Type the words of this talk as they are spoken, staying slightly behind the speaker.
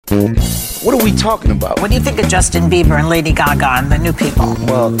What are we talking about? What do you think of Justin Bieber and Lady Gaga and the new people?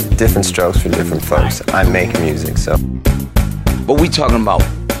 Well, different strokes for different folks. I make music, so. What we talking about?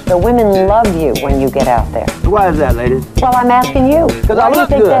 The women love you when you get out there. Why is that, ladies? Well, I'm asking you. Because I look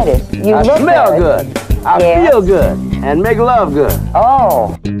think good. That is? You I look smell good. I feel good. And make love good.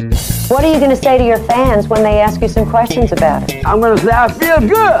 Oh. What are you going to say to your fans when they ask you some questions about it? I'm going to say I feel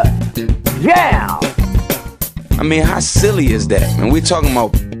good. Yeah. I mean, how silly is that? And we're talking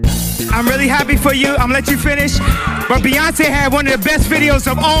about... I'm really happy for you. I'm gonna let you finish. But Beyonce had one of the best videos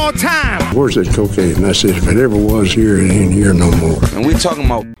of all time. Where's that cocaine? And I said, if it ever was here, it ain't here no more. And we're talking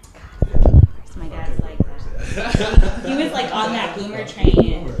about... My dad's like that. He was like on that boomer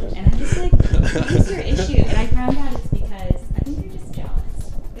train. And I'm just like, what's your issue? And I found out it's because I think they're just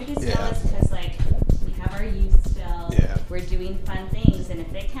jealous. They're just jealous because like we have our youth still. Yeah. We're doing fun things. And if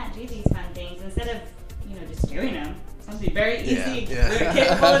they can't do these fun things, instead of, just doing them, something very easy, very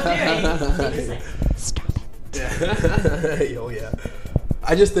capable of doing. They just like, stop it. Yeah. Oh yeah.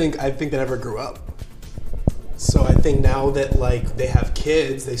 I think they never grew up. So I think now that like they have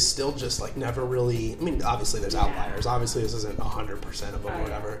kids, they still just like never really. I mean, obviously there's outliers. Obviously this isn't 100% of them or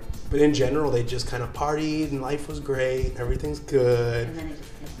whatever. But in general, they just kind of partied and life was great. Everything's good.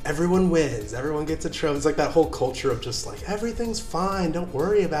 Everyone wins. Everyone gets a trophy. It's like that whole culture of just like everything's fine. Don't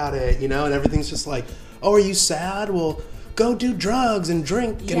worry about it. And everything's just like, oh, are you sad? Well, go do drugs and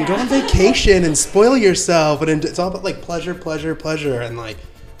drink and go on vacation and spoil yourself. And it's all about like pleasure, pleasure, pleasure. And like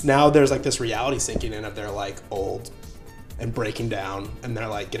now there's like this reality sinking in of they're like old and breaking down and they're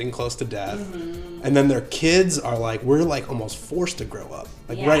like getting close to death. Mm-hmm. And then their kids are like, we're like almost forced to grow up.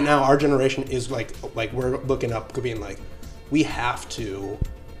 Like right now our generation is like we're looking up being like, we have to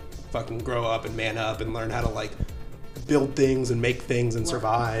fucking grow up and man up and learn how to like build things and make things and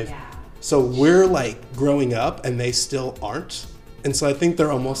survive. Yeah. So we're like growing up and they still aren't. And so I think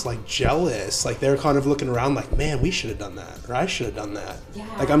they're almost like jealous. Like they're kind of looking around like, man, we should have done that. Or I should have done that. Yeah.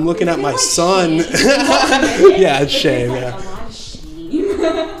 Like I'm looking at my son. Yeah, it's shame. Yeah. A lot of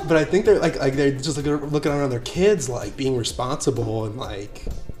shame. But I think they're like they're just looking around their kids like being responsible and like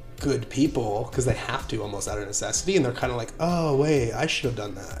good people because they have to almost out of necessity. And they're kind of like, oh, wait, I should have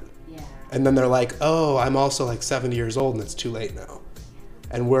done that. Yeah. And then they're like, oh, I'm also like 70 years old and it's too late now.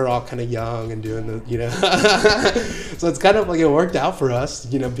 And we're all kind of young and doing the, so it's kind of like it worked out for us,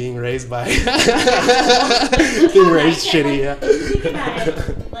 being raised by, being raised shitty, yeah. Think about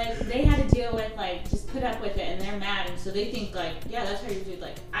it, like they had to deal with like, just put up with it and they're mad and so they think like, yeah, that's how you do it.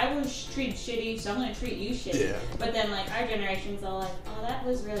 Like, I was treated shitty, so I'm going to treat you shitty. Yeah. But then like our generation's all like, oh, that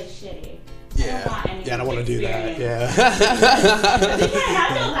was really shitty. Yeah, I don't want to do that. Yeah. They can't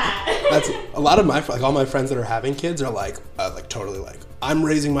handle that. That's a lot of all my friends that are having kids are like totally like, I'm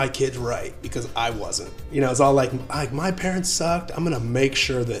raising my kids right because I wasn't. It's all like my parents sucked. I'm gonna make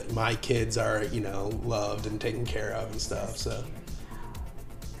sure that my kids are loved and taken care of and stuff. So,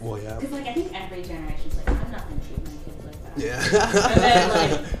 well, yeah. Because I think every generation's like, I'm not gonna treat my kids like that. Yeah. And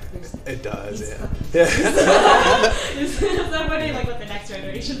then it does. Yeah. It's somebody like with the next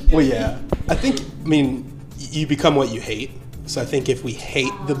generation. Well, yeah. I mean, you become what you hate. So I think if we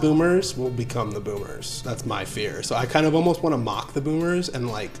hate the boomers, we'll become the boomers. That's my fear. So I kind of almost want to mock the boomers and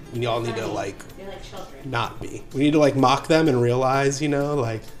like we all need to like not be. We need to like mock them and realize,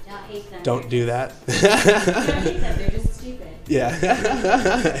 like don't do that. You don't hate them. They're just stupid. Yeah.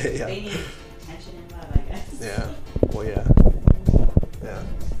 Yeah. They need attention and love, I guess. Yeah. Well, yeah. Yeah.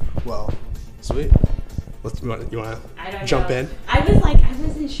 Well, sweet. You want to jump in? I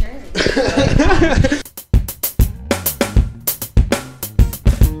wasn't sure.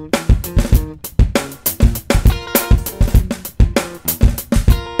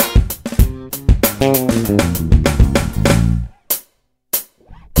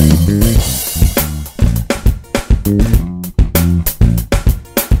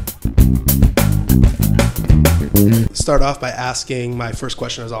 Start off by asking my first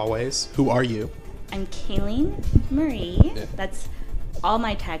question as always, who are you? I'm Kaylene Marie. Yeah. That's all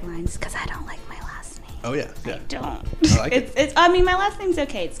my taglines because I don't like my last name. Oh yeah. I don't. I like it. I mean, my last name's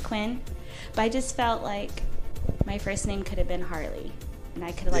okay. It's Quinn, but I just felt like my first name could have been Harley, and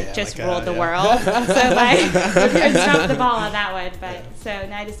I could have ruled the world. So my parents dropped the ball on that one. But so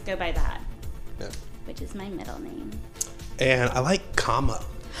now I just go by that, which is my middle name. And I like comma.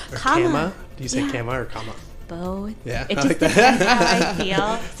 Or Kama. Do you say Kama or comma? Both. Yeah. It just depends how I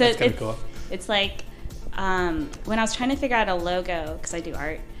feel. So that's kind of cool. It's like when I was trying to figure out a logo, because I do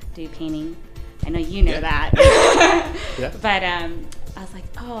art, do painting. I know you know that. Yeah. But I was like,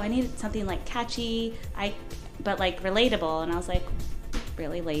 oh, I needed something like catchy, but like relatable. And I was like,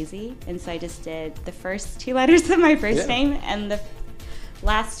 really lazy. And so I just did the first two letters of my first name and the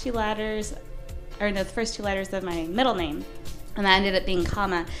last two letters, or no, the first two letters of my middle name. And that ended up being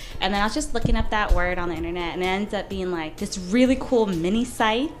comma. And then I was just looking up that word on the internet, and it ends up being like this really cool mini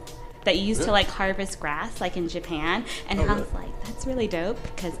scythe that you use to like harvest grass, like in Japan. And I was like, that's really dope,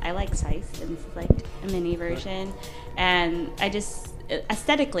 because I like scythes, and it's like a mini version. And I just,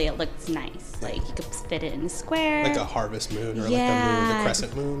 aesthetically, it looks nice. Like you could fit it in a square. Like a harvest moon, or like the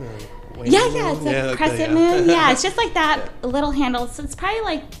crescent moon, or it's a crescent moon. Yeah, it's just like that little handle. So it's probably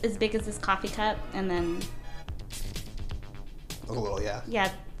like as big as this coffee cup, and then a little, the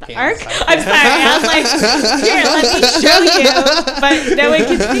arc. I'm sorry. I was like, here, let me show you, but no one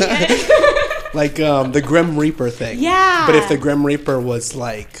can see it. Like the Grim Reaper thing. Yeah. But if the Grim Reaper was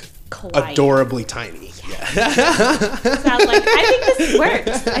like adorably tiny. Yeah. So I was like, I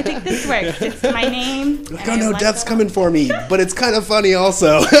think this works. It's my name. Like, oh no, Death's coming for me, but it's kind of funny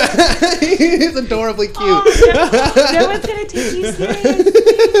also. He's adorably cute. Oh, no one's gonna take you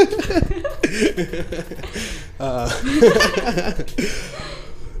seriously.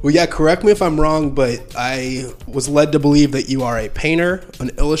 Well, yeah, correct me if I'm wrong, but I was led to believe that you are a painter,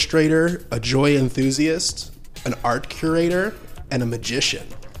 an illustrator, a joy enthusiast, an art curator, and a magician.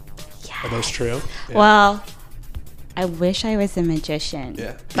 Yes. Are those true? Yeah. Well, I wish I was a magician.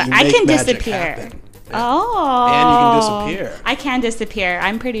 Yeah. But I can disappear. Yeah. Oh. And you can disappear. I can disappear.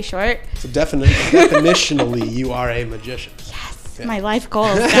 I'm pretty short. So definitionally, you are a magician. Yes. Yeah. My life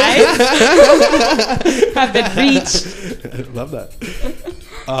goals, guys, have been reached. I love that.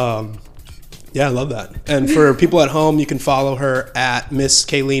 Yeah, I love that. And for people at home, you can follow her at Miss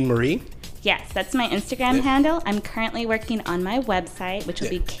Kaylene Marie. Yes, that's my Instagram handle. I'm currently working on my website, which will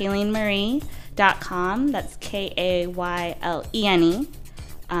be KayleneMarie.com. That's Kaylene.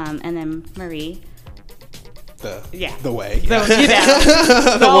 And then Marie. The way.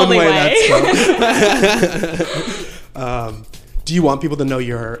 The only way. Do you want people to know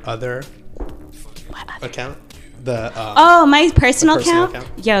your other account? My personal account?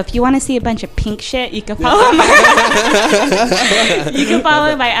 Yo, if you want to see a bunch of pink shit, you can follow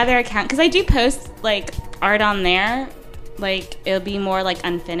my other account, because I do post like art on there. Like it'll be more like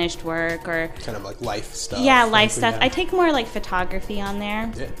unfinished work or kind of like life stuff. Yeah, life stuff. I take more like photography on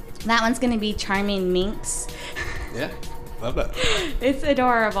there. Yeah. That one's gonna be Charming Minx. Yeah. Love that. It's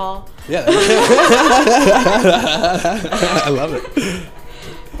adorable. Yeah. I love it.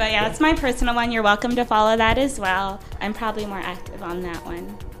 But yeah, that's my personal one. You're welcome to follow that as well. I'm probably more active on that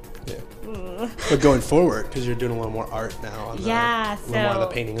one. Yeah. But going forward, because you're doing a little more art now on a little more of the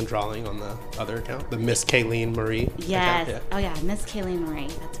painting and drawing on the other account, the Miss Kaylene Marie Yes. account. Oh yeah, Miss Kaylene Marie.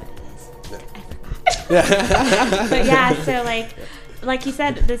 That's what it is. Yeah. I forgot. But yeah, so like you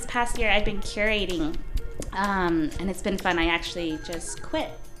said, this past year I've been curating, and it's been fun. I actually just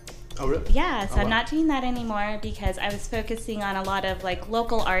quit. Oh, really? Yeah, so I'm not doing that anymore because I was focusing on a lot of like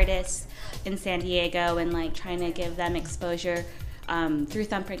local artists in San Diego and like trying to give them exposure through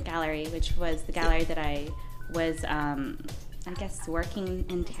Thumbprint Gallery, which was the gallery that I was, I guess, working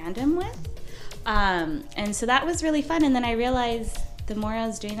in tandem with. And so that was really fun. And then I realized the more I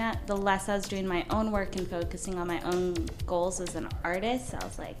was doing that, the less I was doing my own work and focusing on my own goals as an artist. So I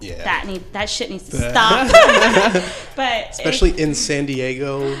was like, that shit needs to stop. But especially in San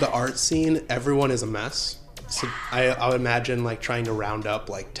Diego, the art scene, everyone is a mess. So I would imagine like trying to round up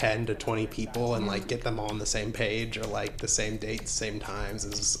like 10 to 20 people and like get them all on the same page or like the same dates, same times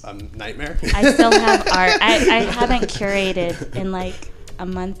is a nightmare. I still have art. I haven't curated in like a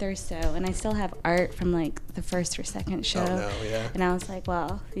month or so, and I still have art from like the first or second show. Oh, no, yeah. And I was like,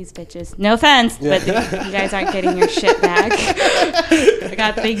 well, these bitches, no offense, but you guys aren't getting your shit back. I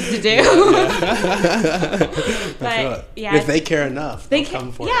got things to do. But yeah, if they care enough, they'll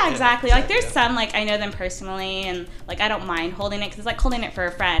come for it. Yeah, exactly. Like there's some like I know them personally, and like I don't mind holding it because it's like holding it for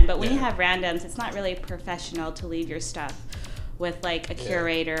a friend. But when you have randoms, it's not really professional to leave your stuff with like a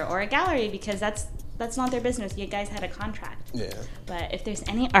curator or a gallery because that's not their business. You guys had a contract. Yeah. But if there's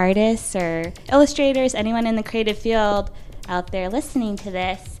any artists or illustrators, anyone in the creative field out there listening to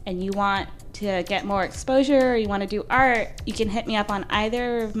this, and you want to get more exposure or you want to do art, you can hit me up on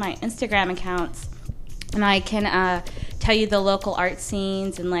either of my Instagram accounts, and I can tell you the local art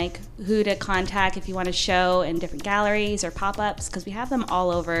scenes and like who to contact if you want to show in different galleries or pop-ups, because we have them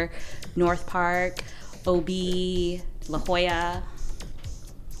all over North Park, OB, La Jolla.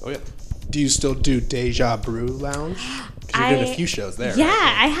 Oh yeah. Do you still do Deja Brew Lounge? You did a few shows there. Yeah,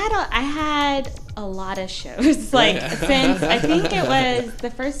 right? I had a lot of shows. Like since I think it was the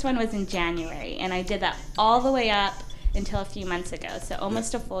first one was in January, and I did that all the way up until a few months ago. So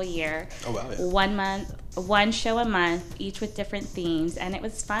almost a full year. Oh wow. Yeah. 1 month, one show a month, each with different themes, and it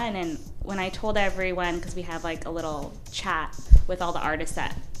was fun. And when I told everyone, because we have like a little chat with all the artists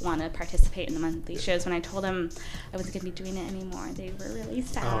that want to participate in the monthly shows, when I told them I wasn't going to be doing it anymore, they were really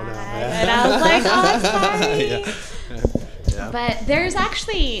sad. Oh, no. And I was like, oh, I'm sorry. Yeah. But there's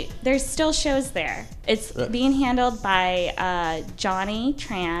still shows there. It's being handled by Johnny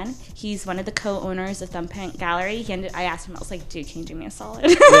Tran. He's one of the co-owners of Thumbprint Gallery. I asked him, I was like, dude, can you do me a solid?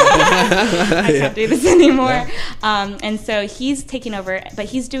 I can't do this anymore. Yeah. And so he's taking over, but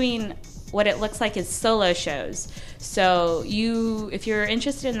he's doing what it looks like is solo shows. So if you're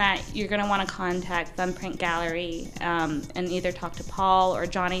interested in that, you're going to want to contact Thumbprint Gallery and either talk to Paul or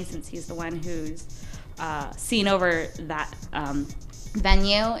Johnny, since he's the one who's seen over that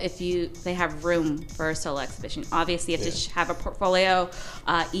venue. They have room for a solo exhibition. Obviously, you have to have a portfolio,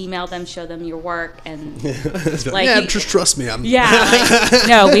 email them, show them your work, and just trust me. No,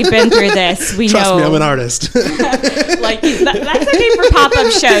 we've been through this. We trust know. me, I'm an artist. That's okay for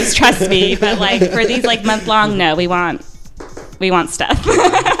pop-up shows. Trust me, but like for these like month-long, no, we want stuff.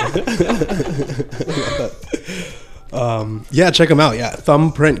 Check them out. Yeah,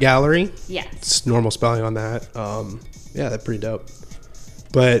 Thumbprint Gallery. Yes. It's normal spelling on that. That's pretty dope.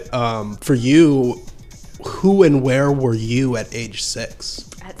 But for you, who and where were you at age 6?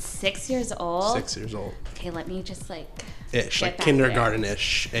 At 6 years old? 6 years old. Okay, let me just like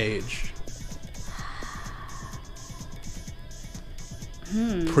kindergarten-ish age.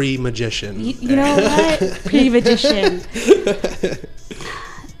 Pre-magician. You know what? Pre-magician.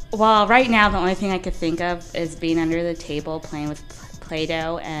 Well, right now the only thing I could think of is being under the table playing with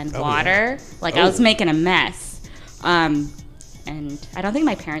Play-Doh and water. Yeah. I was making a mess. And I don't think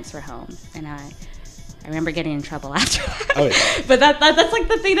my parents were home. And I remember getting in trouble after that. Oh, yeah. But that's like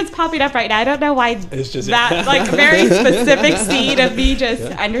the thing that's popping up right now. I don't know why it's just that like very specific scene of me just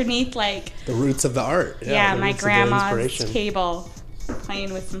underneath like the roots of the art. Yeah, my grandma's table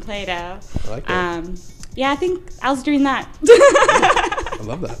playing with some Play-Doh. I like that. I think I was doing that. I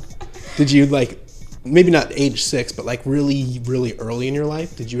love that. Did you maybe not age 6, but really, really early in your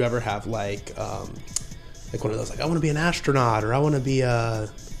life, did you ever have one of those I want to be an astronaut, or I want to be a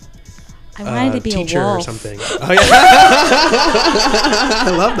teacher or something? Oh yeah,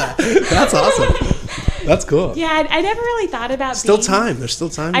 I love that. That's awesome. That's cool. Yeah, I never really thought about. There's still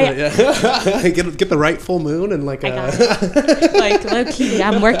time. Get the right full moon and like low key,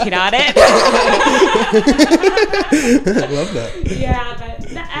 I'm working on it. I love that. Yeah,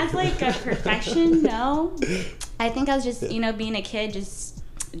 but as like a profession, no. I think I was just being a kid, just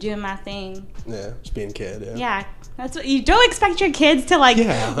doing my thing. Yeah, just being a kid. Yeah, that's what you don't expect your kids to want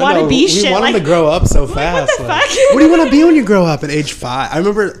to be shit. We want them to grow up so fast. What the fuck? What do you want to be when you grow up at age 5? I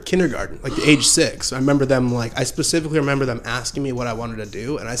remember kindergarten, age 6. I remember them I specifically remember them asking me what I wanted to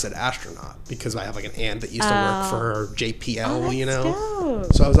do, and I said astronaut because I have an aunt that used to work for JPL,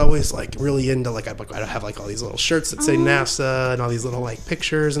 Dope. So I was always really into I'd have all these little shirts that say NASA and all these little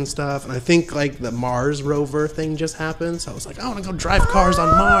pictures and stuff. And I think the Mars rover thing just happened, so I was I want to go drive cars on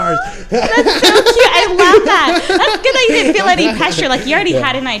Mars. That's so cute. I love that. That's good that you didn't feel any pressure. You already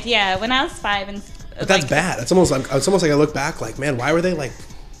had an idea. When I was 5 and but that's bad. It's almost like I look back man, why were they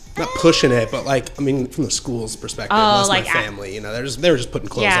not pushing it, but from the school's perspective, that's my family. They were just putting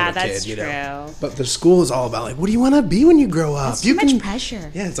clothes on the kid. True. But the school is all about what do you want to be when you grow up? That's too much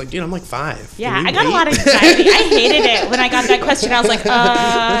pressure. Yeah, it's dude, I'm 5. Yeah, I got a lot of anxiety. I hated it when I got that question. I was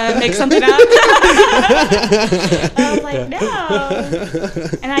make something up. I was no.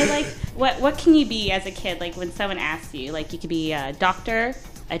 And I what can you be as a kid? When someone asks you, you could be a doctor,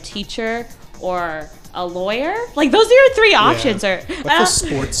 a teacher, or a lawyer. Those are your 3 options. Or a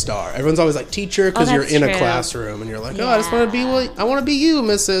sports star. Everyone's always teacher because you're in a classroom and you're I just want to be I want to be you,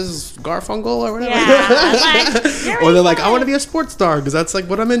 Mrs. Garfunkel or whatever. Yeah, or they're I want to be a sports star because that's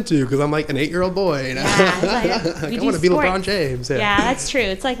what I'm into because I'm an 8-year-old boy. I want to be LeBron James. Yeah, that's true.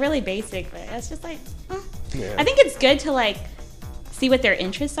 It's really basic, but it's just I think it's good to see what their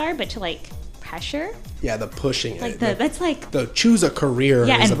interests are, but to pressure. Yeah, the pushing it. That's the choose a career.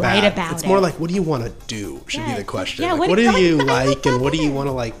 Yeah, is and write about it's it. more what do you want to do should be the question. Yeah, what do you like and what do you want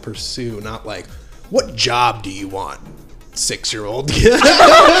to pursue? Not what job do you want? 6-year-old. They're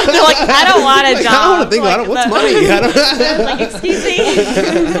I don't want a job. I don't want to think about it. What's money? I don't excuse me.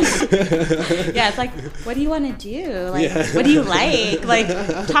 Yeah, it's what do you want to do? What do you like?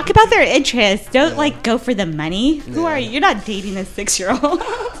 Talk about their interests. Don't go for the money. Who are you? You're not dating a 6-year-old.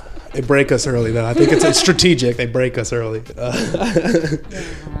 They break us early, though. I think it's strategic. They break us early.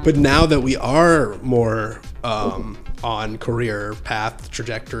 But now that we are more on career path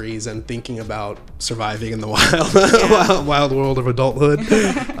trajectories and thinking about surviving in the wild world of adulthood,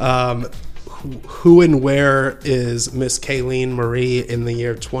 who and where is Miss Kaylene Marie in the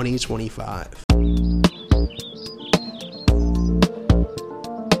year 2025?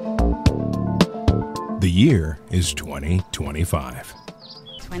 The year is 2025.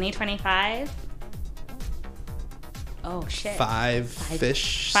 2025? Oh, shit.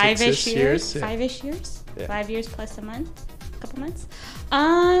 Five-ish years? Yeah. 5-ish years? Yeah. 5 years plus a couple months.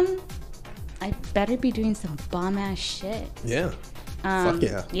 I better be doing some bomb-ass shit. Yeah. Fuck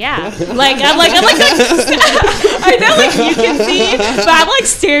yeah. Yeah. I'm like, I know, like, you can see, but I'm like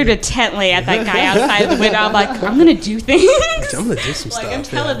stared intently at that guy outside the window. I'm like, I'm gonna do things. I'm gonna do some stuff. I'm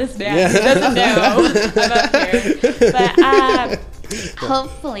telling this man, he doesn't know I'm up here. But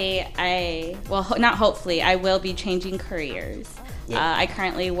hopefully I will be changing careers. Yeah. I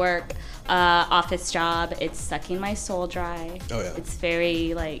currently work office job. It's sucking my soul dry. Oh yeah. It's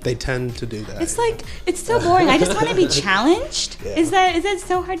very like. They tend to do that. It's like it's so boring. I just want to be challenged. Yeah. Is that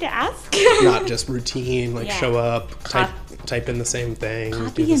so hard to ask? Not just routine. Like show up, type in the same thing,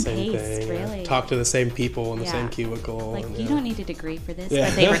 copy do the and same paste, thing, really. Talk to the same people in the same cubicle. Like and, you don't need a degree for this,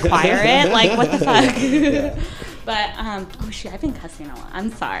 but they require it. Like what the fuck? But oh shit, I've been cussing a lot.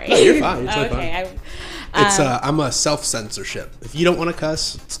 I'm sorry. No, you're fine. You're totally okay. fine. I'm a self-censorship. If you don't want to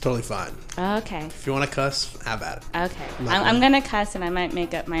cuss, it's totally fine. Okay. If you want to cuss, have at it. Okay. I'm gonna cuss and I might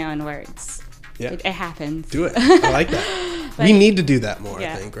make up my own words. Yeah. It happens. Do it. I like that. We need to do that more.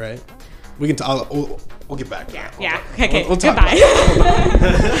 Yeah. I think. Right. We can. We'll get back to that. Yeah. Okay. We'll talk Goodbye.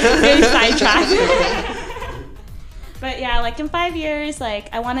 Very sidetracked. But yeah, like in 5 years,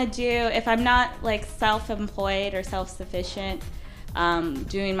 like I want to do, if I'm not like self-employed or self-sufficient,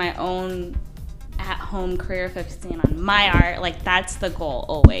 doing my own at-home career, focusing on my art, like that's the goal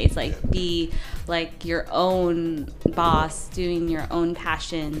always. Like be like your own boss, doing your own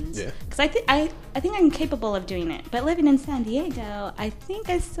passions. Yeah. Because I think I'm capable of doing it. But living in San Diego, I think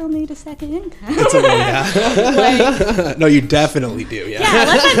I still need a second income. No, you definitely do. Yeah. Yeah,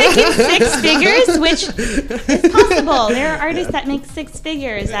 unless I'm making 6 figures, which is possible. There are artists that make 6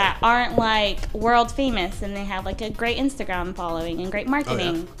 figures that aren't like world famous, and they have like a great Instagram following and great marketing.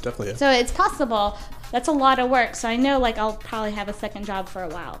 Oh, yeah. Definitely. Yeah. So it's possible. That's a lot of work. So I know like I'll probably have a second job for a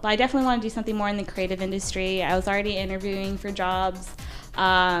while. But I definitely want to do something more in the creative industry. I was already interviewing for jobs.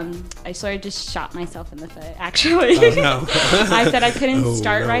 I sort of just shot myself in the foot, actually. Oh, no. I said I couldn't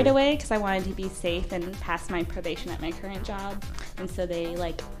start right away because I wanted to be safe and pass my probation at my current job. And so they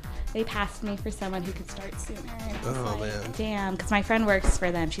passed me for someone who could start sooner. And I was man. Damn, because my friend works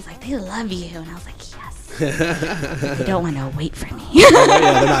for them. She's like, they love you. And I was like, yes. They don't want to wait for me. Yeah,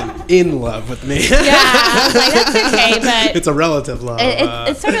 they're not in love with me. Yeah, I was like, that's okay, but it's a relative love.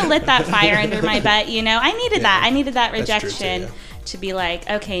 It sort of lit that fire under my butt, you know. I needed that. I needed that rejection to be like,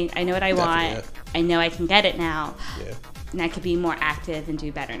 okay, I know what I want. Yeah. I know I can get it now. Yeah. And I could be more active and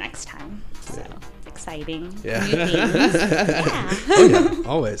do better next time. So exciting. Yeah. New things. Yeah. Oh, yeah.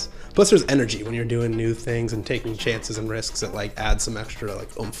 Always. Plus, there's energy when you're doing new things and taking chances and risks. It like adds some extra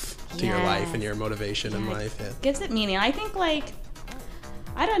like oomph to your life and your motivation in life. Yeah. Gives it meaning. I think like,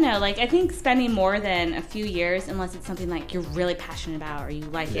 I don't know, like I think spending more than a few years, unless it's something like you're really passionate about or you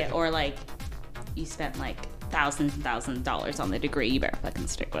like it, or like you spent like thousands and thousands of dollars on the degree, you better fucking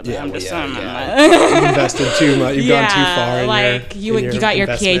stick with it. I'm just saying. You invested too much. You've gone too far. In like you got your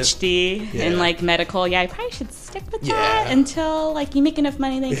investment. PhD in like medical. Yeah, you probably should stick with that until like you make enough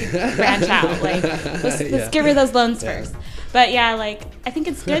money, then you can branch out. Like let's get rid of those loans first. But yeah, like I think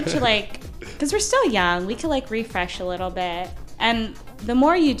it's good to like, because we're still young, we could like refresh a little bit. And the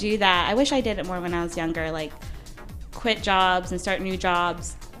more you do that, I wish I did it more when I was younger, like quit jobs and start new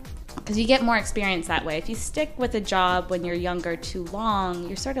jobs. Because you get more experience that way. If you stick with a job when you're younger too long,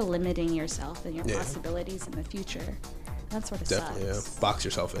 you're sort of limiting yourself and your possibilities in the future. That sort of definitely, sucks. Yeah. Box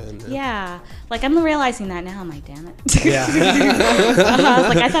yourself in. Yeah. Like, I'm realizing that now. I'm like, damn it. Yeah. I was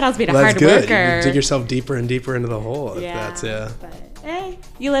like, I thought I was being a hard good. worker. You dig yourself deeper and deeper into the hole. Yeah. But, hey,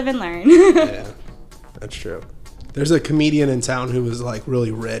 you live and learn. Yeah. That's true. There's a comedian in town who was like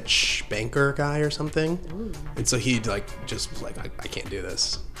really rich banker guy or something. Ooh. And so he like just was like, I can't do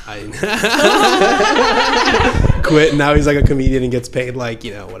this. Quit. And now he's like a comedian and gets paid like,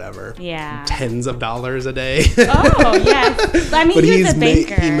 you know, whatever. Yeah. Tens of dollars a day. Oh, yes. I mean, but he was a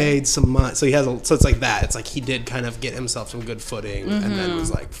banker. He made some money. So so it's like that. It's like he did kind of get himself some good footing and then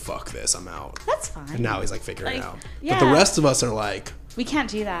was like, fuck this, I'm out. That's fine. And now he's like figuring it out. Yeah. But the rest of us are like, we can't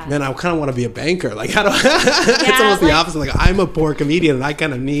do that. Man, I kind of want to be a banker. Like, how do it's almost the opposite. Like, I'm a poor comedian and I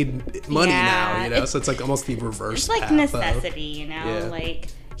kind of need money now, you know? So it's like almost the reverse. It's like necessity, you know? Yeah. Like,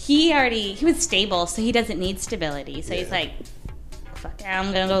 he was stable, so he doesn't need stability. So he's like, fuck it,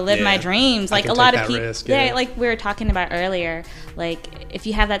 I'm gonna go live Yeah. my dreams. I Like can a lot take of that people, risk, yeah. like we were talking about earlier, like if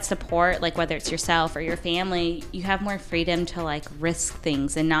you have that support, like whether it's yourself or your family, you have more freedom to like risk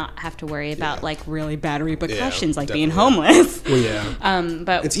things and not have to worry about like really bad repercussions, like being homeless. Well, yeah.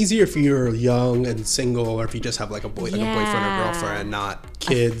 But it's easier if you're young and single, or if you just have like a boyfriend or girlfriend, not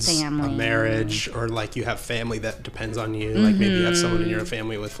kids, a marriage, or like you have family that depends on you. Like maybe you have someone in your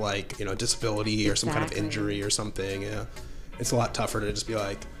family with like, you know, disability or some kind of injury or something. Yeah, it's a lot tougher to just be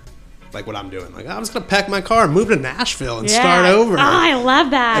like what I'm doing. Like, I'm just gonna pack my car and move to Nashville and start over. Oh, I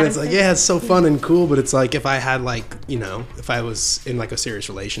love that. And it's like, yeah, it's so fun and cool, but it's like if I had like, you know, if I was in like a serious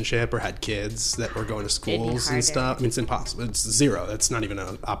relationship or had kids that were going to schools and stuff, I mean, it's impossible. It's zero. That's not even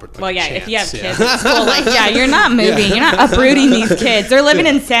an opportunity. Well, yeah, if you have kids at school, like, yeah, you're not moving. You're not uprooting these kids. They're living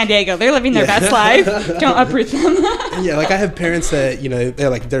in San Diego. They're living their best life. Don't uproot them. Yeah, like I have parents that, you know,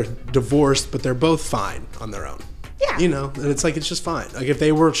 they're divorced, but they're both fine on their own. Yeah. You know, and it's like, it's just fine. Like if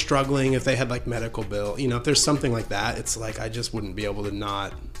they were struggling, if they had like medical bill, you know, if there's something like that, it's like I just wouldn't be able to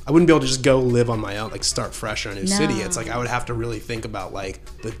I wouldn't be able to just go live on my own, like start fresh in a new city. It's like I would have to really think about like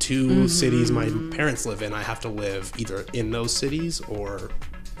the two cities my parents live in. I have to live either in those cities or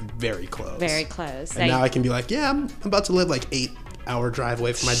very close. Very close. And now I can be like, yeah, I'm about to live like 8-hour drive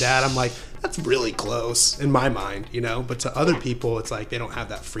away from my dad. I'm like, that's really close in my mind, you know? But to other people, it's like they don't have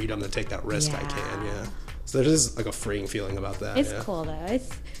that freedom to take that risk. I can, So there's like a freeing feeling about that. It's cool though.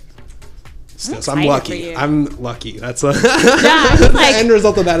 So I'm lucky. I'm lucky. That's the end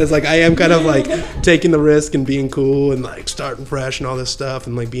result of that is like I am kind of like taking the risk and being cool and like starting fresh and all this stuff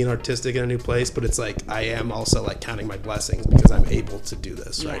and like being artistic in a new place. But it's like I am also like counting my blessings because I'm able to do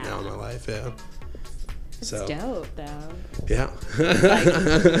this right now in my life. Yeah. It's dope though. Yeah.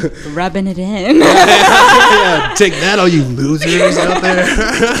 Like, rubbing it in. Yeah, take that, all you losers out there.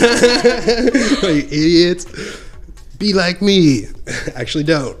 You idiots. Be like me. Actually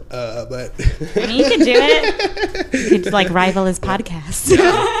don't. But I mean, you could do it. You could like rival his podcast.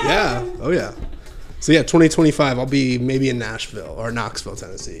 Yeah. Oh yeah. So yeah, 2025 I'll be maybe in Nashville or Knoxville,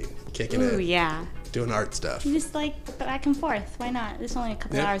 Tennessee. Kicking it. Ooh, yeah. Doing art stuff. You just like back and forth. Why not? It's only a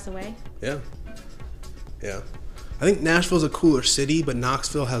couple hours away. Yeah. Yeah. I think Nashville's a cooler city, but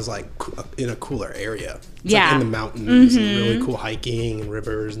Knoxville has like in a cooler area. It's like in the mountains and really cool hiking and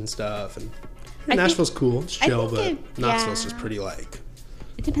rivers and stuff. And Nashville's cool. It's chill, but Knoxville's just pretty like.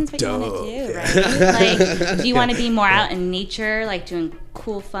 It depends what you want to do, right? Like, do you want to be more out in nature, like doing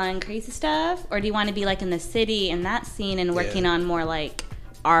cool, fun, crazy stuff, or do you want to be like in the city in that scene and working on more like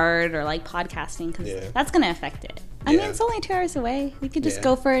art or like podcasting? Because that's gonna affect it. I mean, it's only 2 hours away. We could just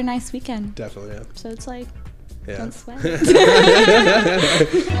go for a nice weekend. Definitely, yeah. So it's like, don't sweat.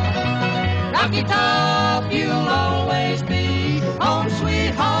 Rocky Top, you'll always be home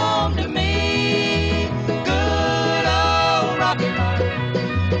sweet home to me. Good old Rocky Top,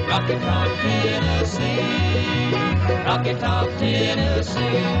 Rocky Top, Tennessee. Rocky Top,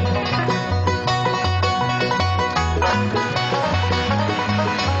 Tennessee.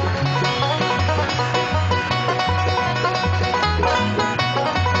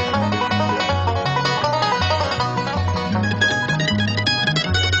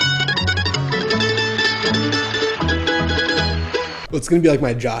 Well, it's gonna be like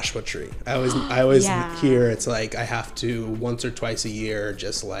my Joshua tree. I always hear it's like I have to once or twice a year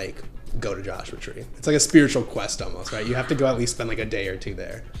just like go to Joshua Tree. It's like a spiritual quest almost, right? You have to go at least spend like a day or two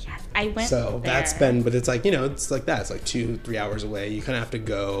there. Yeah, I went. So that's been, but it's like, you know, it's like that. It's like 2-3 hours away. You kind of have to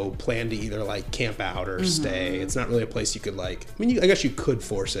go plan to either like camp out or stay. It's not really a place you could like. I mean, I guess you could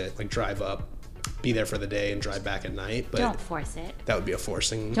force it, like drive up, be there for the day, and drive back at night. But don't force it. That would be a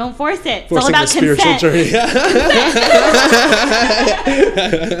forcing. Don't force it. It's all about the spiritual consent. journey.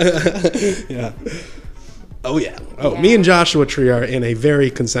 Yeah. Oh yeah. Oh, me and Joshua Tree are in a very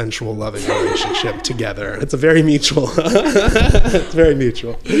consensual, loving relationship together. It's a very mutual. It's very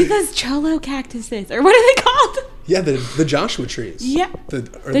mutual. Those cholo cactuses, or what are they called? Yeah, the Joshua trees. Yeah.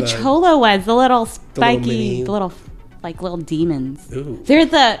 The cholo ones, the little spiky, the little demons. Ooh. They're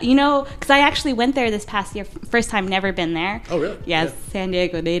because I actually went there this past year, first time, never been there. Oh, really? Yeah, San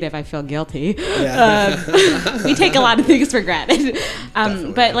Diego native, I feel guilty. Yeah. We take a lot of things for granted.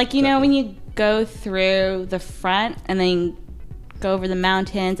 But when you go through the front and then go over the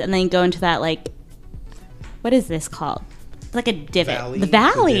mountains and then go into that what is this called? It's like a divot. Valley. The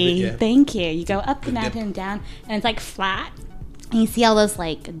valley. Divot, yeah. Thank you. You go up the mountain and down and it's like flat. And you see all those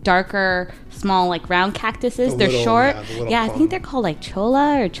like darker, small, like round cactuses. They're short. Yeah, I think they're called like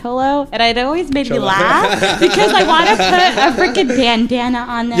chola or cholo. And it always made me laugh because I want to put a freaking bandana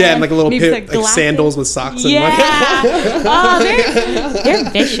on them. Yeah, and like a little like sandals with socks. Yeah. Oh, they're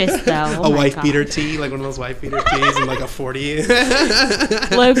vicious though. A wife beater tee, like one of those wife beater tees, and like a 40.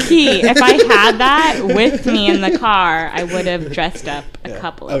 Low key, if I had that with me in the car, I would have dressed up a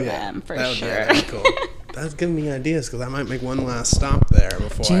couple of them for sure. That'd be cool. That's giving me ideas because I might make one last stop there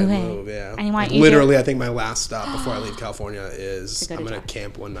before I move. Yeah, I want literally. I think my last stop before I leave California is I'm gonna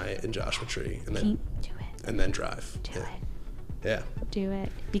camp one night in Joshua Tree and then drive. Yeah. Do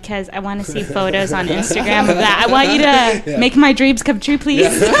it because I want to see photos on Instagram of that. I want you to make my dreams come true, please.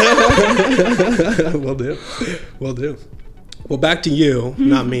 Will do. Well, back to you,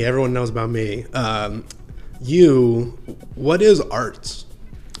 not me. Everyone knows about me. What is art?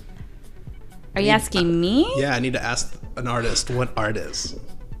 Are you asking me? Yeah, I need to ask an artist what art is.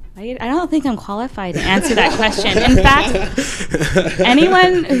 I don't think I'm qualified to answer that question. In fact,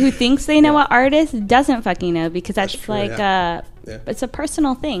 anyone who thinks they know what art is doesn't fucking know because that's true, like it's a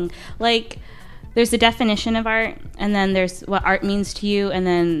personal thing. Like there's a definition of art, and then there's what art means to you, and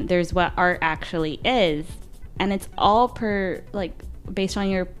then there's what art actually is, and it's all based on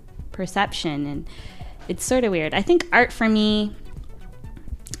your perception, and it's sort of weird. I think art for me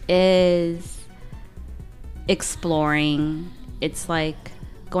is exploring. It's like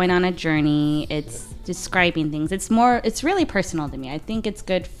going on a journey. It's describing things. It's really personal to me. I think it's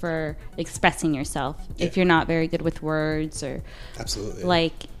good for expressing yourself if you're not very good with words or absolutely.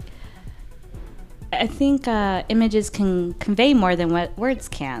 Like I think images can convey more than what words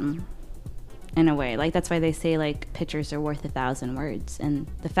can in a way. Like that's why they say like pictures are worth 1,000 words. And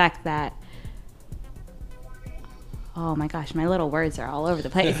the fact that oh my gosh, my little words are all over the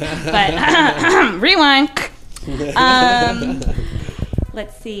place. But rewind.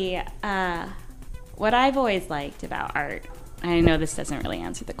 Let's see. What I've always liked about art, I know this doesn't really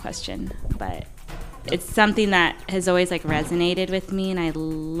answer the question, but it's something that has always like resonated with me, and I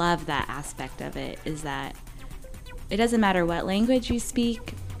love that aspect of it, is that it doesn't matter what language you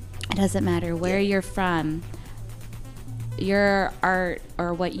speak, it doesn't matter where you're from, your art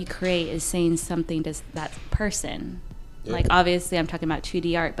or what you create is saying something to that person. Yeah. Like obviously I'm talking about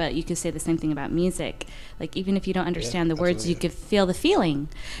 2D art, but you could say the same thing about music. Like even if you don't understand the words, you could feel the feeling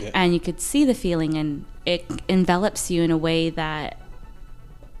and you could see the feeling, and it envelops you in a way that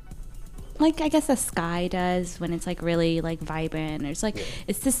like I guess a sky does when it's like really like vibrant. It's like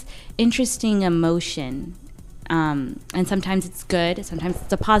it's this interesting emotion. And sometimes it's good, sometimes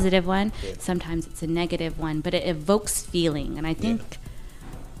it's a positive one, sometimes it's a negative one, but it evokes feeling, and I think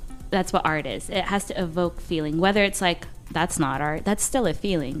that's what art is. It has to evoke feeling, whether it's like that's not art, that's still a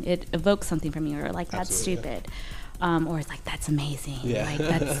feeling. It evokes something from you, or like that's stupid, or it's like that's amazing, like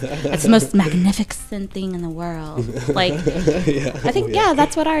that's the most magnificent thing in the world. Like I think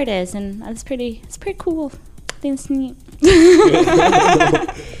that's what art is, and it's pretty cool. I think it's neat.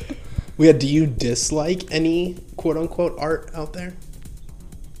 Do you dislike any quote-unquote art out there?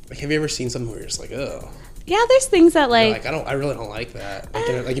 Like, have you ever seen something where you're just like, oh? Yeah, there's things that like I really don't like that. Like,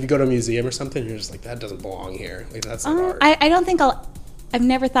 like if you go to a museum or something, you're just like, that doesn't belong here. Like that's not art. I don't think I've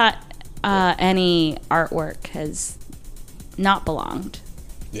never thought any artwork has not belonged.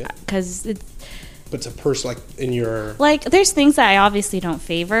 Yeah. Because it's. But it's a person like in your. Like there's things that I obviously don't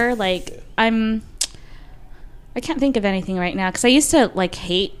favor. Like I can't think of anything right now because I used to like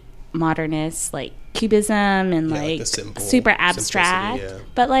hate modernists, like cubism and like super abstract,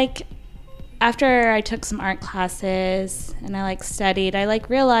 but like after I took some art classes and I like studied, I like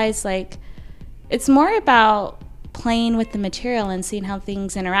realized like it's more about playing with the material and seeing how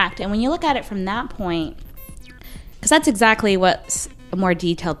things interact. And when you look at it from that point, because that's exactly what a more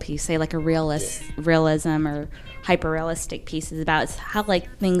detailed piece, say like a realism or hyper realistic piece is about, is how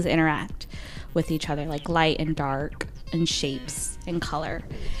like things interact with each other, like light and dark and shapes and color.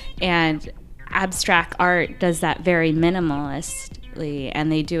 And abstract art does that very minimalistically,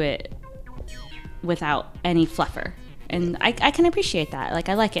 and they do it without any fluffer. And I can appreciate that. Like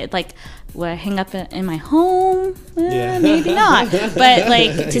I like it. Like would I hang up in my home? Maybe not. But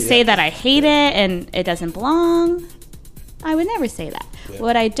like to say that I hate it and it doesn't belong, I would never say that.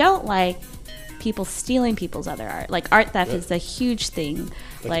 What I don't like, people stealing people's other art. Like art theft is a huge thing.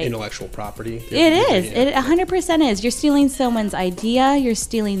 Like intellectual property. It is. It 100% is. You're stealing someone's idea. You're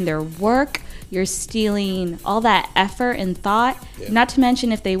stealing their work. You're stealing all that effort and thought. Not to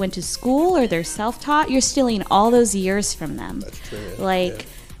mention if they went to school or they're self-taught, you're stealing all those years from them. That's true. Like,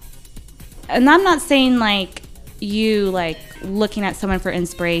 and I'm not saying like you like looking at someone for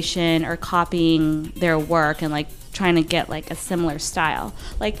inspiration or copying their work and like trying to get like a similar style.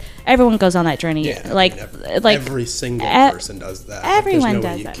 Like everyone goes on that journey. Yeah, like every single person does that. Everyone like,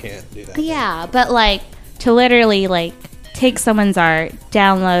 does you that. Can't do that. Yeah, but like to literally like take someone's art,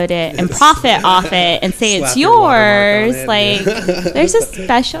 download it, and profit off it, and say it's yours. It, like there's a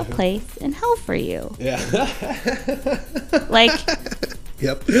special place in hell for you. Yeah. Like.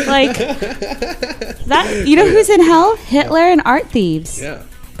 Yep. Like that. You know who's in hell? Hitler and art thieves. Yeah.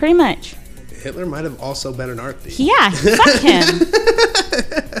 Pretty much. Hitler might have also been an art thief. Yeah, fuck him.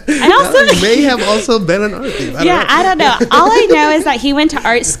 And also, he may have also been an art thief. I don't know. All I know is that he went to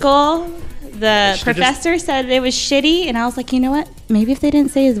art school. The professor said it was shitty, and I was like, you know what? Maybe if they didn't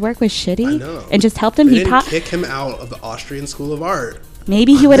say his work was shitty and just helped him, they didn't kick him out of the Austrian School of Art.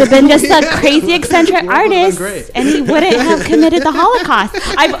 Maybe he would have been just a crazy eccentric artist, and he wouldn't have committed the Holocaust.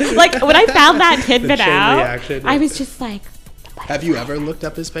 Like when I found that tidbit out, I was just like. Have you ever looked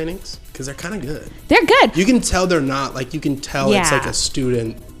up his paintings? Because they're kind of good. They're good. You can tell they're not like you can tell it's like a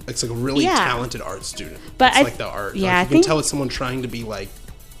student. It's like a really talented art student. But it's like the art. Yeah, like, you can tell it's someone trying to be like.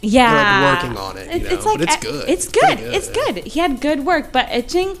 Yeah, like working on it. You know? It's like but it's good. It's good. It's good. He had good work, but I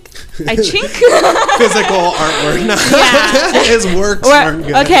chink. Physical artwork. No. Yeah. His works weren't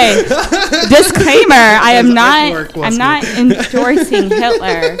good. Okay. Disclaimer: I am not. I'm not endorsing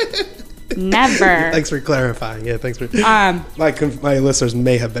Hitler. Never. Thanks for clarifying. Yeah, thanks for. My listeners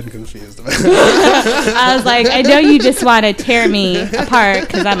may have been confused about it. I was like, I know you just want to tear me apart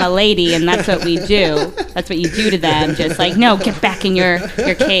because I'm a lady, and that's what we do. That's what you do to them. Just like, no, get back in your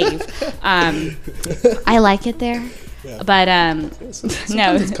cave. I like it there. Yeah. But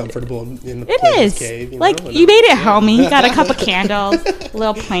no, it's comfortable in the it is cave. like you made it homey. You got a couple candles, a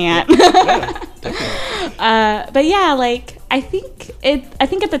little plant. But yeah, like I think at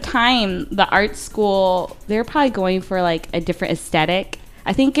the time the art school they were probably going for like a different aesthetic.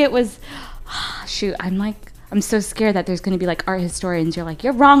 I think it was I'm so scared that there's going to be like art historians. You're like,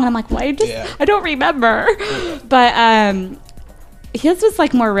 you're wrong, and I'm like, well, I don't remember. But his was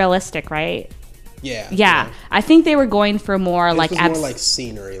like more realistic, right? Yeah. I think they were going for more like more like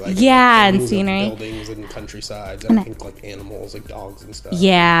scenery, like and scenery, buildings and countrysides. And I think like animals, like dogs and stuff.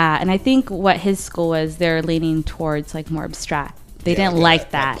 Yeah, and I think what his school was, they're leaning towards like more abstract. They didn't like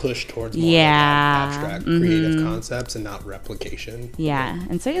that push towards more like abstract, creative concepts and not replication. Yeah,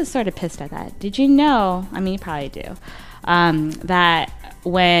 and so he was sort of pissed at that. Did you know? I mean, you probably do. That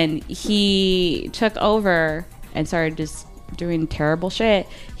when he took over and started just doing terrible shit,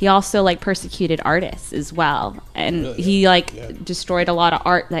 he also like persecuted artists as well, and he destroyed a lot of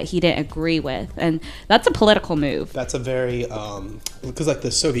art that he didn't agree with, and that's a political move. That's a very because like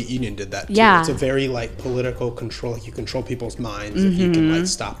the Soviet Union did that too. It's a very like political control. Like you control people's minds if you can like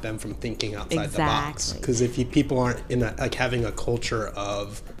stop them from thinking outside the box. Because if people aren't in like having a culture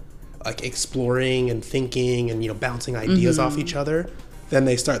of like exploring and thinking and bouncing ideas off each other, then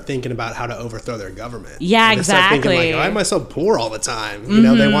they start thinking about how to overthrow their government. Yeah, and they start thinking like, why am I so poor all the time?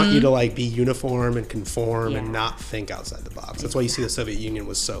 They want you to like be uniform and conform and not think outside the box. That's why you see the Soviet Union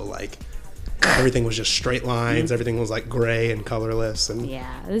was so like everything was just straight lines. Everything was like gray and colorless, and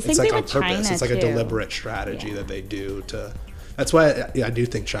it's like on purpose. China it's like too. A deliberate strategy that they do to. That's why I do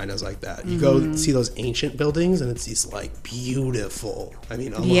think China's like that. You go see those ancient buildings, and it's these like beautiful. I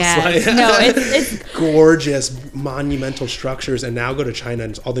mean, almost like it's gorgeous, monumental structures. And now go to China,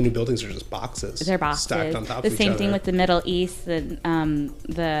 and all the new buildings are just boxes. They're boxes stacked on top of each other. The same thing with the Middle East. The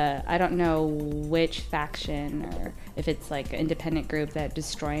I don't know which faction or if it's like an independent group that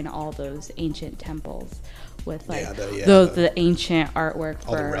destroying all those ancient temples with like the ancient artwork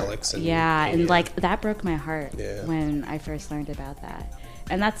all the relics and like that broke my heart when I first learned about that.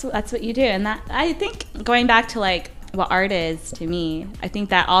 And that's what you do. And that I think going back to like what art is to me, I think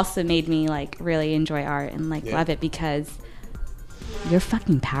that also made me like really enjoy art and like love it because you're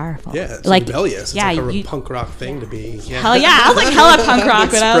fucking powerful. Yeah, it's like rebellious. It's like a punk rock thing to be. Yeah. Hell yeah, I was like hella punk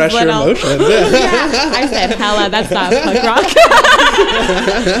rock when I was little. Express your emotions. I said hella. That's not punk rock.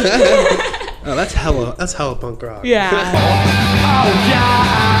 Oh, that's hella punk rock. Yeah. Oh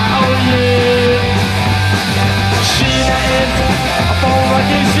yeah, oh yeah. Sheila is a phone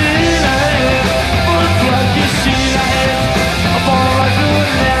rocking Sheila is foot rocking Sheila is a phone rocking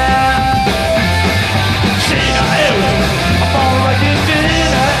Sheila is a phone rocking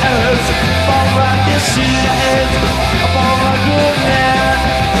Sheila is phone rocking Sheila is a phone rocking.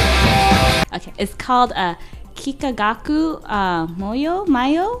 Okay, it's called Kikagaku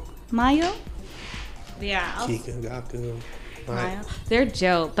Mayo. Yeah. Kikagaku. Right. They're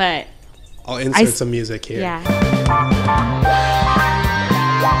dope, but I'll insert some music here. Yeah.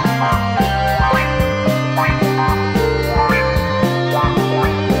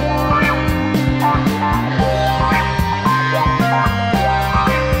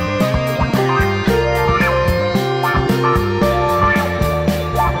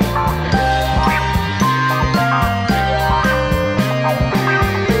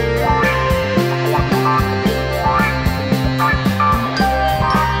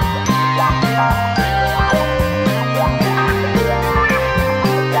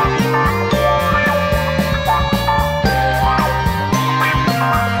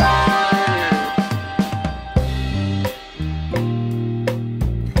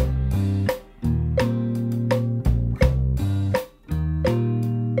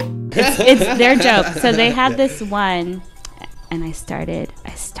 It's their joke. So they had this one, and I started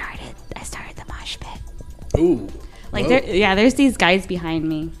the mosh pit. Ooh. Like there's these guys behind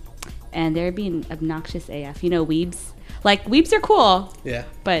me, and they're being obnoxious AF. You know, weebs. Like weebs are cool. Yeah.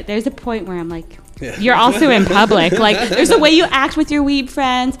 But there's a point where I'm like, you're also in public. Like there's a way you act with your weeb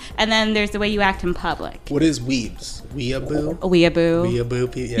friends, and then there's the way you act in public. What is weebs? Weeaboo?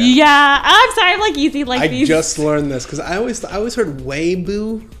 Weeaboo. Yeah. Yeah. I'm sorry. I'm like easy like these. I just learned this because I always heard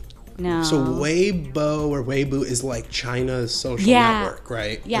Weibo. No. So Weibo or Weibo is like China's social network,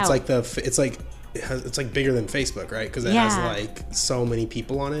 right? Yeah. It's like bigger than Facebook, right? Because it has like so many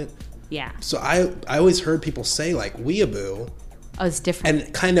people on it. Yeah. So I always heard people say like weeaboo. Oh, it's different.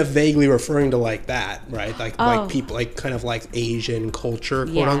 And kind of vaguely referring to like that, right? Like people, like kind of like Asian culture,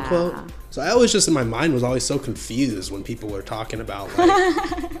 quote unquote. So I always just in my mind was always so confused when people were talking about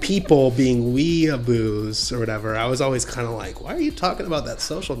like people being weeaboos or whatever. I was always kind of like, why are you talking about that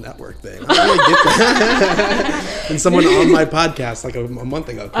social network thing? I don't really get that. And someone on my podcast like a month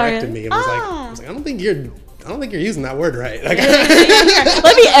ago corrected me and was like, I don't think you're using that word right. Like,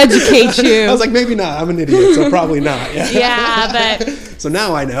 let me educate you. I was like, maybe not. I'm an idiot, so probably not. Yeah, but so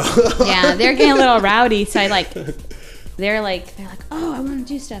now I know. Yeah, they're getting a little rowdy. So they're like, oh, I want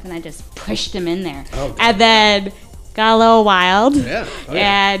to do stuff, and I just pushed them in there, and then got a little wild.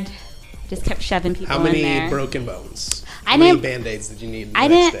 And just kept shoving people in there. How many broken bones? How many Band-Aids did you need?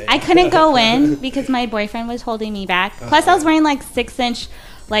 I couldn't go in because my boyfriend was holding me back. Plus, I was wearing like 6-inch.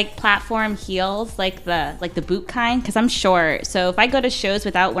 Like platform heels, like the boot kind, because I'm short. So if I go to shows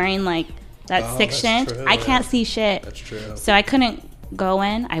without wearing like that 6-inch, I can't see shit. That's true. So I couldn't go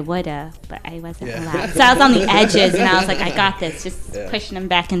in. I woulda, but I wasn't allowed. So I was on the edges, and I was like, I got this, just pushing them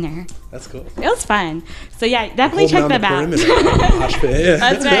back in there. That's cool. It was fun. So yeah, definitely check them out. That's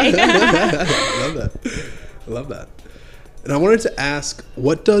right. I love that. And I wanted to ask,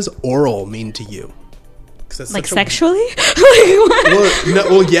 what does oral mean to you? Like sexually?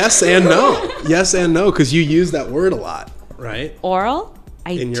 Well, yes and no. Yes and no, because you use that word a lot, right? Oral?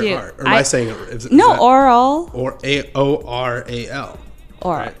 In your art. Or am I saying it? Oral. Or A-O-R-A-L.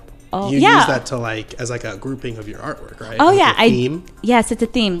 Oral. Right? You use that to like, as like a grouping of your artwork, right? Oh, yeah. Theme? Yes, it's a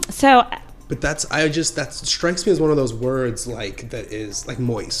theme. So... But that strikes me as one of those words like that is like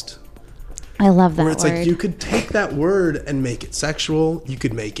moist. I love that word. Where it's like you could take that word and make it sexual. You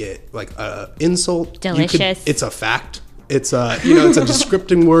could make it like a insult. Delicious. It's a fact. It's a it's a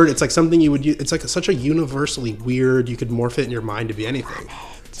descripting word. It's like something you would use. It's like such a universally weird. You could morph it in your mind to be anything.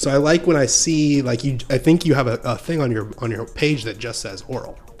 So I like when I see like you. I think you have a thing on your page that just says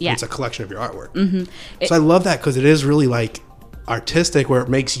oral. Yeah. It's a collection of your artwork. Mm-hmm. So I love that because it is really like artistic, where it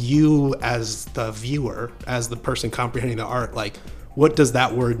makes you as the viewer, as the person comprehending the art, like. What does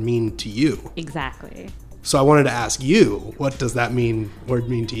that word mean to you? Exactly. So I wanted to ask you, what does that word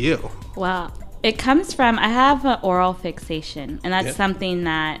mean to you? Well, it comes from, I have an oral fixation, and that's something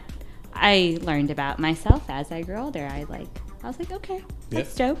that I learned about myself as I grew older. I was like, okay,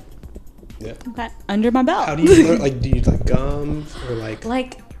 that's dope. Yeah. Got under my belt. How do you learn? Like, do you like gum or like?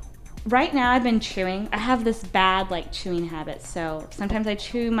 Like, right now I've been chewing. I have this bad like chewing habit. So sometimes I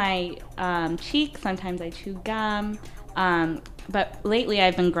chew my cheek, sometimes I chew gum. But lately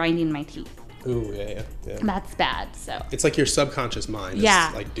I've been grinding my teeth. Ooh, yeah. That's bad. So it's like your subconscious mind is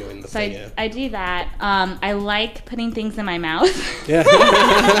like doing the thing. I do that. I like putting things in my mouth. Yeah.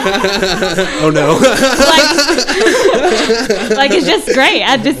 Oh no. like it's just great.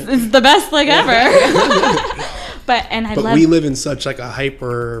 It's the best thing ever. But we live in such like a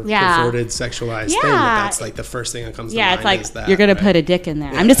hyper perverted, sexualized thing that's like the first thing that comes to mind. It's like is that, you're gonna put a dick in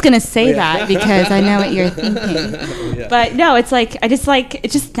there. I'm just gonna say that because I know what you're thinking. But no, it's like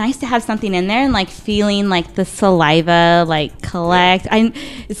it's just nice to have something in there and like feeling like the saliva like collect.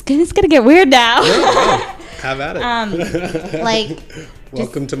 It's gonna get weird now. Have at it.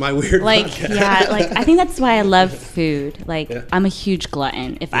 Welcome to my weird podcast. I think that's why I love food. I'm a huge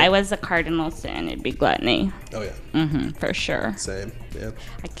glutton. If I was a cardinal sin, it'd be gluttony. Oh yeah. Mm-hmm, for sure. Same. Yeah.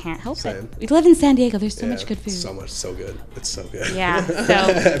 I can't help it. We live in San Diego. There's so much good food. So good. It's so good. Yeah. So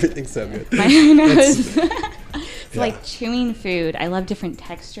everything's so good. My nose. It's like chewing food. I love different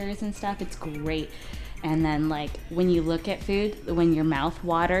textures and stuff. It's great. And then, like, when you look at food, when your mouth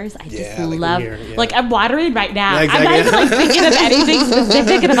waters, I just love... Like, I'm watering right now. Yeah, exactly. I'm not even, like, thinking of anything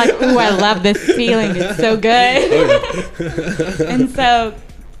specific. And I'm like, ooh, I love this feeling. It's so good. Oh, yeah. And so...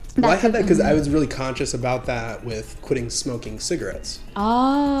 Well, I had that because I was really conscious about that with quitting smoking cigarettes.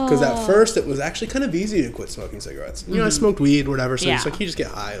 Oh. Because at first, it was actually kind of easy to quit smoking cigarettes. You know, I smoked weed or whatever, so it's like, you just get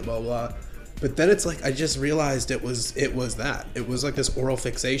high and blah, blah. But then it's like I just realized it was that. It was like this oral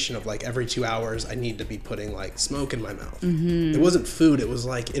fixation of like every 2 hours I need to be putting like smoke in my mouth. It wasn't food. It was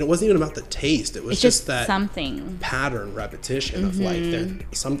like it wasn't even about the taste. It was it's just that something pattern repetition of like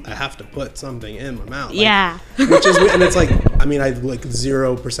I have to put something in my mouth. Like, which is, and it's like, I mean, I like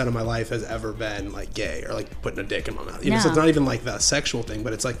 0% of my life has ever been like gay or like putting a dick in my mouth. You know, so it's not even like that sexual thing,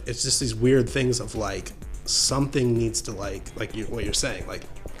 but it's like it's just these weird things of like something needs to like what you're saying, like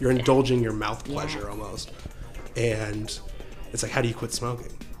you're indulging your mouth pleasure almost. And it's like, how do you quit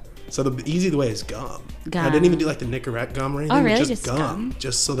smoking? So the easy way is gum. I didn't even do like the Nicorette gum or anything. Oh, really? Just gum.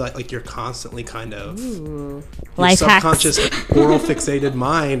 Just so that like you're constantly kind of your life subconscious oral fixated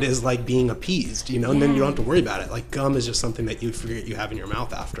mind is like being appeased, you know, and then you don't have to worry about it. Like gum is just something that you forget you have in your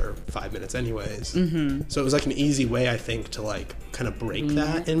mouth after 5 minutes anyways. So it was like an easy way, I think, to like kind of break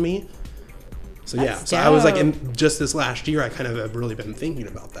that in me. So so I was like, in just this last year, I kind of have really been thinking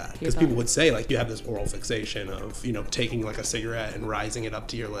about that, because people would say like you have this oral fixation of, you know, taking like a cigarette and rising it up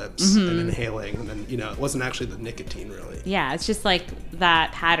to your lips and inhaling, and then, you know, it wasn't actually the nicotine really. Yeah, it's just like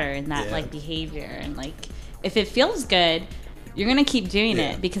that pattern, that like behavior, and like if it feels good, you're gonna keep doing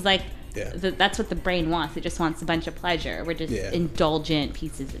it because like that's what the brain wants. It just wants a bunch of pleasure. We're just indulgent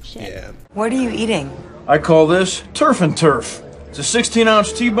pieces of shit. What are you eating? I call this Turf and Turf. It's a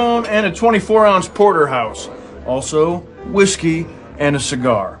 16-ounce T-bone and a 24-ounce porterhouse. Also, whiskey and a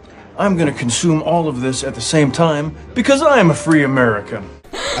cigar. I'm going to consume all of this at the same time because I am a free American.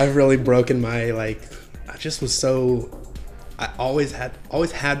 I've really broken my, like, I just was so, I always had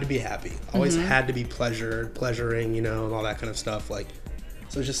to be happy. Always had to be pleasuring, you know, and all that kind of stuff. Like,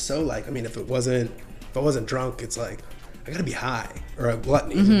 so it's just so like, I mean, if I wasn't drunk, it's like, I gotta be high, or a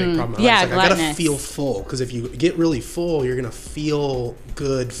gluttony is a big problem. Like, I gotta feel full, because if you get really full, you're gonna feel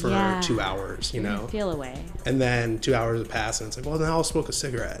good for 2 hours, you know. Feel away. And then 2 hours would pass, and it's like, well, now I'll smoke a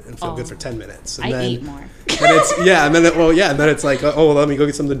cigarette and feel good for 10 minutes. And I eat more. And it's and then it's like, oh, well, let me go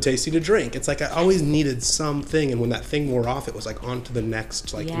get something tasty to drink. It's like I always needed something, and when that thing wore off, it was like on to the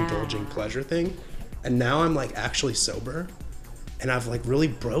next like indulging pleasure thing. And now I'm like actually sober. And I've like really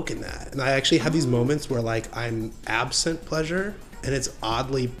broken that. And I actually have these moments where like I'm absent pleasure, and it's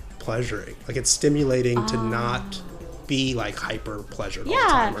oddly pleasuring. Like it's stimulating to not be like hyper pleasured all the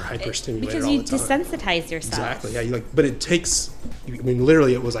time, or hyper stimulated all the time. Because you desensitize yourself. Exactly. Yeah. But it takes, I mean,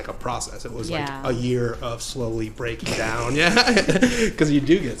 literally it was like a process. It was like a year of slowly breaking down. Because you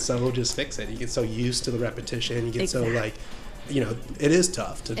do get so just fixated. You get so used to the repetition. You get so like, you know, it is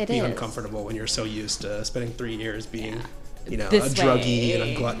tough to be uncomfortable when you're so used to spending 3 years being you know, this a druggie and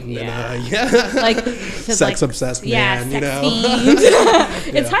a glutton and a like sex obsessed man, you know.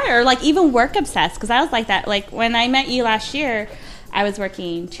 It's hard, like even work obsessed, because I was like that. Like when I met you last year, I was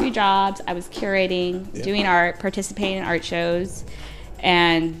working 2 jobs. I was curating, doing art, participating in art shows,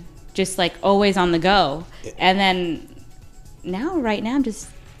 and just like always on the go. And then right now I'm just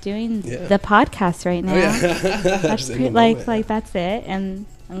doing the podcast right now. That's like that's it, and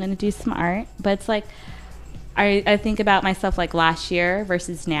I'm gonna do some art. But it's like I think about myself like last year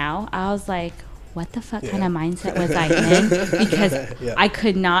versus now. I was like, what the fuck kind of mindset was I in? Because I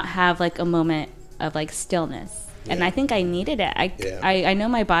could not have like a moment of like stillness. And I think I needed it. I know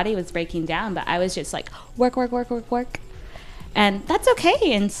my body was breaking down, but I was just like work. And that's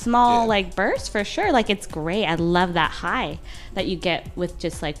okay in small like bursts for sure. Like it's great. I love that high that you get with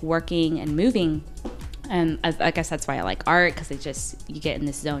just like working and moving. And I guess that's why I like art, because it just, you get in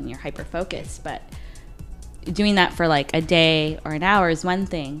this zone, you're hyper focused. But doing that for like a day or an hour is one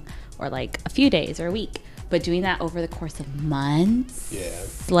thing, or like a few days or a week. But doing that over the course of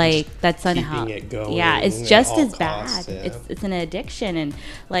months, like that's unhealthy. It's just as bad. It's an addiction, and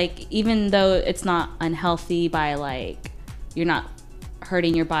like even though it's not unhealthy by like, you're not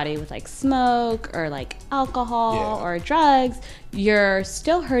hurting your body with like smoke or like alcohol or drugs, you're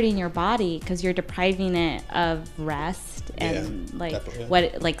still hurting your body because you're depriving it of rest and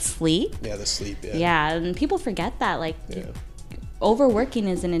like sleep. The sleep. And people forget that like overworking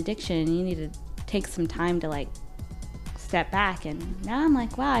is an addiction. You need to take some time to like step back. And now I'm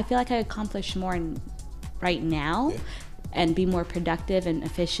like, wow, I feel like I accomplished more right now and be more productive and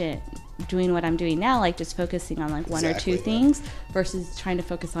efficient doing what I'm doing now, like just focusing on like one or two things versus trying to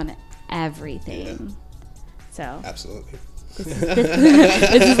focus on everything. So absolutely.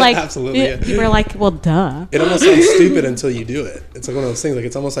 This is like absolutely. People are like, well, duh. It almost sounds stupid until you do it. It's like one of those things. Like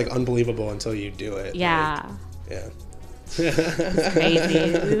it's almost like unbelievable until you do it. Yeah. Like, it's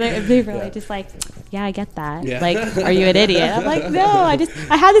crazy. They really just like, yeah, I get that. Like, are you an idiot? I'm like, no,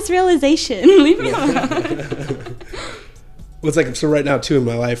 I had this realization. Leave me alone. Well, it's like, so right now too in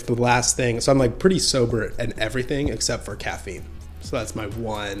my life, the last thing, so I'm like pretty sober and everything except for caffeine. So that's my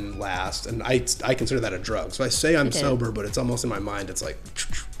one last, and I consider that a drug. So I say I'm sober, but it's almost in my mind. It's like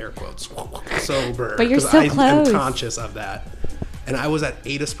air quotes sober. But you're so close. I'm conscious of that. And I was at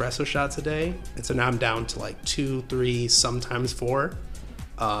 8 espresso shots a day, and so now I'm down to like 2, 3, sometimes 4,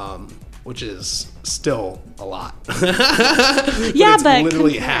 which is still a lot. Yeah, but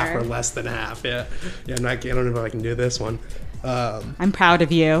literally half or less than half. Yeah. I don't know if I can do this one. I'm proud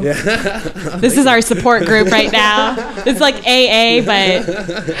of you. Yeah. This is our support group right now. It's like AA,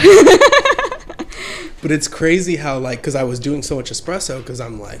 but it's crazy how, like, because I was doing so much espresso, because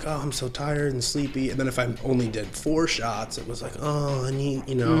I'm like, oh, I'm so tired and sleepy. And then if I only did 4 shots, it was like, oh, I need,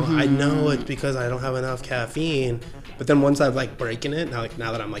 I know it's because I don't have enough caffeine. But then once I've like breaking it, now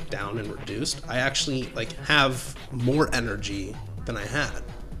that I'm like down and reduced, I actually like have more energy than I had.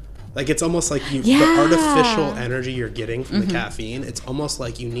 Like, it's almost like the artificial energy you're getting from the caffeine, it's almost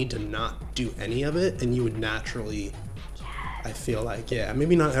like you need to not do any of it, and you would naturally, I feel like,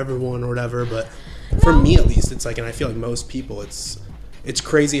 maybe not everyone or whatever, but for me at least, it's like, and I feel like most people, it's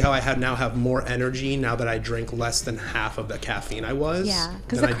crazy how I now have more energy now that I drink less than half of the caffeine I was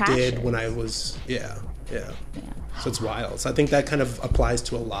than I did when I was, So it's wild. So I think that kind of applies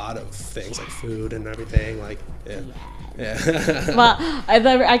to a lot of things, like food and everything, like, Well,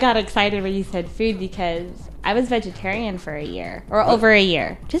 I got excited when you said food because I was vegetarian for a year or over a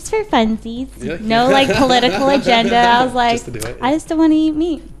year, just for funsies. Yeah. No like political agenda. I was like, I just don't want to eat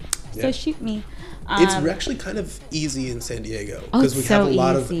meat, so shoot me. It's actually kind of easy in San Diego because we have a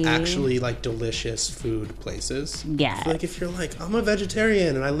lot of actually like delicious food places. Yeah. Like if you're like, I'm a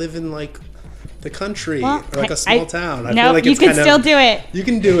vegetarian and I live in like the country or like a small town. I feel like you can still do it. You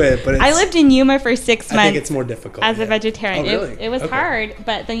can do it, but I lived in Yuma for 6 months. I think it's more difficult as a vegetarian. Oh, really? It was hard,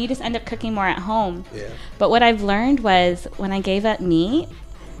 but then you just end up cooking more at home. Yeah. But what I've learned was when I gave up meat,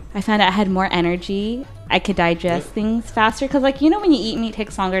 I found out I had more energy. I could digest things faster because, like, when you eat meat, it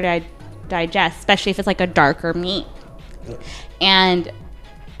takes longer to digest, especially if it's like a darker meat. Yeah. And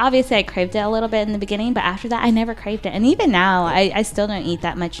obviously, I craved it a little bit in the beginning, but after that, I never craved it. And even now, I still don't eat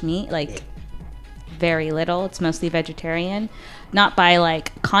that much meat. Like. Very little. It's mostly vegetarian, not by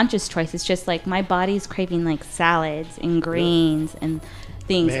like conscious choice. It's just like my body's craving like salads and greens and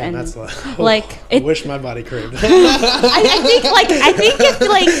things. Man, and that's I wish my body craved. I think it's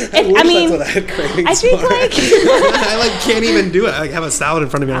like that's what I had cravings I think for. like I like can't even do it. I have a salad in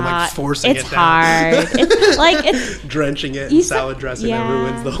front of me and I'm like forcing it down. It's hard. It's like it's drenching it in salad dressing and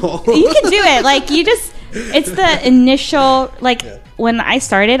ruins the whole. You can do it. Like it's the initial when I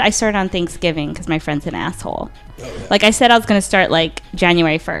started on Thanksgiving because my friend's an asshole. Oh, yeah. Like I said, I was going to start like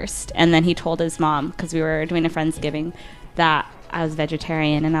January 1st, and then he told his mom because we were doing a Friendsgiving that I was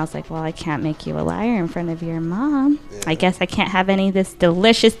vegetarian, and I was like, well, I can't make you a liar in front of your mom. Yeah. I guess I can't have any of this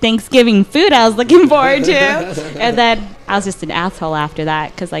delicious Thanksgiving food I was looking forward to. And then I was just an asshole after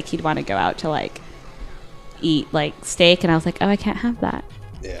that because like he'd want to go out to like eat like steak, and I was like, oh, I can't have that.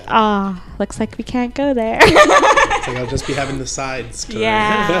 Yeah. Oh, looks like we can't go there. It's like I'll just be having the sides.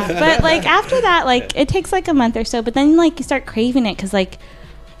 Yeah. But like after that, like it takes like a month or so, but then like you start craving it because like,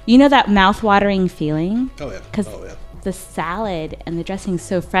 that mouth-watering feeling? Oh, yeah. Because the salad and the dressing's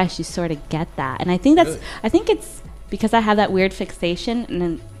so fresh, you sort of get that. And I think I think it's because I have that weird fixation. And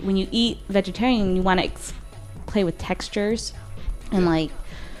then when you eat vegetarian, you want to play with textures and like,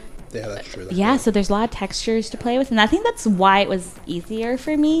 yeah, that's true. So there's a lot of textures to play with, and I think that's why it was easier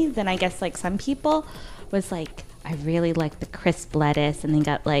for me than I guess like some people. Was like I really like the crisp lettuce, and then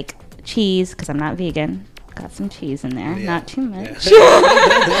got like cheese because I'm not vegan. Got some cheese in there, not too much.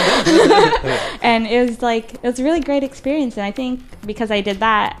 Yeah. And it was a really great experience, and I think because I did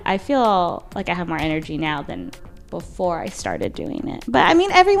that, I feel like I have more energy now than before I started doing it. But I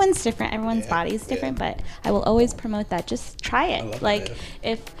mean, everyone's different. Everyone's body's different. But I will always promote that. Just try it. Like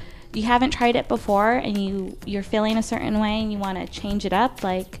if you haven't tried it before and you're feeling a certain way and you want to change it up,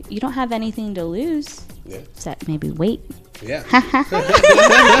 like you don't have anything to lose except maybe weight. Yeah.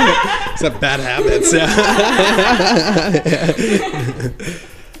 Except bad habits.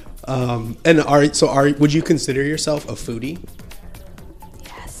 And would you consider yourself a foodie?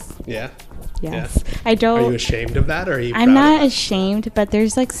 Yes. Yeah. Yes. Yeah. I don't. Are you ashamed of that, or are you? I'm not ashamed, but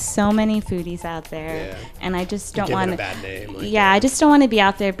there's like so many foodies out there, and I just don't want to. A bad name. Like I just don't want to be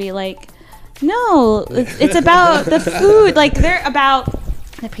out there. Be like, no, it's about the food. Like they're about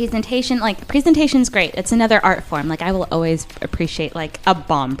the presentation. Like presentation's great. It's another art form. Like I will always appreciate like a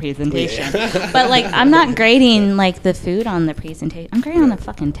bomb presentation, but like I'm not grading like the food on the presentation. I'm grading on the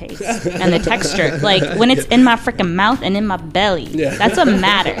fucking taste and the texture. Like when it's in my freaking mouth and in my belly, that's what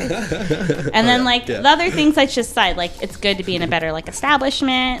matters. And then like the other things I just said, like it's good to be in a better like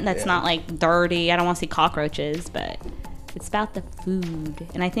establishment that's not like dirty. I don't want to see cockroaches, but It's about the food,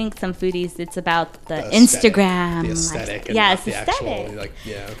 and I think some foodies, it's about the aesthetic, Instagram, the aesthetic, and yeah, not it's the aesthetic. actual,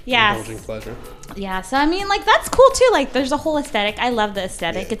 yeah, indulging pleasure. Yeah, so I mean, like, that's cool too. Like, there's a whole aesthetic. I love the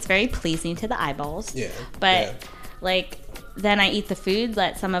aesthetic. Yeah. It's very pleasing to the eyeballs. Yeah, but like, then I eat the food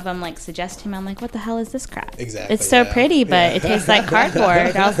that some of them like suggest to me. I'm like, what the hell is this crap? Exactly. It's so pretty, but it tastes like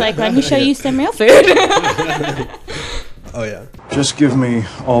cardboard. I was like, let me show you some real food. Oh yeah. Just give me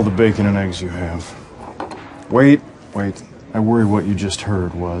all the bacon and eggs you have. Wait. I worry what you just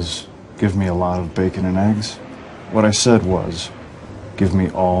heard was, give me a lot of bacon and eggs. What I said was, give me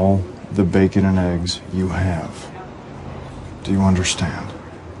all the bacon and eggs you have. Do you understand?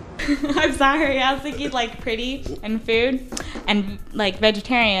 I'm sorry. I was thinking like pretty and food and like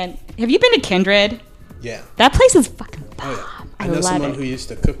vegetarian. Have you been to Kindred? Yeah. That place is fucking bomb. Oh, yeah. I know someone who used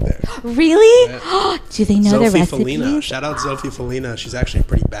to cook there. Really? Yeah. Do they know the recipes? Felina. Shout out Sophie Felina. She's actually a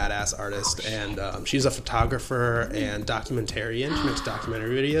pretty badass artist, and she's a photographer and documentarian. She makes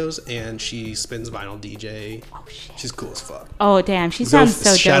documentary videos, and she spins vinyl DJ. Oh shit. She's cool as fuck. Oh damn, she sounds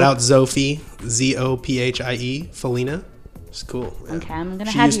so dope. Shout out Zophie, Zophie, Felina. She's cool. Yeah. Okay, I'm gonna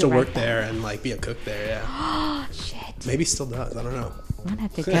she have used you to work write there and like be a cook there. Yeah. Oh shit. Maybe still does. I don't know. I'm gonna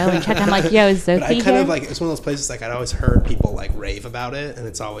have to go and check. I'm like, yo, is Zophie But I kind here? of like, it's one of those places like I'd always heard people like rave about it, and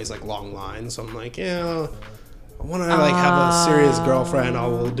it's always like long lines. So I'm like, yeah, I want to like have a serious girlfriend.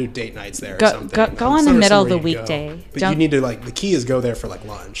 We'll do date nights there or something. Go in the middle of the weekday. But you need to like, the key is go there for like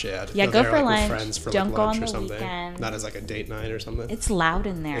lunch. Yeah. Go there, for like, lunch. With friends for Don't like go lunch on or the something. weekend. Not as like a date night or something. It's loud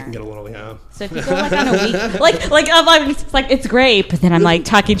in there. It can get a little So if you go like on a week, like it's great, but then I'm like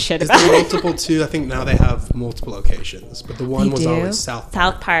talking shit about it. Multiple too. I think now they have multiple locations, but the one was always South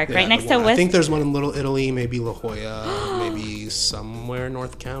Park, right next to West. I think there's one in Little Italy, maybe La Jolla, maybe somewhere in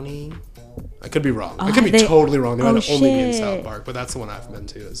North County. I could be wrong. I could be totally wrong. They might only be in South Park, but that's the one I've been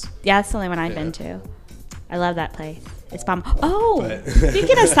to. Yeah, that's the only one I've been to. I love that place. It's bomb.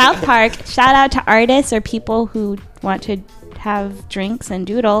 Speaking of South Park, shout out to artists or people who want to have drinks and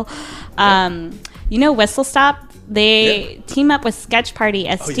doodle. You know Whistle Stop? They team up with Sketch Party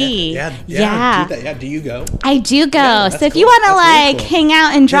SD. Yeah. Do you go? I do go. Yeah, so if you want to like hang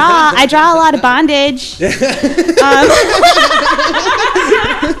out and draw, I draw a lot of bondage.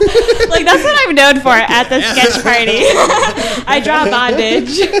 Like that's what I'm known for at the sketch party. I draw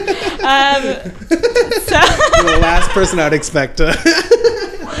bondage. You're the last person I'd expect to.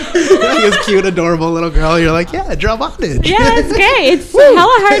 This cute, adorable little girl. You're like, yeah, draw bondage. Yeah, it's great. It's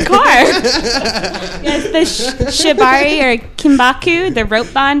hella hardcore. Yes, the shibari or kimbaku, the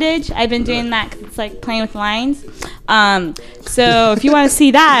rope bondage. I've been doing that 'cause it's like playing with lines. So if you want to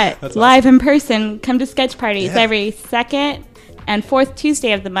see that live in person, come to Sketch Party. It's every second and fourth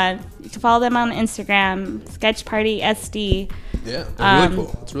Tuesday of the month. You can follow them on Instagram, Sketch Party SD. Yeah, really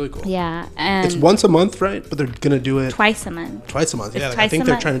cool. It's really cool. Yeah, and it's once a month, right? But they're gonna do it twice a month. Twice a month. Yeah, I think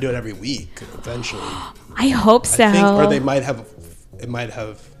they're trying to do it every week eventually. I hope so. Or they might have. It might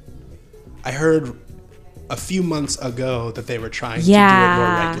have. I heard a few months ago that they were trying to do it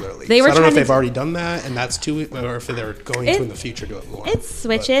more regularly. I don't know if they've already done that, and that's too, or if they're going to in the future do it more. It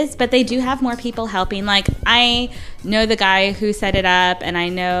switches, but they do have more people helping. Like I know the guy who set it up, and I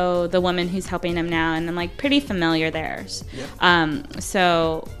know the woman who's helping him now, and I'm like pretty familiar theirs. Yeah.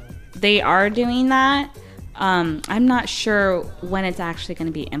 So they are doing that. I'm not sure when it's actually going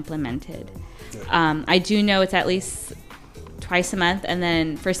to be implemented. Yeah. I do know it's at least twice a month, and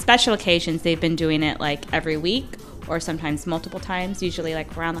then for special occasions they've been doing it like every week or sometimes multiple times, usually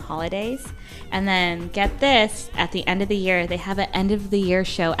like around the holidays. And then get this, at the end of the year they have an end of the year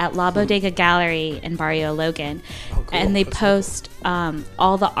show at La Bodega Gallery in Barrio Logan. Cool. And they post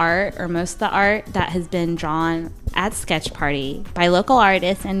all the art or most of the art that has been drawn at Sketch Party by local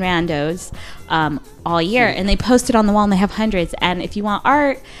artists and randos all year, and they post it on the wall, and they have hundreds. And if you want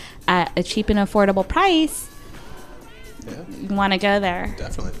art at a cheap and affordable price, you want to go there.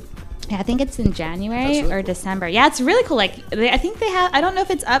 Definitely. Yeah, I think it's in January or December. Yeah, it's really cool. Like, I think they have, I don't know if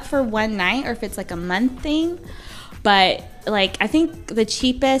it's up for one night or if it's like a month thing, but like I think the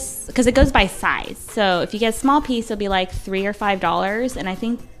cheapest, because it goes by size. So if you get a small piece, it'll be like $3 or $5, and I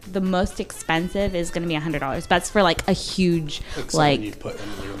think the most expensive is going to be $100. That's for like a huge, like you'd put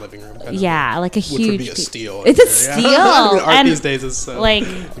in your living room. Like a huge. Which would be a steal. It's a steal. Art and these days is so like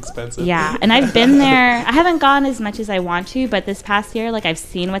expensive. Yeah, and I've been there. I haven't gone as much as I want to, but this past year, like I've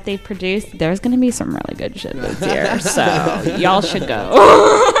seen what they've produced. There's going to be some really good shit this year, so y'all should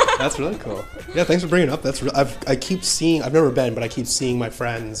go. That's really cool. Yeah, thanks for bringing it up. That's I keep seeing. I've never been, but I keep seeing my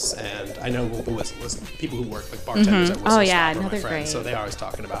friends, and I know people who work like bartenders at Whistle Stop are my friends, great. So they're always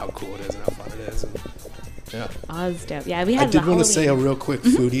talking about how cool it is and how fun it is. And, yeah. Oh, it's dope. Yeah, we had. I did want to say a real quick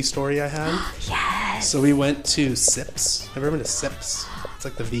foodie story I had. Yes. So we went to Sips. Have you ever been to Sips? It's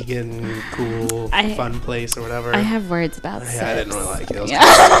like the vegan, cool, fun place or whatever. I have words about Sips. I didn't really like it. It was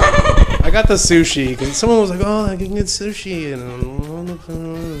I got the sushi because someone was like, "Oh, I can get sushi and it's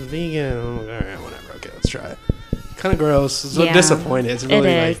vegan." I'm like, all right, whatever. Okay, let's try it. Kind of gross. So disappointed. It's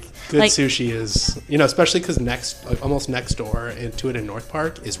really like good sushi is, especially because almost next door to it in North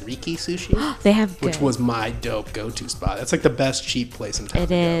Park is Riki Sushi. They have good. Which was my dope go-to spot. That's like the best cheap place in town.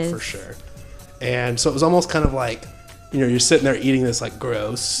 It is for sure. And so it was almost kind of like, you're sitting there eating this like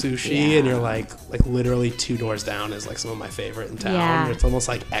gross sushi, and you're like literally 2 doors down is like some of my favorite in town. Yeah. It's almost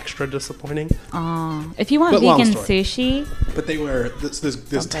like extra disappointing. Oh, if you want vegan sushi. But they were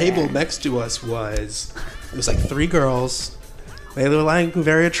this table next to us was like 3 girls. They were like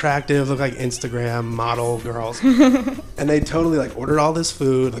very attractive, look like Instagram model girls, and they totally like ordered all this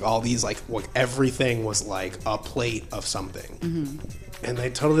food, like all these like everything was like a plate of something. Mm-hmm. And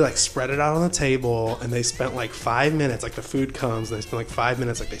they totally like spread it out on the table, and they spent like 5 minutes, like the food comes, and they spent like 5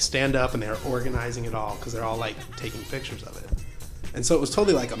 minutes, like they stand up and they're organizing it all because they're all like taking pictures of it. And so it was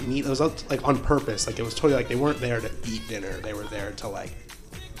totally like it was like on purpose, like it was totally like they weren't there to eat dinner, they were there to like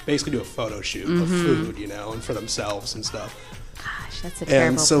basically do a photo shoot of food, and for themselves and stuff. Gosh, that's a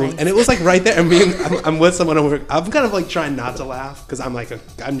terrible place. And it was like right there. I mean, I'm with someone over. I'm kind of like trying not to laugh because I'm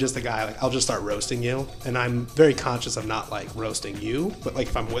just a guy. Like I'll just start roasting you, and I'm very conscious of not like roasting you. But like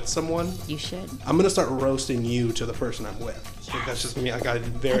if I'm with someone, you should. I'm gonna start roasting you to the person I'm with. Yes. Like that's just me. I got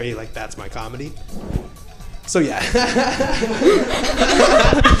very like that's my comedy. So yeah.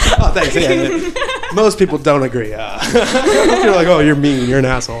 Oh, thanks. Yeah. Most people don't agree. You're like, oh, you're mean. You're an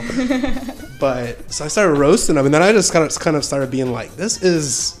asshole. But so I started roasting them, and then I just kind of started being like, this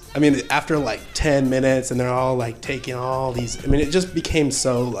is. I mean, after like 10 minutes, and they're all like taking all these. I mean, it just became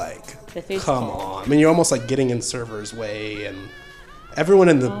so like, come on. I mean, you're almost like getting in server's way, and everyone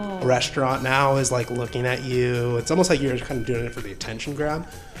in the restaurant now is like looking at you. It's almost like you're kind of doing it for the attention grab.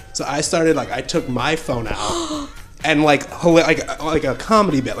 So I started I took my phone out and like a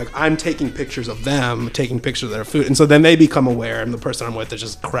comedy bit, like I'm taking pictures of them, taking pictures of their food, and so then they become aware, and the person I'm with is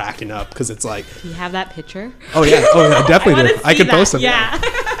just cracking up because it's like. Do you have that picture? Oh yeah, I definitely do. I could post them. Yeah.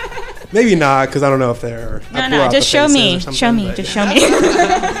 Maybe not because I don't know if they're. No, just show me. Show me. Just show me.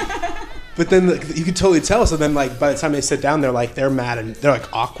 But then you can totally tell. So then, like, by the time they sit down, they're mad and they're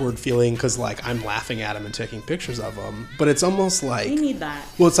like awkward feeling because like I'm laughing at them and taking pictures of them. But it's almost like we need that.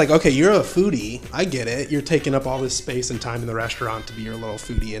 Well, it's like, okay, you're a foodie. I get it. You're taking up all this space and time in the restaurant to be your little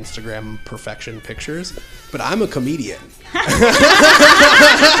foodie Instagram perfection pictures. But I'm a comedian.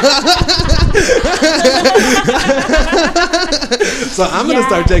 So I'm gonna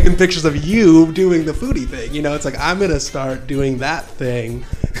start taking pictures of you doing the foodie thing. It's like I'm gonna start doing that thing.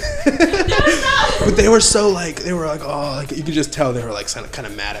 But they were like, oh, like you could just tell they were like kind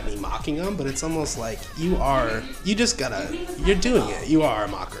of mad at me mocking them. But it's almost like you're doing it. You are a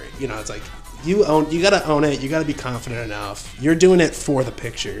mockery. It's like you gotta own it. You gotta be confident enough. You're doing it for the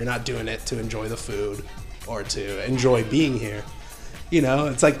picture. You're not doing it to enjoy the food or to enjoy being here.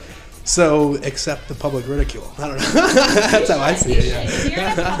 It's like. So accept the public ridicule. I don't know. That's how I see it. Yeah. If you're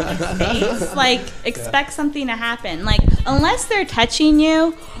in a public space, expect something to happen. Unless they're touching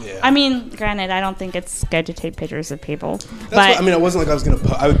you. Yeah. I mean, granted, I don't think it's good to take pictures of people. It wasn't like I was gonna.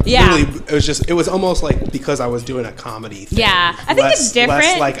 It was almost like because I was doing a comedy thing. Yeah, I think it's different.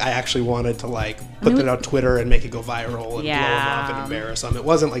 Less like I actually wanted to put it on Twitter and make it go viral and blow them up and embarrass them. It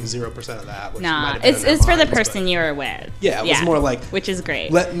wasn't like 0% of that. No, it's for the person you were with. Yeah, it was more like, which is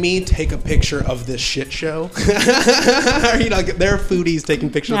great. Let me take a picture of this shit show. They're foodies taking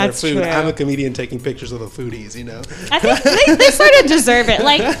pictures of their food. True. I'm a comedian taking pictures of the foodies. I think they sort of deserve it.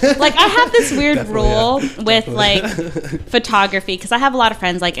 Like I have this weird rule with photography because I have a lot of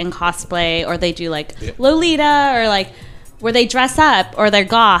friends in cosplay or they do Lolita or where they dress up or they're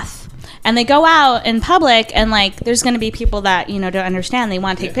goth. And they go out in public and there's going to be people that, don't understand. They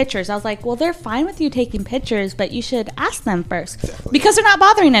want to take pictures. I was like, well, they're fine with you taking pictures, but you should ask them first. Definitely. Because they're not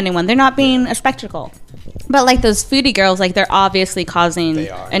bothering anyone. They're not being a spectacle. But those foodie girls, they're obviously causing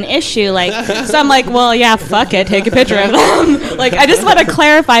an issue. So I'm like, well, yeah, fuck it. Take a picture of them. I just want to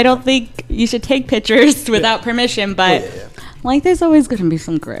clarify. I don't think you should take pictures without permission, but... there's always going to be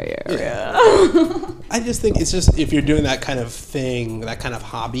some gray area. I just think it's just if you're doing that kind of thing, that kind of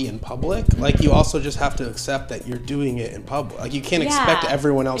hobby in public, you also just have to accept that you're doing it in public. You can't expect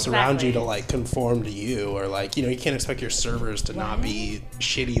everyone else around you to conform to you, or you can't expect your servers to not be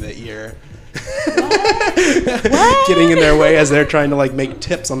shitty that you're getting in their way as they're trying to make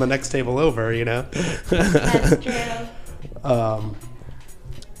tips on the next table over. That's true.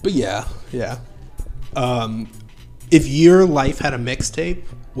 But yeah. If your life had a mixtape,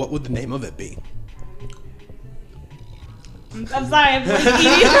 what would the name of it be? I'm sorry, I'm blinking.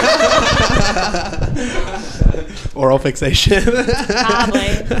 Oral fixation. Probably.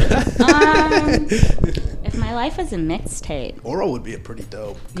 If my life was a mixtape. Oral would be a pretty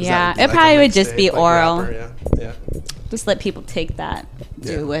dope. Yeah, it probably would just be oral. Rapper, yeah. Just let people take that,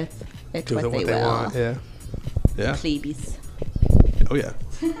 do with it Do what with they what they will. want. Yeah. Plebeies. Oh yeah.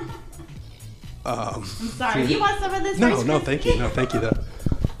 I'm sorry. You want some of this? No, thank you. No, thank you though.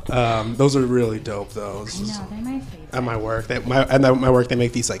 Those are really dope though. I know, they're my favorite. At my work, my work, they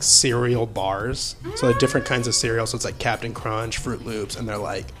make these like cereal bars. So they're different kinds of cereal. So it's like Captain Crunch, Fruit Loops, and they're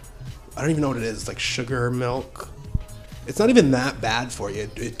like, I don't even know what it is. It's like sugar milk. It's not even that bad for you.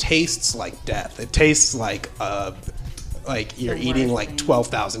 It tastes like death. It tastes like you're eating like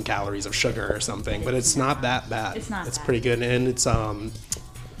 12,000 calories of sugar or something. But it's not that bad. It's not. It's bad. pretty good, and it's Could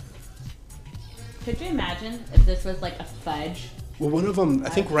you imagine if this was like a fudge? Well, one of them, I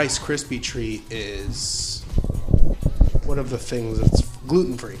think Rice Krispie Treat is one of the things that's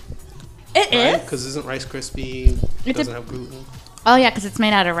gluten-free. It is? Because isn't Rice Krispie, doesn't have gluten? Oh, yeah, because it's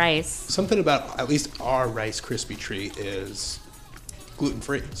made out of rice. Something about, at least our Rice Krispie Treat is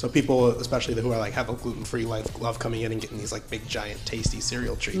gluten-free. So people, especially who are like have a gluten-free life, love coming in and getting these like big, giant, tasty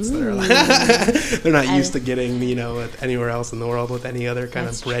cereal treats that are like, they're not used to getting, anywhere else in the world with any other kind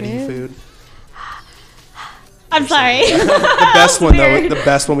of bready food. I'm sorry. The best one though, the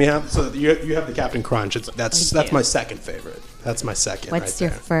best one we have. So you have the Captain Crunch. That's my second favorite. That's my second. What's right your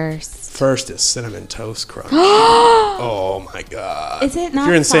there. first? First is Cinnamon Toast Crunch. Oh my god! Is it not? If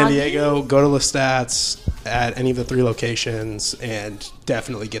you're in San soggy? Diego, go to Lestat's at any of the 3 locations and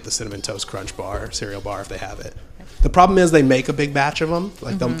definitely get the Cinnamon Toast Crunch cereal bar if they have it. The problem is they make a big batch of them,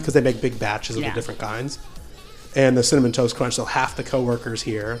 because they make big batches of the different kinds. And the Cinnamon Toast Crunch, so half the coworkers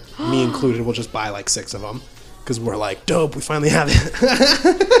here, me included, will just buy like 6 of them. Because we're like, dope, we finally have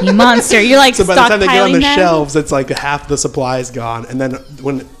it. You monster. You're like, so by the time they get on the them? shelves, it's like half the supply is gone. And then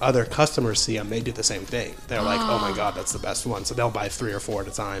when other customers see them, they do the same thing. They're like, oh my God, that's the best one. So they'll buy 3 or 4 at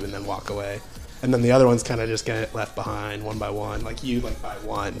a time and then walk away. And then the other ones kind of just get left behind one by one. Like you buy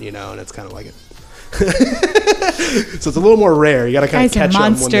one, and it's kind of like it. So it's a little more rare. You got to kind of catch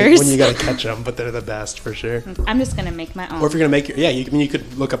them when you got to catch them, but they're the best for sure. I'm just gonna make my own. Or if you're gonna make you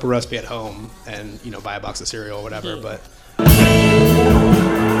could look up a recipe at home and buy a box of cereal or whatever. But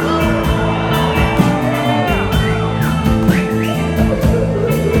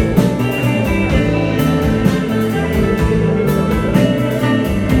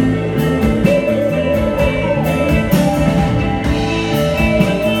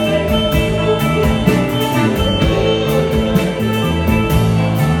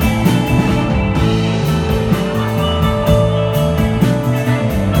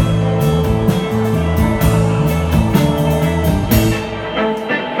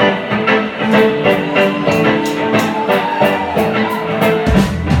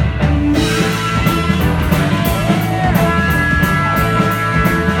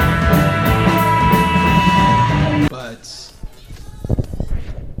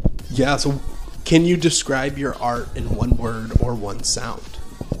yeah, so can you describe your art in one word or one sound?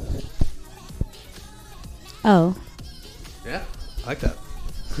 Oh. Yeah, I like that.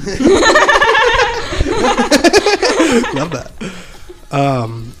 Love that.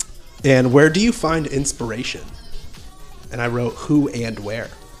 And where do you find inspiration? And I wrote who and where.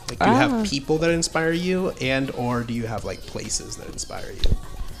 Like, do you have people that inspire you, and or do you have like places that inspire you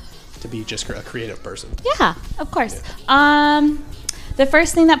to be just a creative person? Yeah, of course. Yeah. The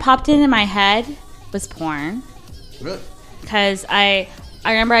first thing that popped into my head was porn. Really? Because I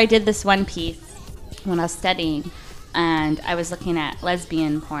remember I did this one piece when I was studying, and I was looking at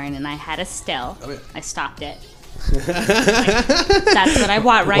lesbian porn, and I had a still. Oh, yeah. I stopped it. That's what I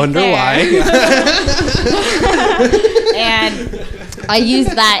want right Wonder there. why. And I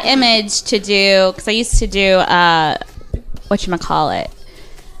used that image to do, because I used to do, whatchamacallit,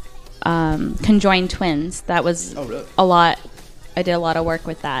 conjoined twins. That was really? a lot. I did a lot of work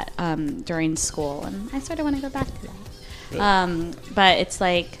with that during school, and I sort of want to go back to that. Really? But it's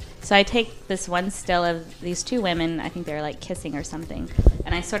like, so I take this one still of these 2 women, I think they're like kissing or something,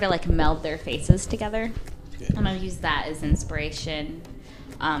 and I sort of like meld their faces together. Okay. And I use that as inspiration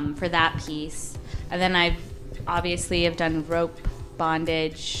for that piece. And then I obviously have done rope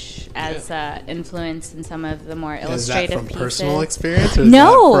bondage as influence in some of the more illustrative pieces. Is that from personal experience? Or is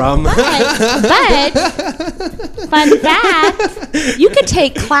but fun fact, you could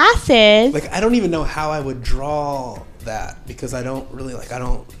take classes. Like, I don't even know how I would draw that, because I don't really I've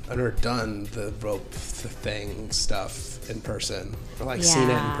never done the rope thing stuff in person, or seen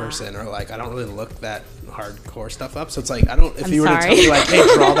it in person, or I don't really look that hardcore stuff up. So it's like, I don't, if you were to tell me like, hey,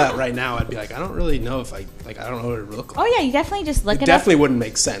 draw that right now, I'd be like, I don't really know if I don't know what it would look like. Oh yeah, you definitely just look it up. It definitely wouldn't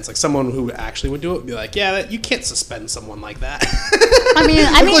make sense. Like someone who actually would do it would be like, yeah, you can't suspend someone like that. I mean,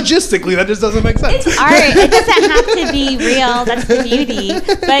 logistically, that just doesn't make sense. It's art. It doesn't have to be real. That's the beauty.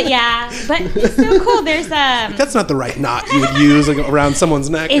 But yeah, but it's so cool. There's That's not the right knot you would use like, around someone's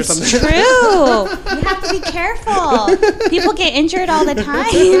neck or something. It's true. You have to be careful. People get injured all the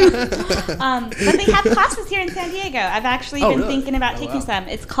time. But they have classes here in San Diego. I've actually been thinking about taking some.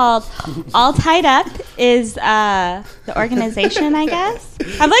 It's called All Tied Up is the organization, I guess.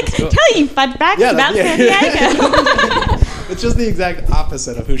 I'm like telling you fun facts about San Diego. It's just the exact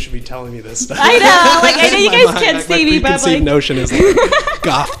opposite of who should be telling me this stuff. I know. Like, I know you guys can't see me, but like... notion is like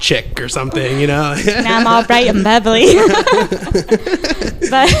goth chick or something, you know? Now I'm all bright and bubbly.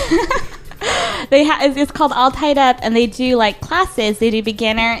 But it's called All Tied Up, and they do like classes. They do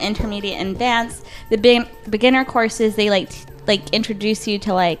beginner, intermediate, and advanced. The beginner courses, they like introduce you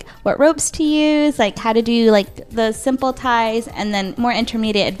to like what ropes to use, like how to do like the simple ties, and then more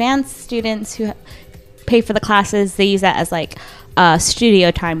intermediate, advanced students who pay for the classes, they use that as like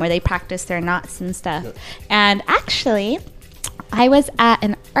studio time where they practice their knots and stuff. And actually, I was at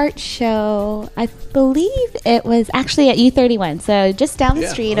an art show, I believe it was actually at U31, so just down the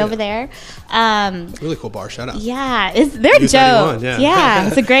street over there. Really cool bar, shout out. Yeah, they're dope. Yeah,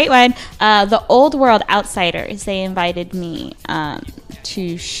 it's a great one. The Old World Outsiders, they invited me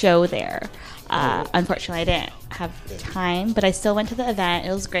to show there. Unfortunately, I didn't have time, but I still went to the event.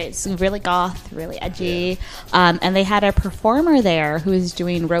 It was great. It's really goth, really edgy. And they had a performer there who was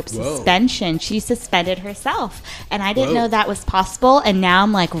doing rope suspension. She suspended herself, and I didn't know that was possible. And now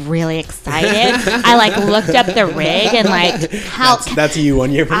I'm like really excited. I like looked up the rig and like how that's you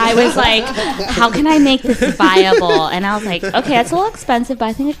 1 year. I was like, how can I make this viable? And I was like, okay, it's a little expensive, but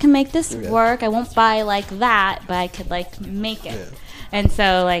I think I can make this work. I won't buy like that, but I could like make it. Yeah. And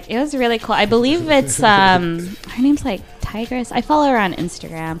so, like, it was really cool. I believe it's, her name's, like, Tigress. I follow her on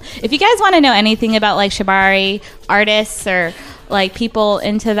Instagram. If you guys want to know anything about, like, shibari artists or, like, people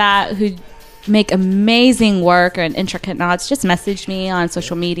into that who make amazing work and intricate knots, just message me on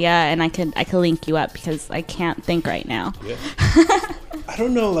social media, and I can link you up because I can't think right now. Yeah. I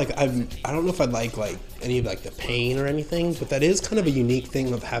don't know, like, I don't know if I'd like any of like the pain or anything, but that is kind of a unique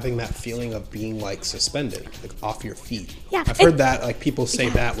thing of having that feeling of being like suspended, like off your feet. Yeah, I've heard that like people say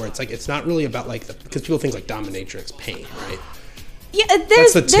that where it's like it's not really about like because people think like dominatrix pain, right? Yeah,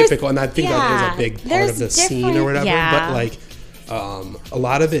 that's the typical, and I think that is a big part of the scene or whatever. But like a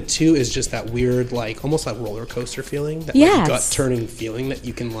lot of it too is just that weird like almost like roller coaster feeling, that like gut turning feeling that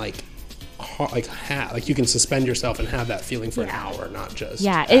you can like you can suspend yourself and have that feeling for an hour, not just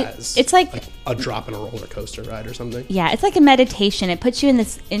it's like a drop in a roller coaster ride or something. Yeah, it's like a meditation. It puts you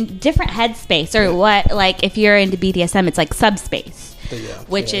in different headspace, or what, like if you're into BDSM, it's like subspace,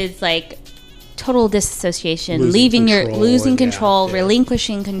 which is like total disassociation, losing control,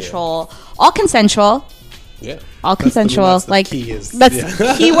 relinquishing control, all consensual. Yeah. All consensual. That's like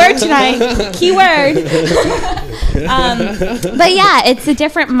the key word tonight. Key word. But yeah, it's a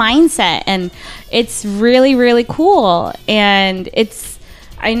different mindset, and it's really, really cool. And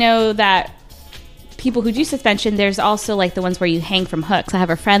I know that people who do suspension, there's also like the ones where you hang from hooks. I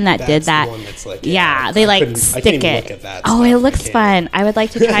have a friend that did that. The one that's like, they like stick it. Look at that it looks fun. I would like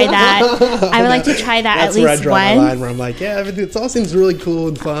to try that. I would like to try that at least once. That's where I draw my line, where I'm like, it all seems really cool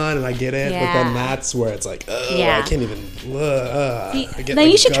and fun, and I get it. But then that's where it's like, I can't even. Then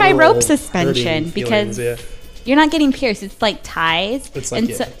you should try rope suspension because you're not getting pierced. It's like ties. It's like,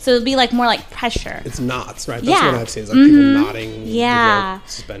 so it'll be like more like pressure. It's knots, right? That's what I've seen. It's like people knotting, the rope,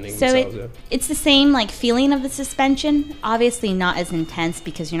 suspending themselves. It's the same like feeling of the suspension. Obviously not as intense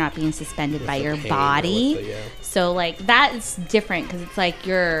because you're not being suspended by your body. So like that's different because it's like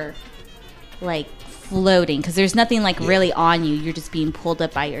you're like floating because there's nothing like really on you. You're just being pulled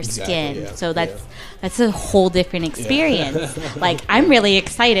up by your skin. So that's a whole different experience. Like I'm really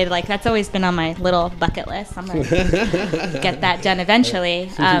excited. Like that's always been on my little bucket list. I'm gonna get that done eventually.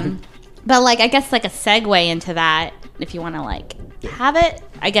 But like I guess like a segue into that, if you want to like have it,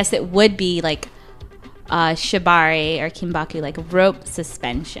 I guess it would be like shibari or kimbaku, like rope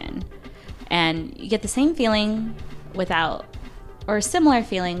suspension, and you get the same feeling or a similar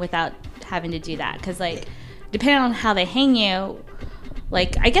feeling without having to do that, because like depending on how they hang you,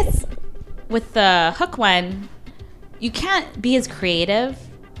 like I guess with the hook one you can't be as creative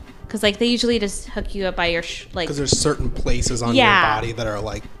because like they usually just hook you up by your because there's certain places on your body that are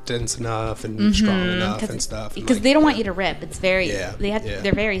like dense enough and strong enough and stuff, because they don't want you to rip. It's very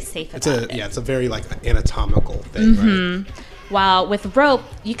they're very safe about it. It's a very like anatomical thing, right? While with rope,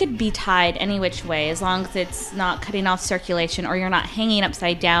 you could be tied any which way as long as it's not cutting off circulation or you're not hanging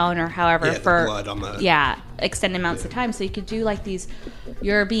upside down or however for blood on the... extended amounts of time. So you could do like these,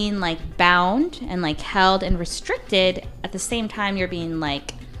 you're being like bound and like held and restricted at the same time you're being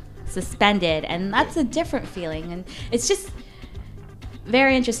like suspended, and that's a different feeling. And it's just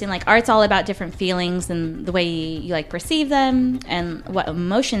very interesting. Like art's all about different feelings and the way you like perceive them and what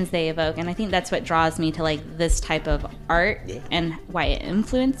emotions they evoke, and I think that's what draws me to like this type of art and why it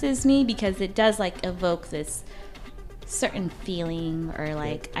influences me, because it does like evoke this certain feeling or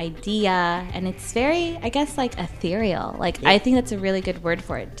like idea, and it's very, I guess, like ethereal. Like I think that's a really good word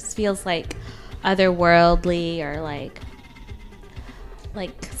for it. It just feels like otherworldly or like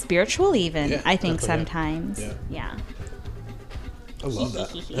spiritual even. I think sometimes. Yeah. I love that.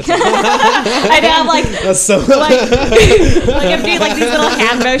 I know, I'm like, that's so like I'm doing like these little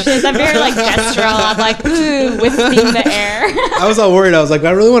hand motions. I'm very like gestural. I'm like, ooh, whisking the air. I was all worried. I was like, I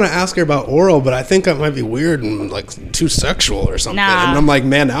really want to ask her about oral, but I think that might be weird and like too sexual or something. Nah. And I'm like,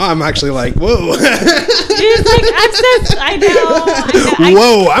 man, now I'm actually like, whoa. She's like, I know.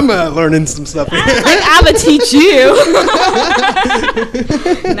 Whoa, I'm learning some stuff. I'm gonna teach you.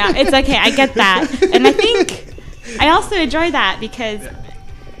 No, it's okay. I get that, and I think. I also enjoy that because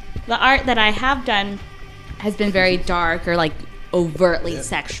the art that I have done has been very dark or like overtly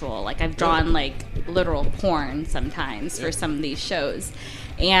sexual. Like I've drawn like literal porn sometimes for some of these shows.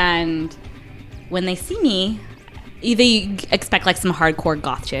 And when they see me, either you expect like some hardcore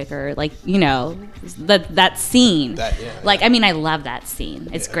goth chick or like, you know, that scene. Like, I mean, I love that scene.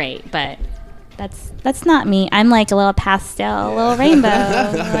 It's great, but that's not me. I'm like a little pastel, a little rainbow.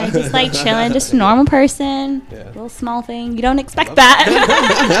 I'm just like chilling, just a normal person. Little small thing. You don't expect that.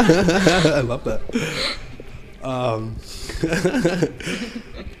 I love that.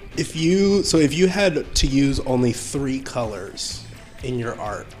 If you had to use only 3 colors in your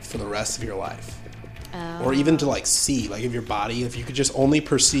art for the rest of your life, or even to like see, like if your body, if you could just only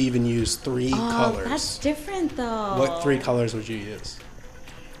perceive and use 3 colors. That's different though. What 3 colors would you use?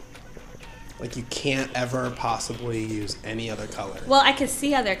 Like you can't ever possibly use any other color. Well, I could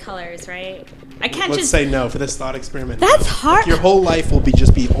see other colors, right? I can't Let's say no for this thought experiment. That's hard. Like your whole life will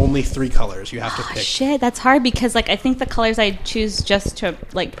be only 3 colors. You have to pick. Shit, that's hard because like I think the colors I choose just to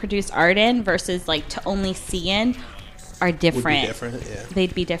like produce art in versus like to only see in are different. Would be different, yeah.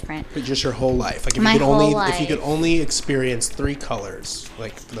 They'd be different. But just your whole life. Like if you could only experience 3 colors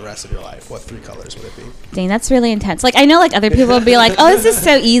like for the rest of your life, what 3 colors would it be? Dang, that's really intense. Like I know like other people would be like, "Oh, this is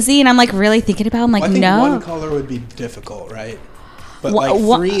so easy," and I'm like really thinking about it. I'm like, I think no. 1 color would be difficult, right? But like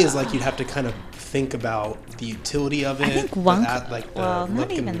 3 is like you'd have to kind of think about the utility of it. I think the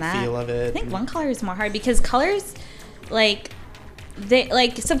look and feel of it. I think 1 color is more hard because colors, like they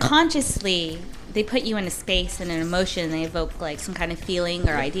like subconsciously they put you in a space and an emotion, and they evoke like some kind of feeling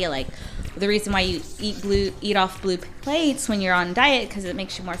or idea. Like the reason why you eat off blue plates when you're on diet because it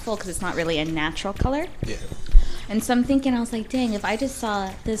makes you more full because it's not really a natural color. Yeah. And so I'm thinking, I was like, dang, if I just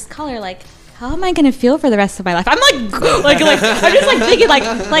saw this color, like, how am I gonna feel for the rest of my life? I'm like I'm just like thinking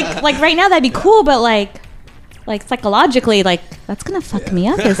like right now that'd be cool, but like psychologically, like that's gonna fuck me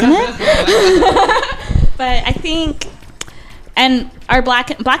up, isn't it? But I think. And are black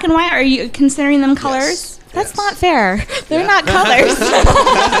and white, are you considering them colors? Yes. That's not fair. They're not colors.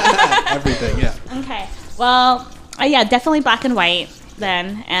 Everything, yeah. Okay. Well, yeah, definitely black and white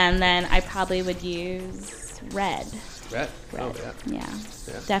then. And then I probably would use red. Red? Oh, yeah.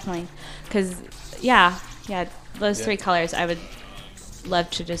 Yeah, definitely. Because, those 3 colors, I would love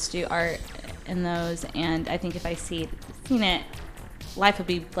to just do art in those. And I think if I seen it, life would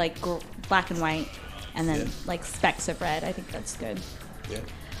be like black and white. And then like specks of red. I think that's good.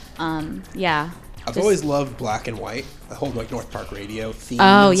 Yeah. I've always loved black and white. The whole like North Park Radio theme.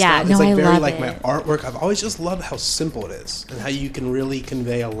 Oh yeah, stuff. It's like very love like it. my artwork. I've always just loved how simple it is and how you can really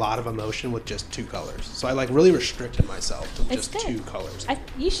convey a lot of emotion with just 2 colors. So I like really restricted myself to just 2 colors. I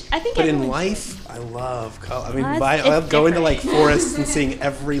think. But in life, I love color. I mean, I love going to like forests and seeing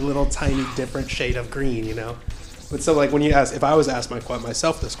every little tiny different shade of green. You know. But so, like, when you ask, if I was asked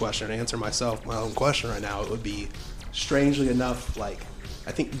myself this question, answer myself my own question right now, it would be, strangely enough, like,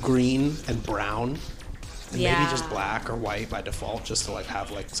 I think green and brown, and maybe just black or white by default, just to, like,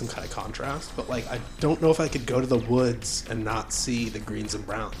 have, like, some kind of contrast. But, like, I don't know if I could go to the woods and not see the greens and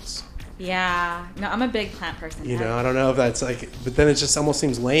browns. Yeah. No, I'm a big plant person. You know, I don't know if that's like, but then it just almost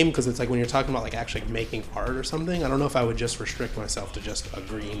seems lame because it's like when you're talking about like actually making art or something, I don't know if I would just restrict myself to just a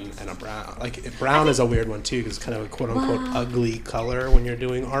green and a brown. Like brown is a weird one too because it's kind of a quote unquote ugly color when you're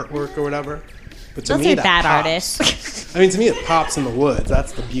doing artwork or whatever. But to Those me, are that bad pops. artists. I mean, to me, it pops in the woods.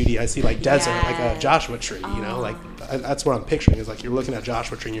 That's the beauty. I see like desert, like a Joshua tree. You know, like that's what I'm picturing. Is like you're looking at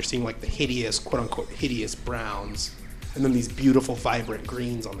Joshua tree and you're seeing like the hideous, quote unquote, hideous browns, and then these beautiful, vibrant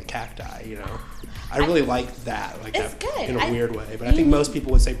greens on the cacti. You know, I really like that. Like it's that good. in a weird way. But I think most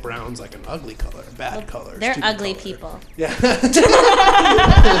people would say brown's like an ugly color, a bad color. They're stupid ugly color. people. Yeah.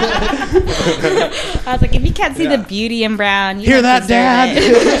 I was like, if you can't see the beauty in brown, you Hear don't that, deserve Dad?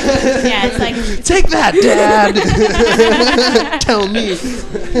 it. Yeah, it's like take that, Dad. Tell me. But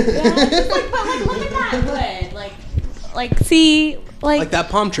look at that wood. Like see, like that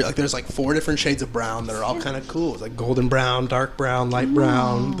palm tree. Like there's like 4 different shades of brown that are all kind of cool. It's like golden brown, dark brown, light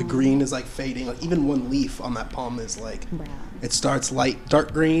brown. The green is like fading. Like even one leaf on that palm is like brown. It starts light,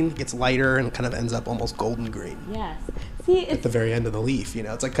 dark green, gets lighter, and kind of ends up almost golden green. Yes. See, at the very end of the leaf, you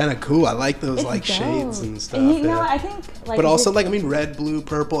know, it's like kind of cool. I like those like shades and stuff. And you know, I think like, but also like I mean, red, blue,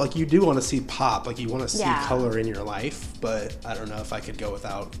 purple. Like you do want to see pop. Like you want to see color in your life. But I don't know if I could go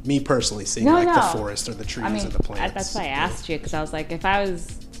without me personally seeing the forest or the trees or the plants. That's why I asked you, because I was like, if I was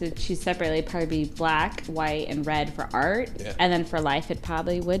to choose separately, it'd probably be black, white, and red for art, and then for life, it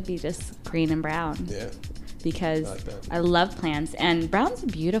probably would be just green and brown. Yeah. Because I love plants, and brown's a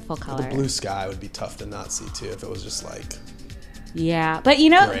beautiful color. The blue sky would be tough to not see too if it was just like but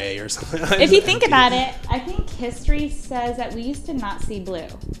you know, gray or something. If you think about it, I think history says that we used to not see blue.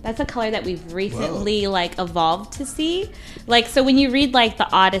 That's a color that we've recently like evolved to see. Like so, when you read like the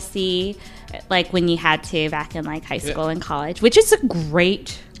Odyssey, like when you had to back in like high school and college, which is a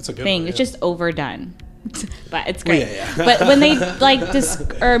great thing. It's just overdone. But it's great. But when they like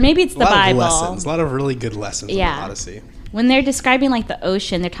or maybe it's the Bible. A lot of really good lessons in the Odyssey. When they're describing like the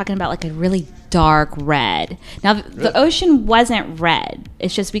ocean, they're talking about like a really dark red. Now the ocean wasn't red.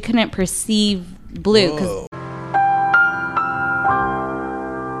 It's just we couldn't perceive blue because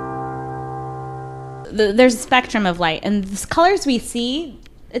there's a spectrum of light, and the colors we see,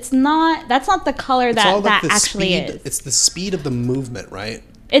 that's not the color that actually is. It's the speed of the movement, right?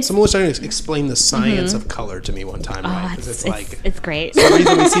 Someone was trying to explain the science of color to me one time, right? Because it's great. So the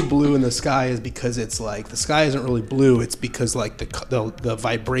reason we see blue in the sky is because it's like the sky isn't really blue. It's because like the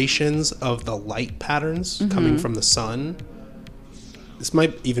vibrations of the light patterns coming from the sun. This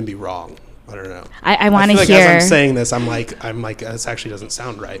might even be wrong. I don't know. I want to like hear. As I'm saying this, I'm like this actually doesn't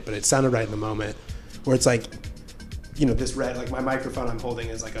sound right, but it sounded right in the moment where it's like. You know, this red, like my microphone I'm holding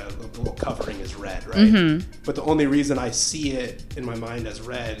is like a little covering is red, right? But the only reason I see it in my mind as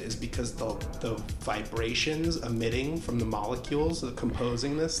red is because the vibrations emitting from the molecules that are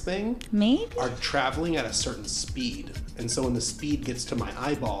composing this thing are traveling at a certain speed. And so when the speed gets to my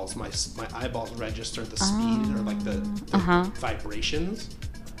eyeballs, my eyeballs register the speed or like the vibrations.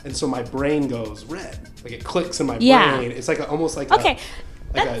 And so my brain goes red. Like it clicks in my brain. It's like almost like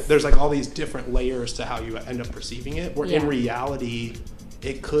there's like all these different layers to how you end up perceiving it, where in reality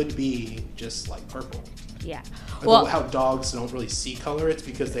it could be just like purple. Yeah. Well, how dogs don't really see color, it's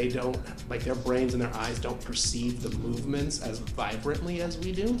because they don't, like their brains and their eyes don't perceive the movements as vibrantly as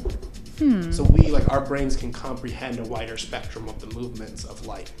we do. So we, like our brains can comprehend a wider spectrum of the movements of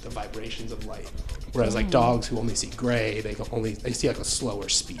light, the vibrations of light. Whereas like dogs who only see gray, they see like a slower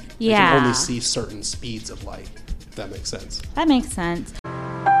speed. They can only see certain speeds of light, if that makes sense. That makes sense.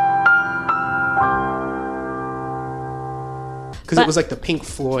 Because it was like the Pink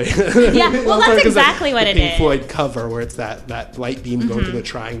Floyd. Well, that's exactly what it is. The Pink Floyd cover where it's that light beam going through the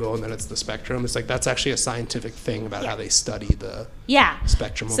triangle and then it's the spectrum. It's like that's actually a scientific thing about how they study the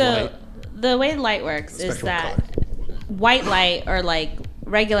spectrum of light. So the way light works is that white light or like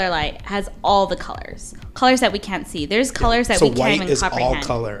regular light has all the colors that we can't see. There's colors that we can't even comprehend. So white is all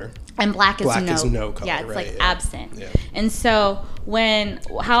color. And black is no color. Yeah, it's like absent. Yeah. And so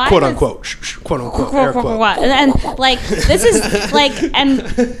quote unquote, air quote. And like this is like, and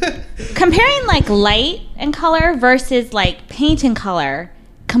comparing like light and color versus like paint and color,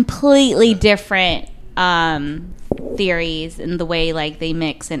 completely different theories and the way like they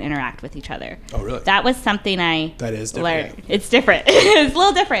mix and interact with each other. Oh, really? That was something that is different. learned. It's different. It's a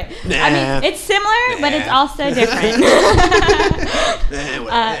little different. I mean, it's similar, but it's also different.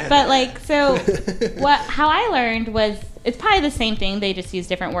 But like, so how I learned was, it's probably the same thing, they just use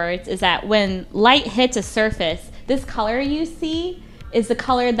different words, is that when light hits a surface, this color you see is the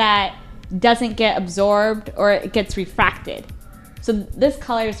color that doesn't get absorbed or it gets refracted. So this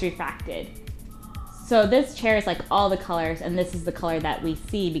color is refracted. So this chair is like all the colors, and this is the color that we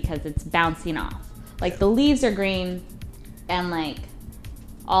see because it's bouncing off. Like the leaves are green and like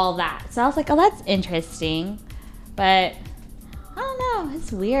all that. So I was like, oh, that's interesting. But I don't know.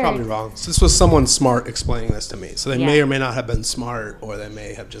 It's weird. Probably wrong. So this was someone smart explaining this to me. So they may or may not have been smart, or they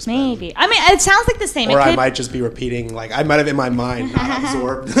may have just been. I mean, it sounds like the same. Or I might just be repeating, like, I might have in my mind not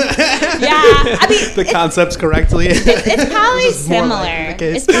absorbed I mean, the concepts correctly. It's probably similar.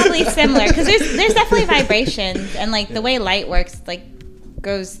 It's probably similar because there's definitely vibrations, and like the way light works, like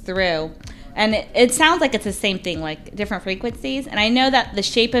goes through. And it sounds like it's the same thing, like different frequencies. And I know that the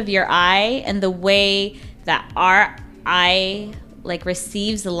shape of your eye and the way that our eye like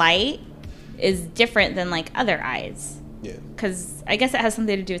receives light is different than like other eyes. Yeah. Because I guess it has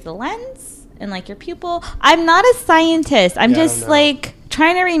something to do with the lens and like your pupil. I'm not a scientist. I'm just like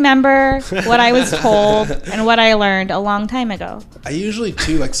trying to remember what I was told and what I learned a long time ago. I usually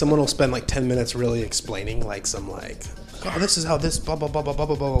too, like someone will spend like 10 minutes really explaining like some like, oh, this is how this blah, blah, blah, blah, blah,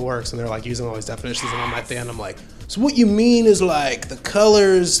 blah, blah works. And they're like using all these definitions. And I'm at the end, I'm like, so what you mean is like the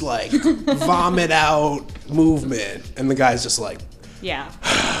colors like vomit out movement. And the guy's just like, yeah.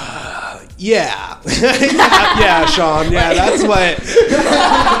 yeah. Yeah, Sean. Yeah, that's what.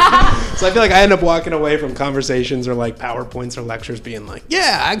 So I feel like I end up walking away from conversations or like PowerPoints or lectures being like,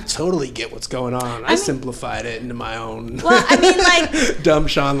 yeah, I totally get what's going on. I simplified it into my own dumb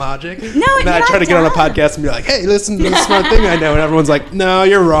Sean logic. No, and then I try to get on a podcast and be like, hey, listen to this smart thing I know. And everyone's like, no,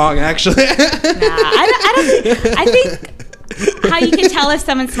 you're wrong, actually. I think how you can tell if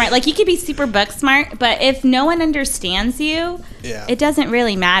someone's smart, like you could be super book smart, but if no one understands you, it doesn't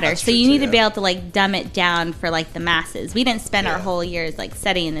really matter. That's so you need to be able to like dumb it down for like the masses. We didn't spend our whole years like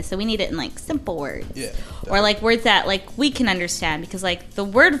studying this, so we need it in like simple words. Or like words that like we can understand, because like the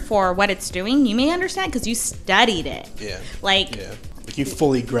word for what it's doing you may understand because you studied it. Like you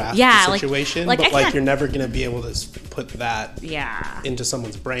fully grasp the situation, but like you're never going to be able to put that into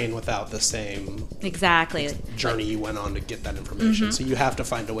someone's brain without the same journey you went on to get that information. So you have to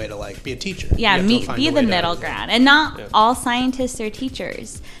find a way to like be a teacher. Be the middle ground. And not all scientists are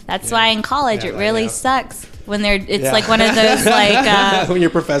teachers. That's why in college it really sucks when it's like one of those like when your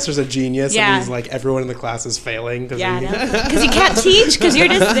professor's a genius and he's like everyone in the class is failing because you can't teach because you're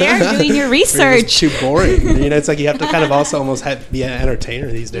just there doing your research. Too boring. You know, it's like you have to kind of also almost be an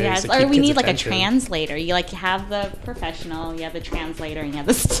entertainer these days. Or we need like a translator. You like have the professional, you have the translator, and you have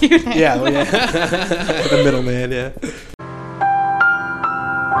the student. The middleman.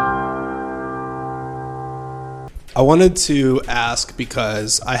 I wanted to ask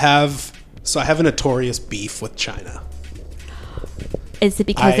because I have a notorious beef with China. Is it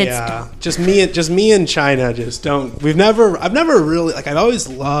because it's just me and China I've never really like, I've always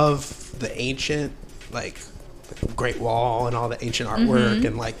loved the ancient like the Great Wall and all the ancient artwork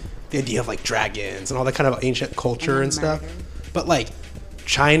and like the idea of like dragons and all that kind of ancient culture and stuff. But like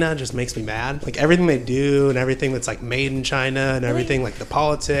China just makes me mad. Like everything they do and everything that's like made in China and everything like the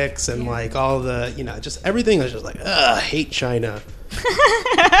politics and like all the, you know, just everything is just like, I hate China.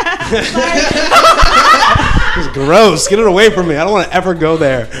 It's gross. Get it away from me. I don't want to ever go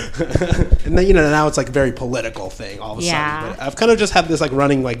there. And then, you know, now it's like a very political thing all of a sudden. But I've kind of just had this like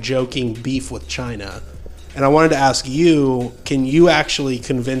running like joking beef with China. And I wanted to ask you, can you actually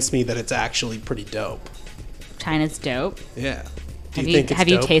convince me that it's actually pretty dope? China's dope? Yeah. Have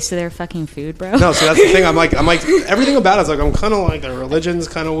you tasted their fucking food, bro? No, so that's the thing. I'm like everything about it is like, I'm kind of like, their religion's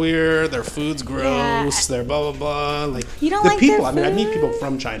kind of weird, their food's gross, their blah blah blah. Like you don't the like people. Their food? I mean, I meet people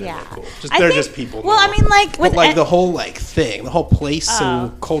from China. They're cool. They're just people. Well, I mean, like with the whole like thing, the whole place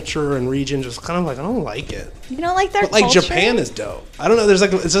and culture and region, just kind of like I don't like it. You don't like their but like culture? Japan is dope. I don't know. There's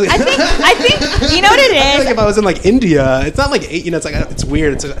like it's like I think you know what it is. Like if I was in like India, it's not like it's like it's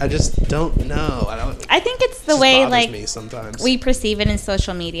weird. I just don't know. I think it's the way like me sometimes we perceive it in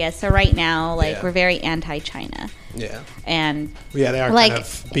social media. So right now, like we're very anti-China. Yeah. And they are like, kind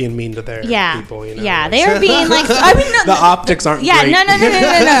of being mean to their people, you know. Yeah, they are being like I mean the optics aren't great. No.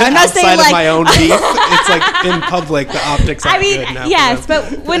 I'm not saying outside like of my own beef. It's like in public the optics aren't good now. Yes,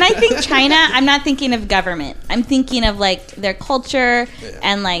 but when I think China, I'm not thinking of government. I'm thinking of like their culture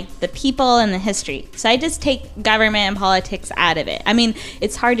and like the people and the history. So I just take government and politics out of it. I mean,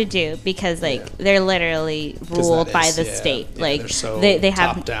 it's hard to do because like they're literally ruled by the state. Like they're so they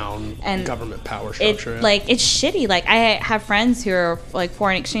have top-down government power structure. It's shitty. Like I have friends who are like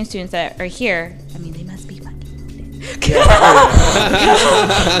foreign exchange students that are here. I mean, they must be fucking loaded.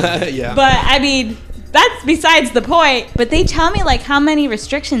 But I mean, that's besides the point. But they tell me like how many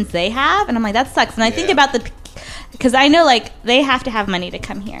restrictions they have, and I'm like, that sucks. And I think about because I know like they have to have money to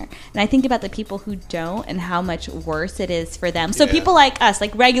come here, and I think about the people who don't and how much worse it is for them. So people like us,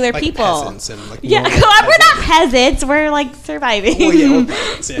 like regular like people, peasants and like we're not peasants. We're like surviving. We're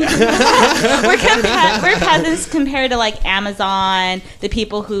peasants. We're peasants compared to like Amazon, the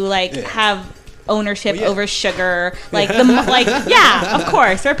people who like have ownership over sugar. Like yeah, of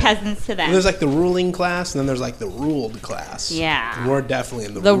course, we're peasants to them. And there's like the ruling class, and then there's like the ruled class. Yeah, and we're definitely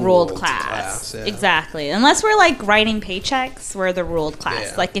in the ruled class. Yeah. Exactly. Unless we're like writing paychecks, we're the ruled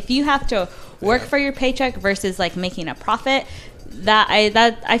class. Yeah. Like if you have to work for your paycheck versus like making a profit,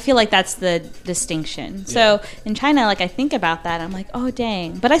 I feel like that's the distinction. So in China, like I think about that, I'm like, oh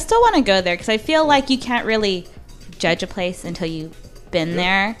dang, but I still want to go there because I feel like you can't really judge a place until you've been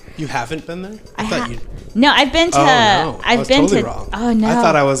there. You haven't been there? No, I've been to. Oh no, I was totally wrong. Oh no, I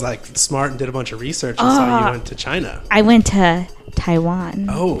thought I was like smart and did a bunch of research and saw you went to China. I went to Taiwan.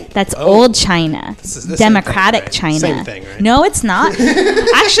 Oh, that's old China, democratic thing, right? China. Same thing, right? No, it's not.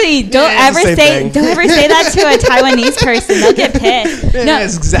 Actually, don't ever say that to a Taiwanese person. They'll get pissed. Yeah, no,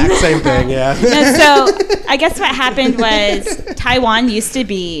 it's exact same thing. Yeah. No, so I guess what happened was Taiwan used to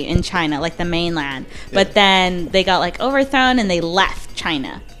be in China, like the mainland, but then they got like overthrown and they left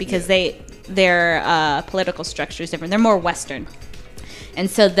China because their political structure is different. They're more Western. And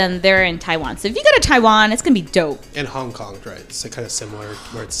so then they're in Taiwan. So if you go to Taiwan, it's going to be dope. And Hong Kong, right? It's kind of similar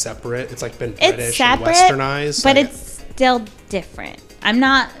where it's separate. It's like been British and westernized. But it's still different. I'm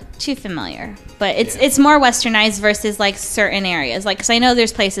not too familiar. But it's more westernized versus like certain areas. Like, because I know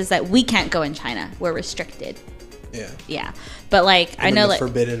there's places that we can't go in China. We're restricted. Yeah. Yeah. But like, and I know the like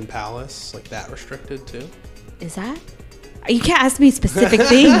Forbidden Palace, like that restricted too? Is that? You can't ask me specific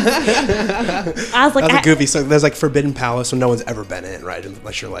things. I was like, that's goofy. So there's like Forbidden Palace, so no one's ever been in, right?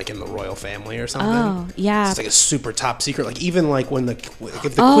 Unless you're like in the royal family or something. Oh, yeah. So it's like a super top secret. Like even like when if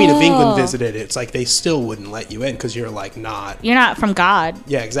the Queen of England visited, it's like they still wouldn't let you in because you're like not. You're not from God.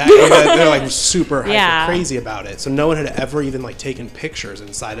 Yeah, exactly. They're like super hyper crazy about it. So no one had ever even like taken pictures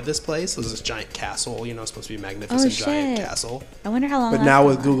inside of this place. There's this giant castle, supposed to be a magnificent giant castle. I wonder how long. But now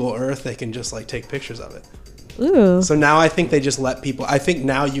with Google Earth, they can just like take pictures of it. Ooh. So now I think they just let people. I think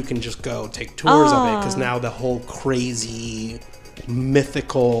now you can just go take tours of it because now the whole crazy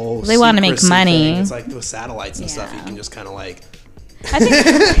mythical. They want to make money. It's like with satellites and stuff. You can just kind of like.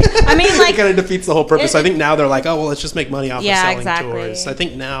 I mean, like it kind of defeats the whole purpose. I think now they're like, oh well, let's just make money off of selling tours. I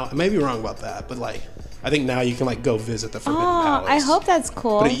think now I may be wrong about that, but like. I think now you can like go visit the Forbidden Palace. I hope that's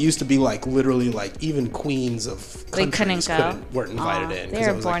cool. But it used to be like literally like even queens of countries weren't invited in. They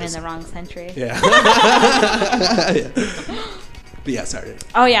were born in the wrong century. Yeah. But yeah, sorry.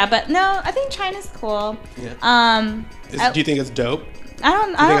 Oh yeah, but no, I think China's cool. Yeah. Do you think it's dope? I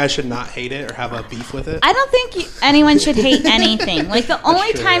don't. Do you think I should not hate it or have a beef with it? I don't think anyone should hate anything. Like the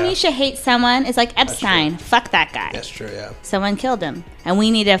only time you should hate someone is like Epstein. Fuck that guy. That's true. Yeah. Someone killed him, and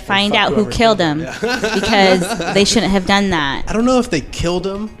we need to find out who killed him because they shouldn't have done that. I don't know if they killed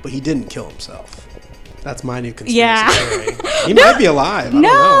him, but he didn't kill himself. That's my new conspiracy theory. He might be alive. I don't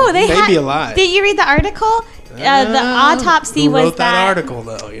know. They may be alive. Did you read the article? The autopsy who was wrote that article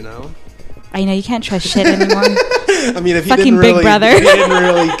though? I know you can't trust shit anymore. I mean, if he fucking didn't Big Brother. if he didn't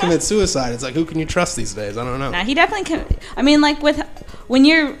really commit suicide, it's like who can you trust these days? I don't know. Nah, he definitely. I mean, like when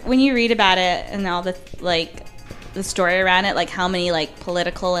you read about it and all the like the story around it, like how many like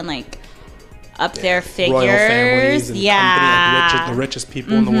political and like up there figures, royal families and company, like the richest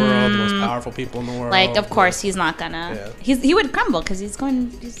people in the world, the most powerful people in the world. Like, of course, he's not gonna. He would crumble because he's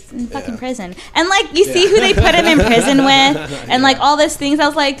in fucking prison, and like you see who they put him in prison with, and like all these things. I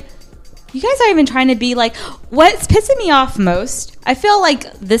was like. You guys aren't even trying to be like, what's pissing me off most, I feel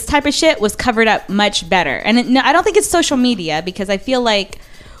like this type of shit was covered up much better. And I don't think it's social media because I feel like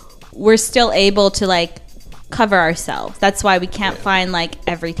we're still able to like cover ourselves. That's why we can't find like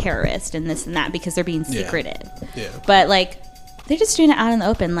every terrorist and this and that because they're being secreted. Yeah. But like, they're just doing it out in the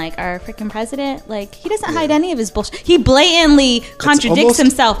open. Like our freaking president, like he doesn't hide any of his bullshit. He blatantly contradicts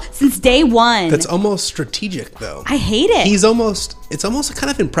himself since day one. That's almost strategic though. I hate it. It's almost kind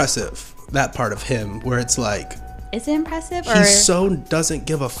of impressive. That part of him where it's like is it impressive he so doesn't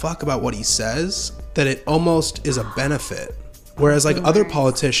give a fuck about what he says that it almost is a benefit, whereas like other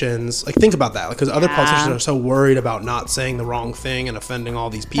politicians, like think about that, because other politicians are so worried about not saying the wrong thing and offending all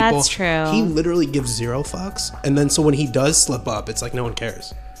these people. That's true. He literally gives zero fucks, and then so when he does slip up, it's like no one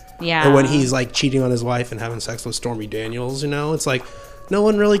cares. Yeah. Or when he's like cheating on his wife and having sex with Stormy Daniels, it's like no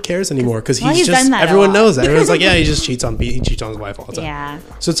one really cares anymore because he's just everyone knows that. Everyone's like, yeah, he just cheats on his wife all the time. Yeah.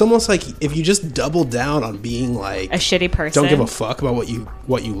 So it's almost like if you just double down on being like a shitty person, don't give a fuck about what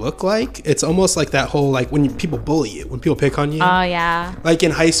you look like. It's almost like that whole like when people bully you, when people pick on you. Oh yeah. Like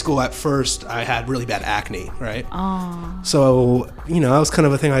in high school, at first I had really bad acne, right? Oh. So that was kind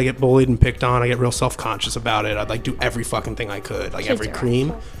of a thing. I get bullied and picked on. I get real self-conscious about it. I'd like do every fucking thing I could, like every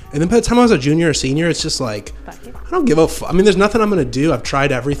cream. And then by the time I was a junior or senior, it's just like, I don't give a fuck. I mean, there's nothing I'm going to do. I've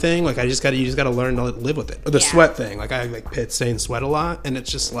tried everything. Like, you just got to learn to live with it. Or the sweat thing. Like, I like pit stain sweat a lot. And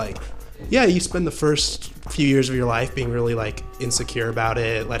it's just like, yeah, you spend the first few years of your life being really like insecure about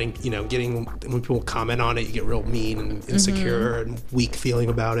it, getting when people comment on it, you get real mean and insecure and weak feeling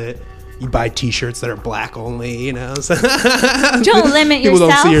about it. You buy T-shirts that are black only, So don't limit people yourself. People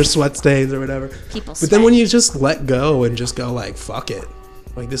don't see your sweat stains or whatever. People but then when you just let go and just go like, fuck it,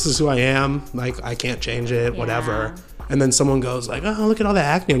 like this is who I am, like I can't change it, whatever. And then someone goes like, oh, look at all the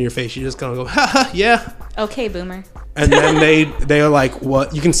acne on your face. You just gonna go, ha, yeah. Okay, boomer. And then they are like,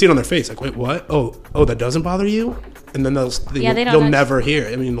 what? You can see it on their face. Like, wait, what? Oh, that doesn't bother you? And then they'll never hear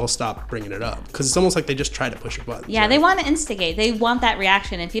it. I mean, they'll stop bringing it up because it's almost like they just try to push your buttons. Yeah, right? They want to instigate. They want that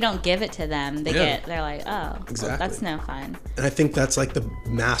reaction. If you don't give it to them, they're like, oh, exactly. Well, that's no fun. And I think that's like the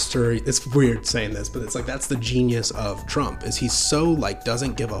master. It's weird saying this, but it's like that's the genius of Trump is he's so like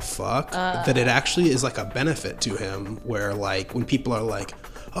doesn't give a fuck that it actually is like a benefit to him. Where like when people are like,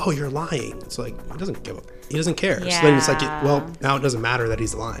 oh, you're lying, it's like he doesn't care. Yeah. So then it's like, well, now it doesn't matter that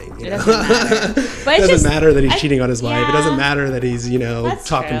he's lying. It doesn't matter. But it doesn't matter that he's cheating on his wife. Yeah. It doesn't matter that he's,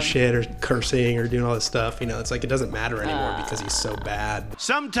 talking true. shit or cursing or doing all this stuff. It's like it doesn't matter anymore because he's so bad.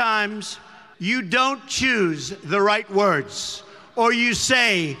 Sometimes you don't choose the right words or you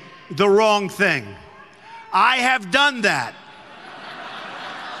say the wrong thing. I have done that.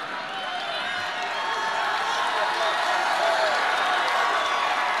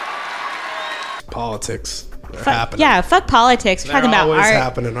 Politics. They're happening. Yeah, fuck politics. We're talking about art. They're always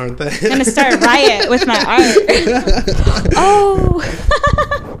happening, aren't they? I'm gonna start a riot with my art.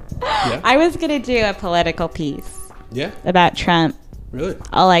 Yeah. I was gonna do a political piece. Yeah. About Trump. Really?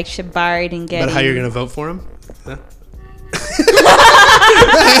 All like Shabard and Getty. About how you're gonna vote for him? Yeah.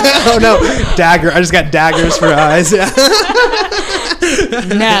 Oh no, dagger! I just got daggers for eyes. Yeah.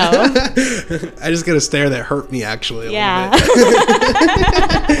 No. I just got a stare that hurt me actually. Yeah.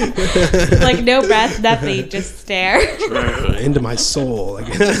 Like no breath, nothing, just stare into my soul. Like,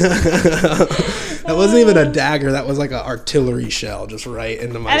 that wasn't even a dagger. That was like an artillery shell, just right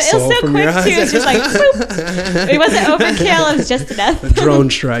into my soul. It was so from quick your too. eyes. It was just like boop. It wasn't overkill. It was just enough. A drone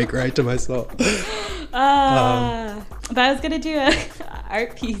strike right to my soul. But I was gonna do a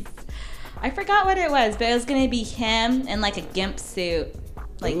art piece. I forgot what it was, but it was gonna be him in like a gimp suit,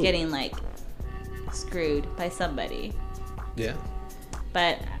 like getting like screwed by somebody. Yeah.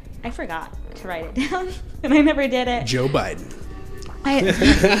 But I forgot to write it down, and I never did it. Joe Biden. I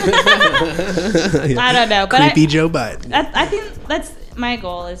don't know, but creepy Joe Biden. I think that's my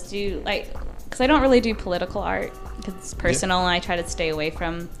goal is to like, because I don't really do political art because it's personal, and I try to stay away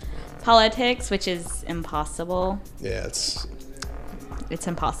from politics, which is impossible. Yeah, it's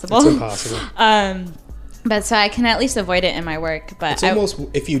impossible. It's impossible. But so I can at least avoid it in my work. But it's almost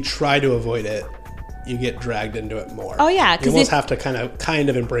if you try to avoid it, you get dragged into it more. Oh yeah, you almost have to kind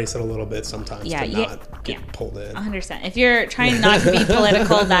of embrace it a little bit sometimes. Yeah, to not get pulled in. 100%. If you're trying not to be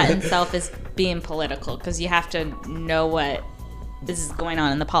political, that in itself is being political because you have to know what is going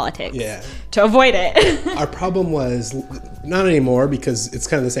on in the politics. Yeah. To avoid it. Our problem was not anymore because it's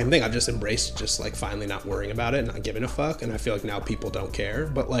kind of the same thing. I've just embraced just like finally not worrying about it, not giving a fuck, and I feel like now people don't care.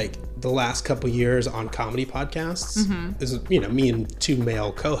 But like the last couple years on comedy podcasts is me and two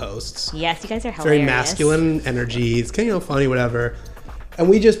male co-hosts. Yes, you guys are hilarious. Very masculine energy. It's kind of funny, whatever. And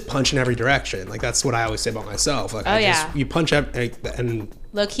we just punch in every direction. Like that's what I always say about myself. Like you punch and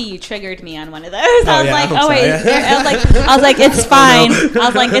low key, you triggered me on one of those. I was like, it's fine. I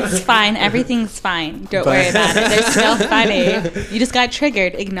was like, it's fine. Everything's fine. Don't worry about it. They're still funny. You just got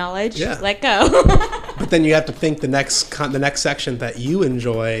triggered. Acknowledge. Yeah. Let go. But then you have to think the next section that you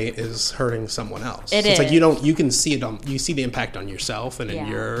enjoy is hurting someone else. It's like you can see it you see the impact on yourself and in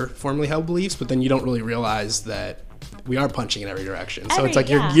your formerly held beliefs, but then you don't really realize that we are punching in every direction. So it's like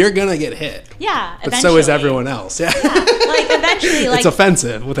you're gonna get hit. Yeah. But so is everyone else. Yeah. Like eventually, like it's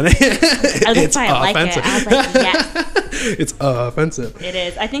offensive with an it's offensive. I was like, yes. It's offensive. It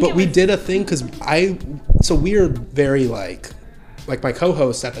is. I think. But we did a thing because we're very like my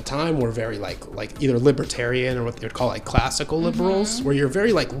co-hosts at the time were very like either libertarian or what they would call like classical liberals, where you're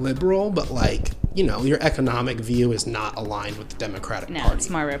very like liberal, but like your economic view is not aligned with the Democratic Party. No, it's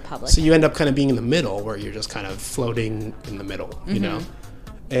more Republican. So you end up kind of being in the middle, where you're just kind of floating in the middle,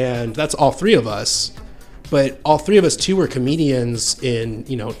 and that's all three of us. But all three of us too were comedians in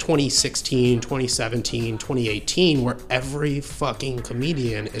 2016, 2017, 2018, where every fucking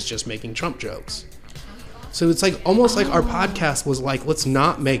comedian is just making Trump jokes. So it's like almost like our podcast was like, let's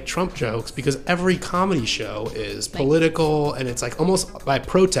not make Trump jokes because every comedy show is political, and it's like almost by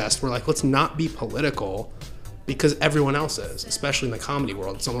protest, we're like, let's not be political because everyone else is, especially in the comedy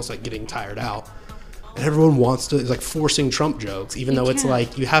world. It's almost like getting tired out. And everyone wants to, it's like forcing Trump jokes, even though it's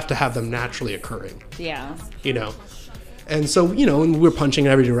like you have to have them naturally occurring. Yeah. And so, you know, and we're punching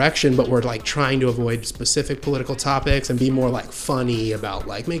in every direction, but we're like trying to avoid specific political topics and be more like funny about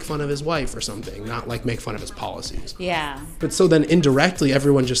like make fun of his wife or something, not like make fun of his policies. Yeah. But so then indirectly,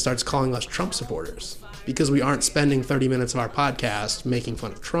 everyone just starts calling us Trump supporters because we aren't spending 30 minutes of our podcast making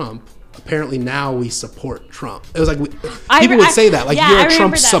fun of Trump. Apparently now we support Trump. It was like, people would say that, like, you're a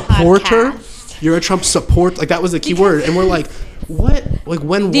Trump supporter. Podcast. You're a Trump support. Like, that was the key word. And we're like, what? Like,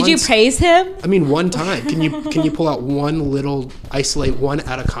 when did you praise him? I mean, one time. Can you pull out isolate one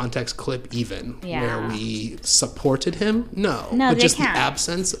out of context clip even where we supported him? No. But just the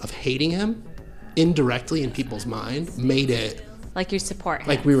absence of hating him indirectly in people's mind made it like you support him.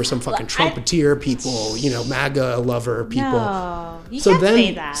 Like we were some fucking Trumpeteer people, you know, MAGA lover people. No, you can't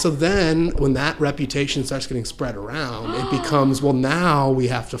say that. So then when that reputation starts getting spread around, it becomes, well, now we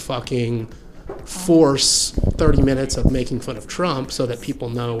have to fucking force 30 minutes of making fun of Trump so that people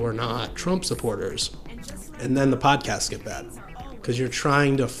know we're not Trump supporters. And then the podcasts get bad because you're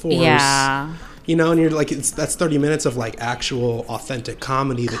trying to force, you know, and you're like, that's 30 minutes of like actual authentic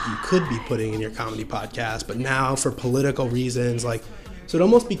comedy that you could be putting in your comedy podcast. But now for political reasons, like, so it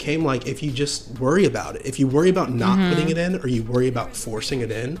almost became like if you just worry about it, if you worry about not putting it in or you worry about forcing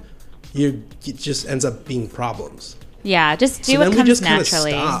it in, it just ends up being problems. Yeah, just do what comes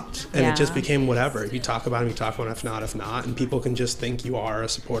naturally. Stopped, and it just became whatever. If you talk about him, you talk about him. If not, and people can just think you are a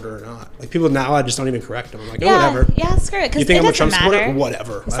supporter or not. Like people now, I just don't even correct them. I'm like, oh, whatever. Yeah, screw it. You think I'm a Trump supporter?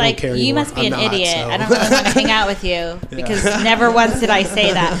 Whatever. It's I don't care anymore. You must be an idiot. So. I don't really want to hang out with you because never once did I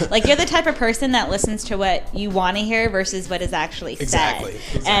say that. Like you're the type of person that listens to what you want to hear versus what is actually said. Exactly.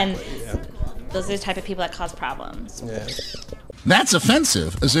 And those are the type of people that cause problems. Yeah. That's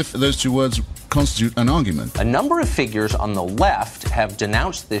offensive, as if those two words constitute an argument. A number of figures on the left have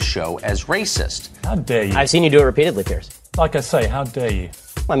denounced this show as racist. How dare you? I've seen you do it repeatedly, Pierce. Like I say, how dare you?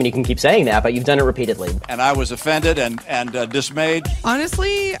 Well, I mean, you can keep saying that, but you've done it repeatedly. And I was offended and dismayed.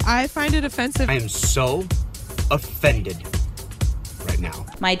 Honestly, I find it offensive. I am so offended right now.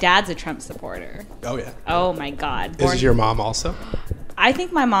 My dad's a Trump supporter. Oh, yeah. Oh, my God. Is your mom also? I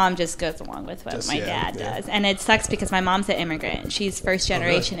think my mom just goes along with what my dad does. And it sucks because my mom's an immigrant. She's first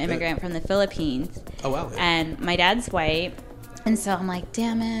generation immigrant from the Philippines. Oh, wow. Yeah. And my dad's white. And so I'm like,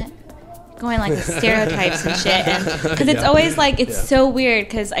 damn it. Going like the stereotypes and shit. Because it's always like, it's so weird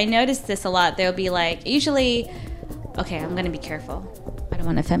because I noticed this a lot. There'll be like, usually, okay, I'm going to be careful. I don't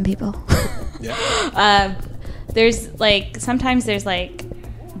want to offend people. There's like, sometimes there's like,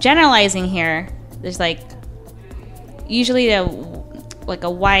 generalizing here, there's like, usually like a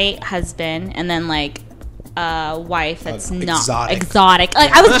white husband and then like a wife that's not exotic.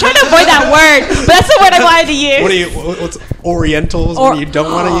 Like I was trying to avoid that word, but that's the word I wanted to use. What's Orientals? What you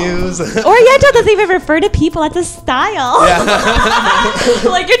don't want to use? Oriental doesn't even refer to people. That's a style. Yeah.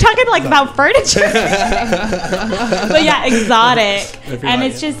 Like you're talking like about furniture. But yeah, exotic. And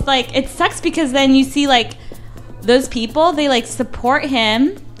it's just like it sucks because then you see like those people, they like support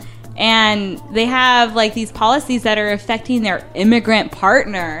him. And they have like these policies that are affecting their immigrant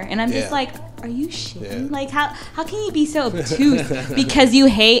partner, and I'm just like, are you shitting? Like, how can you be so obtuse because you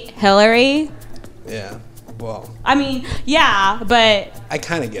hate Hillary? Yeah. Well, I mean, yeah, but I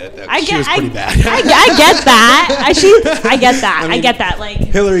kind of get it though. She was pretty bad. I get that. I get that. I get that. Like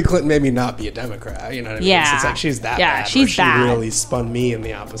Hillary Clinton made me not be a Democrat. You know what I mean? Yeah. It's like she's that bad. She's bad. She really spun me in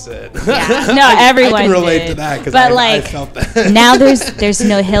the opposite. Yeah. No, everyone. I can relate did. to that because I felt that. Now there's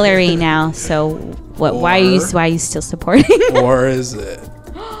no Hillary now. So what? Why are you still supporting? Or is it?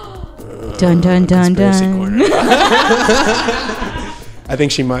 Dun dun dun dun. I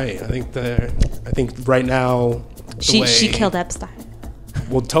think she might. I think right now she killed Epstein.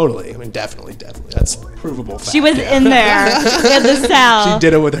 Well, totally. I mean, definitely. That's provable fact. She was in there in the cell. She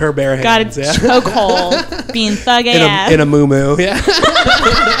did it with her bare hands. Got a chokehold, being thug AF. In a moo-moo, yeah.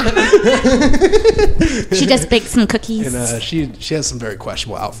 She just baked some cookies. And she has some very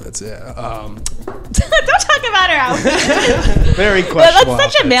questionable outfits, yeah. Don't talk about her outfit. Very questionable.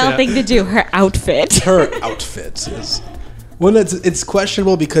 That's such a male thing to do. Her outfit. Her outfit is. Well, it's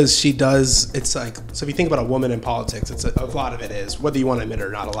questionable because she does. It's like, so if you think about a woman in politics, a lot of it is, whether you want to admit it or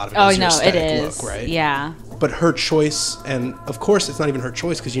not, a lot of it is your aesthetic look, right? Yeah. But her choice, and of course it's not even her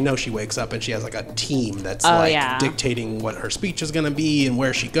choice because she wakes up and she has like a team that's dictating what her speech is going to be and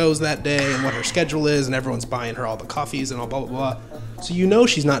where she goes that day and what her schedule is, and everyone's buying her all the coffees and all blah, blah, blah. So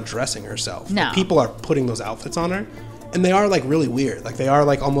she's not dressing herself. No. Like, people are putting those outfits on her. And they are like really weird. Like they are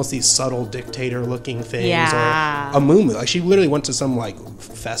like almost these subtle dictator looking things or a movement. Like she literally went to some like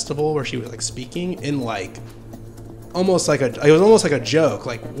festival where she was like speaking in like almost like a joke.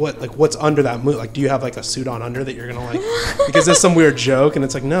 Like what's under that mood? Like, do you have like a suit on under that you're gonna like? Because there's some weird joke, and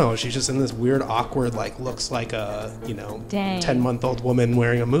it's like, no, she's just in this weird, awkward, like looks like a 10-month-old woman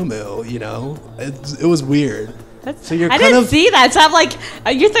wearing a muumuu. It was weird. So I didn't see that, so I'm like,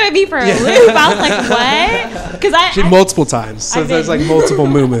 you're throwing me for a loop. I was like, what? Because she multiple times, so there's like multiple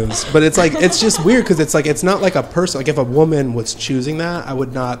muumuus, but it's just weird because it's not like a person. Like if a woman was choosing that, I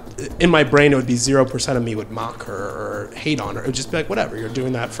would not. In my brain, it would be 0% of me would mock her or hate on her. It would just be like, whatever, you're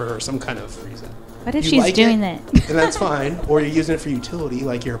doing that for some kind of reason. What if she's doing that? And that's fine, or you're using it for utility,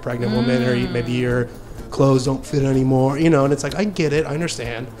 like you're a pregnant woman, or maybe your clothes don't fit anymore, and it's like, I get it, I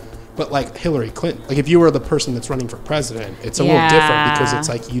understand. But like Hillary Clinton, like if you were the person that's running for president, it's a little different because it's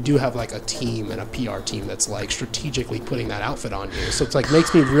like you do have like a team and a PR team that's like strategically putting that outfit on you. So it's like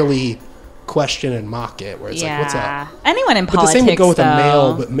makes me really question and mock it, where it's like, what's up? Anyone in politics, but the same would go with a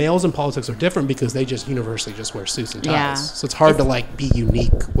male, but males in politics are different because they just universally just wear suits and ties. Yeah. So it's hard to like be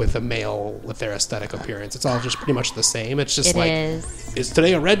unique with a male with their aesthetic appearance. It's all just pretty much the same. It's just is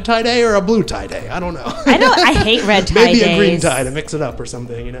today a red tie day or a blue tie day? I don't know. I hate red tie Maybe days. a green tie to mix it up or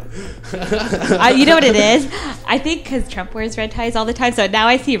something, you know what it is? I think because Trump wears red ties all the time, so now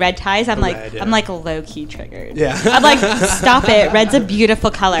I see red ties, I'm like low key triggered. Yeah. I'm like, stop it. Red's a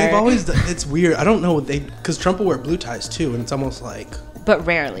beautiful color. They've always it's weird. I don't know because Trump will wear blue ties too, and it's almost like. But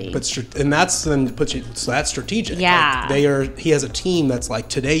rarely. And that's then puts you. So that's strategic. Yeah. Like he has a team that's like,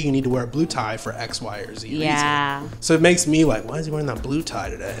 today you need to wear a blue tie for X, Y, or Z reason. So it makes me like, why is he wearing that blue tie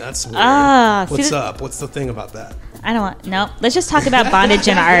today? That's weird. What's up? What's the thing about that? I don't want. No, let's just talk about bondage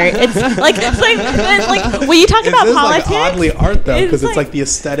and art. It's like when you talk about politics. Like oddly art though, because it's like the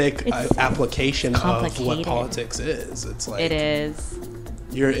aesthetic application of what politics is. It's like it is.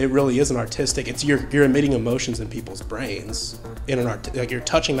 It really is an artistic. It's you're emitting emotions in people's brains in an art. Like you're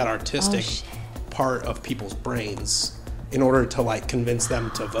touching that artistic part of people's brains in order to like convince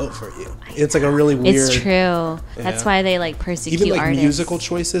them to vote for you. It's like a really weird. It's true. That's why they like persecute even like artists. Musical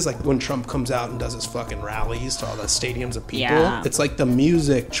choices. Like when Trump comes out and does his fucking rallies to all the stadiums of people. It's like the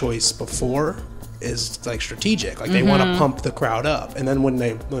music choice before is like strategic. Like they want to pump the crowd up, and then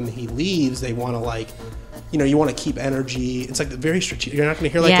when he leaves, they want to like. You want to keep energy. It's like very strategic. You're not going to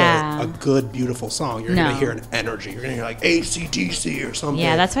hear like a good, beautiful song. You're going to hear an energy. You're going to hear like AC/DC or something.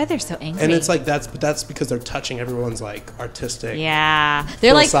 Yeah, that's why they're so angry. And it's like that's because they're touching everyone's like artistic, they're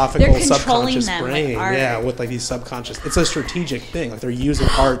philosophical, they're subconscious them, brain. Like with like these subconscious. It's a strategic thing. Like they're using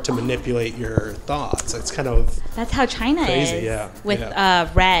art to manipulate your thoughts. It's kind of that's how China crazy, is. With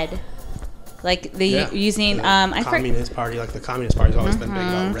red. Like using Communist Party, like the Communist Party's always been big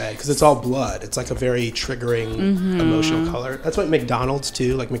about red because it's all blood. It's like a very triggering emotional color. That's what McDonald's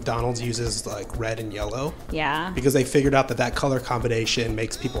too. Like McDonald's uses like red and yellow. Yeah. Because they figured out that color combination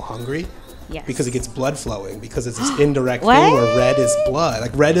makes people hungry. Yes. Because it gets blood flowing. Because it's this indirect thing where red is blood.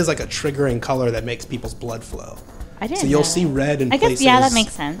 Like red is like a triggering color that makes people's blood flow. I didn't. So you'll see red in places. I guess that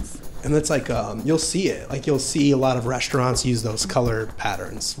makes sense. And it's like you'll see it. Like you'll see a lot of restaurants use those color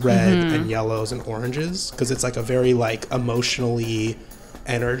patterns, red and yellows and oranges, because it's like a very like emotionally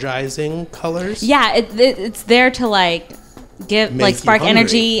energizing colors. Yeah, it's there to like give like spark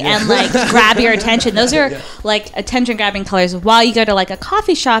energy and like grab your attention. Those are like attention grabbing colors. While you go to like a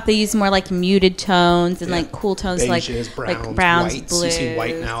coffee shop, they use more like muted tones and like cool tones, beiges, like browns, whites. blues. You see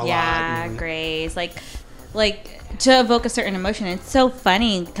white now a lot. Grays, like to evoke a certain emotion. It's so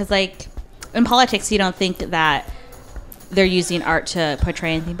funny because like in politics you don't think that they're using art to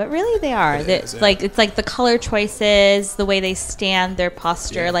portray anything, but really they are. It's like the color choices, the way they stand, their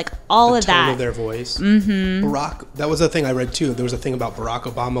posture, like all of that. The tone of their voice. Barack, that was a thing I read too. There was a thing about Barack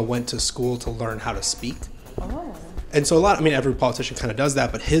Obama went to school to learn how to speak. And so every politician kind of does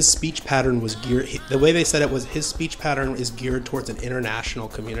that, but his speech pattern was geared, the way they said it was his speech pattern is geared towards an international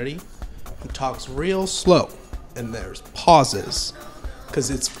community. He talks real slow, and there's pauses, because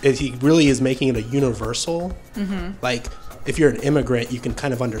he really is making it a universal. Like, if you're an immigrant, you can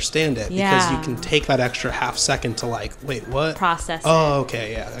kind of understand it because you can take that extra half second to like, wait, what? Process. Oh,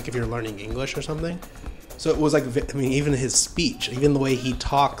 okay, yeah. Like if you're learning English or something. So it was like, even his speech, even the way he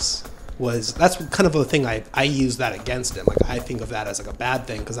talks. That's kind of a thing I use that against him. Like I think of that as like a bad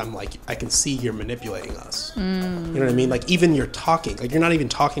thing because I'm like, I can see you're manipulating us. You know what I mean? Like even you're talking, like you're not even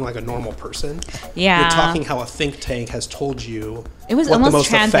talking like a normal person. Yeah. You're talking how a think tank has told you it was what almost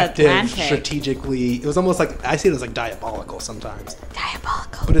the most effective, strategically. It was almost like, I see it as like diabolical sometimes.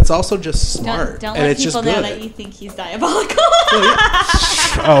 Diabolical. But it's also just smart. Don't and let it's people just know good. that you think he's diabolical.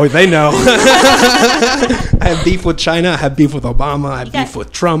 Oh, they know. I have beef with China. I have beef with Obama. I have beef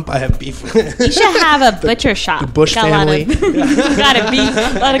with Trump. I have beef with... You should have a butcher shop. The Bush family. Got a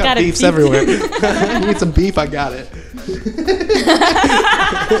lot of beef. Beefs everywhere. You need some beef? I got it.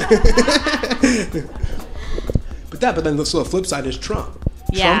 But then the flip side is Trump.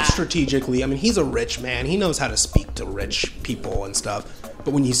 Yeah. Trump strategically, I mean, he's a rich man. He knows how to speak to rich people and stuff.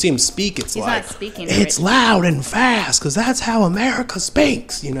 But when you see him speak, it's He's like, not speaking to it's rich loud and fast because that's how America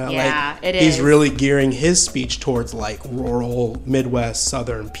speaks, you know? Yeah, like, it is. He's really gearing his speech towards like rural, Midwest,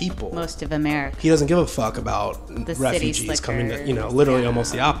 Southern people. Most of America. He doesn't give a fuck about The refugees coming to, you know, literally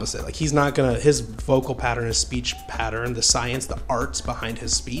almost the opposite. Like, he's not gonna, his vocal pattern, his speech pattern, the science, the arts behind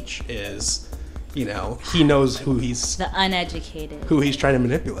his speech is, you know, he knows who he's the uneducated, who he's trying to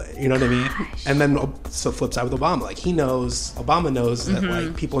manipulate. You know what I mean? And then so flip side with Obama, like Obama knows that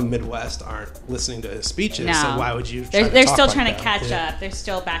like people in the Midwest aren't listening to his speeches. No. So why would you? They're still trying like to that? catch up. They're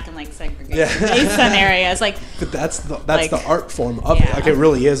still back in like segregation in some areas. Like, but that's like, the art form of it. Like, it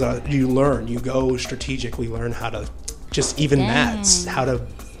really is. You go strategically learn how to just even that, how to.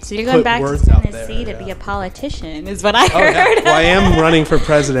 So you're going back to Tennessee to be a politician, is what I heard. Yeah. Well, I am running for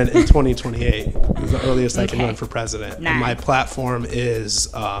president in 2028. Is the earliest I can run for president. Nice. And my platform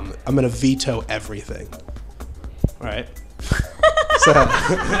is I'm going to veto everything. All right. So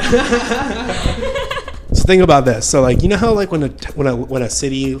think about this. So like, you know how like when a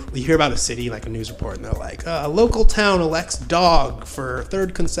city, you hear about a city, like a news report, and they're like, a local town elects dog for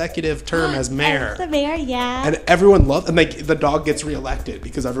third consecutive term as mayor. As the mayor, yeah. And everyone loves, and like the dog gets reelected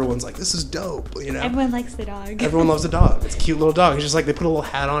because everyone's like, this is dope, you know. Everyone likes the dog. Everyone loves the dog. It's a cute little dog. It's just like they put a little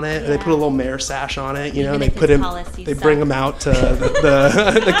hat on it, and they put a little mayor sash on it, you know. Even And they bring him out to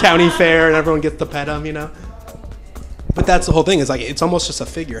the county fair, and everyone gets to pet him, you know. But that's the whole thing, is like, it's almost just a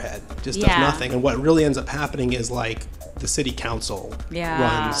figurehead, just does nothing. And what really ends up happening is like the city council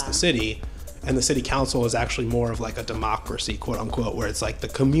runs the city, and the city council is actually more of like a democracy, quote unquote, where it's like the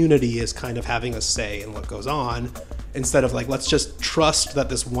community is kind of having a say in what goes on, instead of like, let's just trust that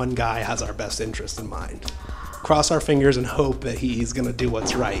this one guy has our best interest in mind. Cross our fingers and hope that he's gonna do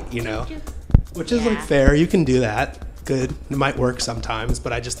what's right, you know? Which is like fair, you can do that, good, it might work sometimes,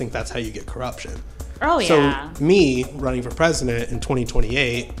 but I just think that's how you get corruption. Oh, yeah. So me running for president in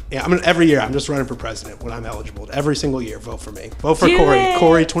 2028, every year I'm just running for president when I'm eligible. Every single year, vote for me. Vote for Corey.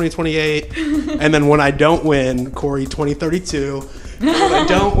 Corey 2028. And then when I don't win, Corey 2032. And when I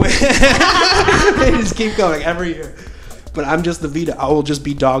don't win, they just keep going every year. But I'm just the veto. I will just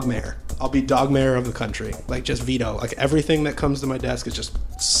be dog mayor. I'll be dog mayor of the country. Like, just veto. Like, everything that comes to my desk is just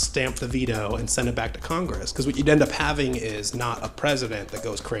stamp the veto and send it back to Congress. Because what you'd end up having is not a president that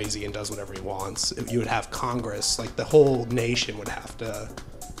goes crazy and does whatever he wants. You would have Congress. Like, the whole nation would have to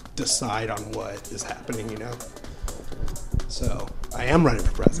decide on what is happening, you know? So, I am running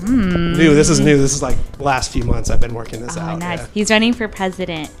for president. This is new. This is like the last few months I've been working this out. Nice. Yeah. He's running for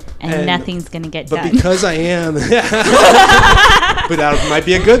president, and nothing's going to get done. But because I am, but that might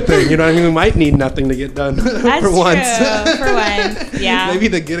be a good thing. You know what I mean? We might need nothing to get done That's for once. True. For once, yeah. Maybe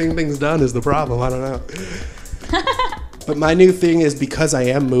the getting things done is the problem. I don't know. But my new thing is, because I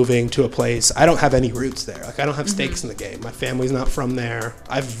am moving to a place, I don't have any roots there. Like, I don't have stakes in the game. My family's not from there.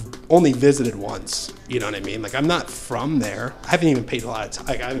 I've only visited once. You know what I mean? Like, I'm not from there. I haven't even paid I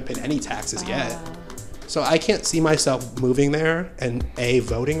haven't paid any taxes yet. So I can't see myself moving there and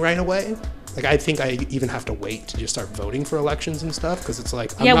voting right away. Like, I think I even have to wait to just start voting for elections and stuff, because it's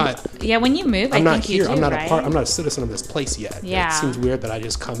like, I'm not. Yeah, when you move, I'm I not think here. you do, I'm not right? I'm not a citizen of this place yet. Yeah. It seems weird that I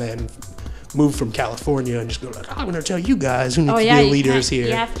just come in, move from California, and just go like, I'm going to tell you guys who need to be leaders here.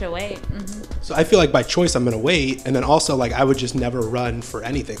 You have to wait. So I feel like by choice I'm going to wait, and then also like I would just never run for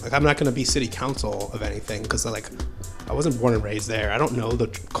anything. Like, I'm not going to be city council of anything, because like I wasn't born and raised there. I don't know the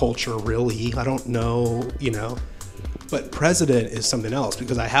culture really. I don't know, you know. But president is something else,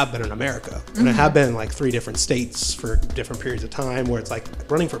 because I have been in America, and I have been in like 3 different states for different periods of time, where it's like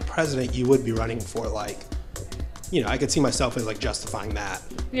running for president, you would be running for like, you know, I could see myself as like justifying that.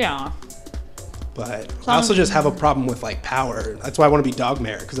 Yeah. But I also just have a problem with like power. That's why I want to be dog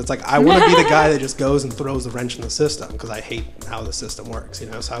mayor, because it's like I want to be the guy that just goes and throws the wrench in the system, because I hate how the system works, you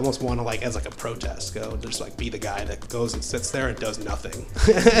know. So I almost want to, like, as like a protest, go and just like be the guy that goes and sits there and does nothing,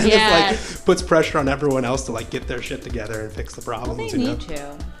 and just like puts pressure on everyone else to like get their shit together and fix the problems. Well, they need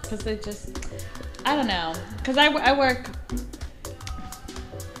to, because they just, I don't know, because I work.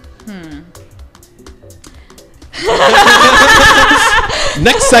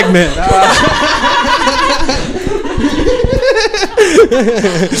 Next segment.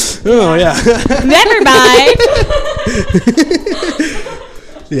 Oh yeah. Never mind.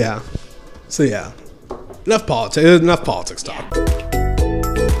 Yeah. So yeah. Enough politics talk.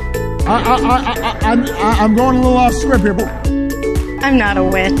 I'm going a little off script here, but I'm not a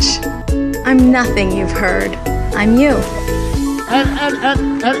witch. I'm nothing you've heard. I'm you. And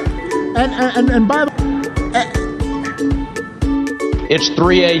by the it's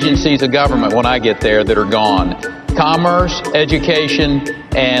 3 agencies of government when I get there that are gone. Commerce, education,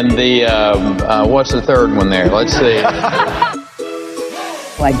 and the, what's the third one there? Let's see.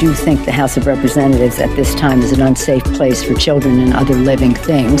 I do think the House of Representatives at this time is an unsafe place for children and other living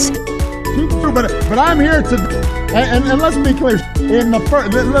things. But I'm here to, and let's be clear, in the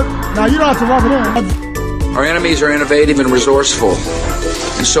first, now you don't have to rub it in. Our enemies are innovative and resourceful,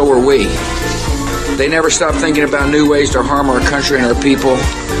 and so are we. They never stop thinking about new ways to harm our country and our people,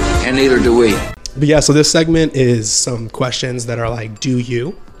 and neither do we. But yeah, so this segment is some questions that are like, do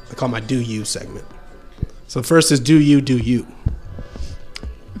you? I call my do you segment. So first is do you, do you?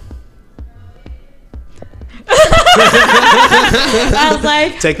 I was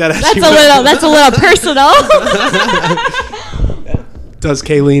like, take that as that's a little personal. Does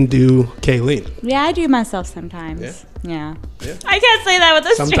Kaylene do Kaylene? Yeah, I do myself sometimes. Yeah. I can't say that with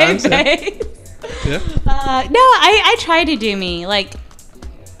a Sometimes, straight face. Yeah. No, I try to do me. Like,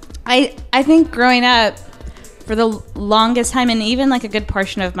 I think growing up for the longest time, and even like a good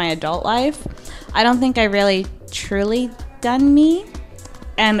portion of my adult life, I don't think I really truly done me.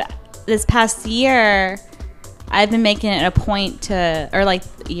 And this past year, I've been making it a point to, or like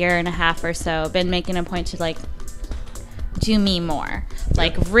a year and a half or so, been making a point to like do me more.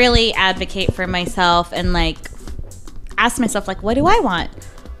 Like really advocate for myself and like ask myself like, what do I want?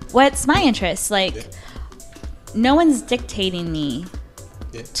 What's my interest? Like no one's dictating me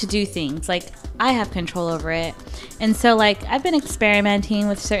to do things. Like I have control over it. And so like I've been experimenting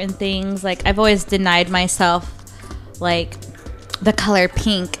with certain things. Like I've always denied myself like the color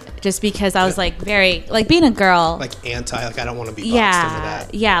pink just because I was like very, like being a girl. Like anti, like I don't want to be boxed into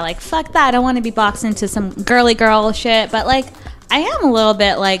that. Yeah, like fuck that. I don't want to be boxed into some girly girl shit. But like I am a little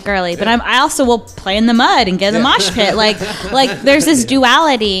bit like girly, but I also will play in the mud and get in the mosh pit. Like there's this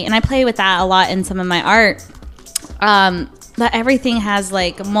duality, and I play with that a lot in some of my art. That everything has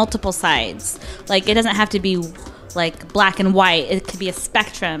like multiple sides. Like it doesn't have to be like black and white. It could be a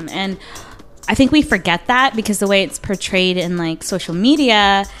spectrum. And I think we forget that because the way it's portrayed in like social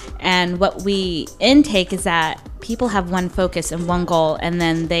media and what we intake is that people have one focus and one goal, and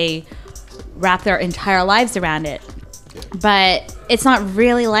then they wrap their entire lives around it. But it's not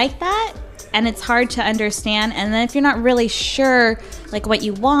really like that, and it's hard to understand. And then if you're not really sure like what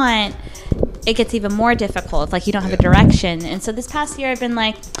you want, it gets even more difficult. Like you don't have a direction. And so this past year I've been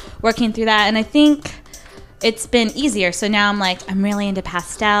like working through that, and I think it's been easier. So now I'm really into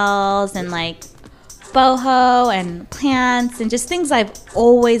pastels and like boho and plants and just things I've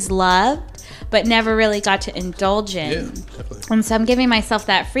always loved but never really got to indulge in. Yeah, definitely. And so I'm giving myself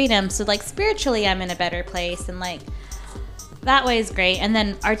that freedom. So like spiritually I'm in a better place, and like that way is great. And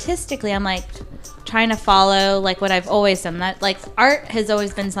then artistically I'm like trying to follow like what I've always done. That like art has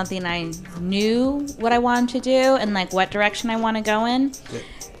always been something I knew what I wanted to do and like what direction I want to go in. Yeah.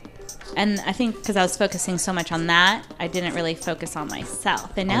 And I think because I was focusing so much on that, I didn't really focus on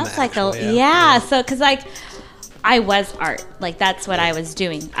myself. And now it's like, so because like I was art. Like that's what I was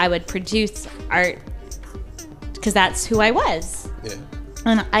doing. I would produce art because that's who I was. Yeah.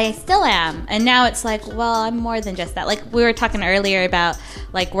 And I still am. And now it's like, well, I'm more than just that. Like we were talking earlier about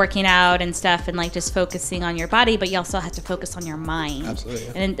like working out and stuff and like just focusing on your body, but you also have to focus on your mind. Absolutely.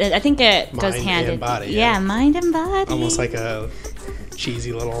 Yeah. And I think it goes hand in body. Yeah, mind and body. Almost like a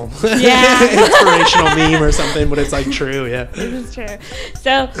cheesy little inspirational meme or something, but it's like true. Yeah. This is true.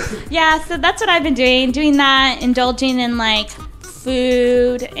 So that's what I've been doing that, indulging in like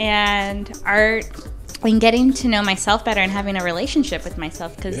food and art and getting to know myself better and having a relationship with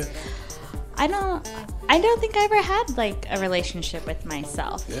myself, because I don't think I ever had like a relationship with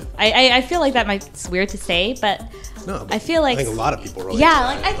myself. Yeah. I feel like it's weird to say, but I feel like I think a lot of people relate. Yeah,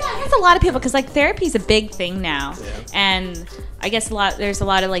 like I guess a lot of people, because like therapy is a big thing now, and I guess there's a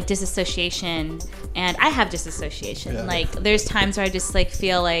lot of like disassociation, and I have disassociation. Yeah. Like there's times where I just like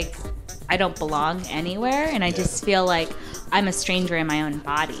feel like I don't belong anywhere, and I just feel like I'm a stranger in my own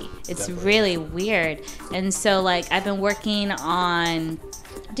body. It's really weird. And so like I've been working on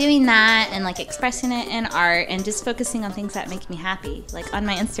doing that and like expressing it in art and just focusing on things that make me happy. Like on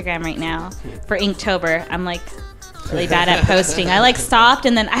my Instagram right now for Inktober, I'm like really bad at posting. I like stopped,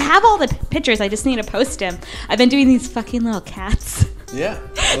 and then I have all the pictures. I just need to post them. I've been doing these fucking little cats. Yeah,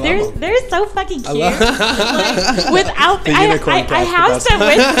 they're so fucking cute. Like, without I have some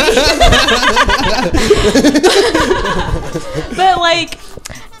with me, but like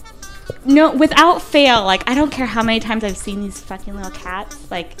no, without fail, like I don't care how many times I've seen these fucking little cats.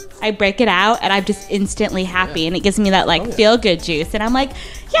 Like I break it out, and I'm just instantly happy, and it gives me that like feel good juice. And I'm like,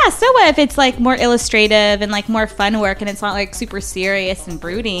 yeah. So what if it's like more illustrative and like more fun work, and it's not like super serious and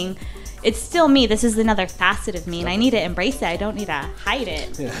brooding? it's still me. This is another facet of me, and I need to embrace it. I don't need to hide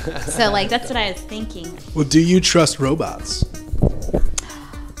it. Yeah. So, like, that's what I was thinking. Well, do you trust robots?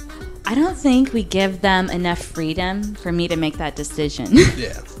 I don't think we give them enough freedom for me to make that decision.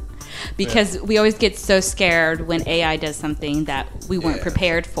 Yeah. Because we always get so scared when AI does something that we weren't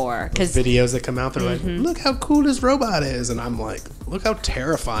prepared for. Because videos that come out, they're like, look how cool this robot is. And I'm like, look how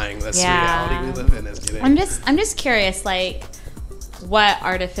terrifying this reality we live in is getting. I'm just curious, like, what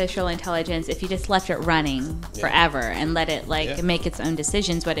artificial intelligence, if you just left it running forever and let it make its own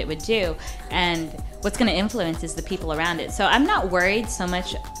decisions, what it would do, and what's going to influence is the people around it. So I'm not worried so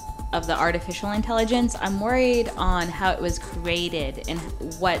much of the artificial intelligence. I'm worried on how it was created and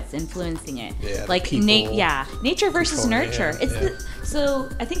what's influencing it. Yeah, like nature versus nurture. So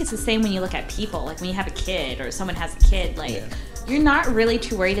I think it's the same when you look at people. Like when you have a kid or someone has a kid, like you're not really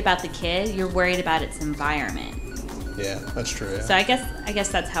too worried about the kid. You're worried about its environment. Yeah, that's true. Yeah. So I guess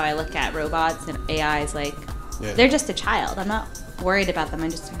that's how I look at robots and AIs. Like they're just a child. I'm not worried about them.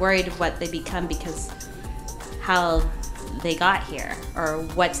 I'm just worried what they become because how they got here or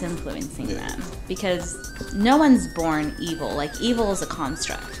what's influencing them. Because no one's born evil. Like evil is a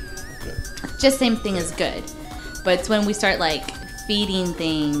construct. Just same thing as good. But it's when we start like feeding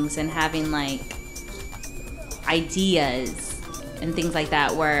things and having like ideas and things like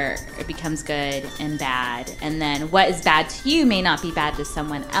that where it becomes good and bad, and then what is bad to you may not be bad to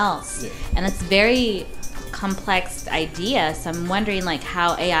someone else. And it's very complex idea, so I'm wondering like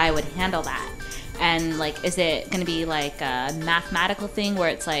how AI would handle that. And like, is it going to be like a mathematical thing where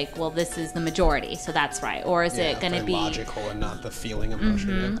it's like, well, this is the majority, so that's right, or is it going to be logical and not the feeling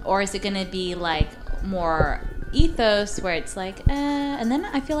emotion? Or is it going to be like more ethos where it's like and then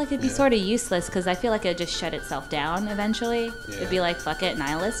I feel like it'd be sort of useless because I feel like it'd just shut itself down eventually. It'd be like, fuck it,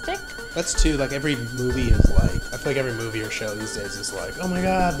 nihilistic. That's too, like every movie is like, I feel like every movie or show these days is like, oh my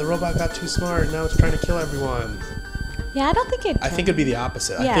god, the robot got too smart, now it's trying to kill everyone. Yeah, I don't think it could. I think it'd be the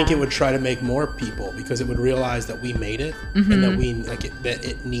opposite. Yeah. I think it would try to make more people because it would realize that we made it and that we like it, that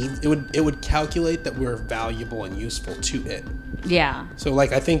it needs. It would calculate that we're valuable and useful to it. Yeah. So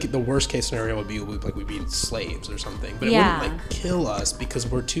like I think the worst case scenario would be like we'd be slaves or something, but it wouldn't like kill us because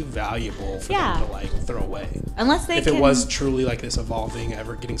we're too valuable for them to like throw away. Unless they if it was truly like this evolving,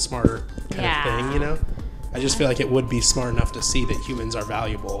 ever getting smarter kind of thing, you know. I just feel like it would be smart enough to see that humans are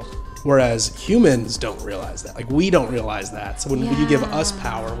valuable. Whereas humans don't realize that. Like, we don't realize that. So when you give us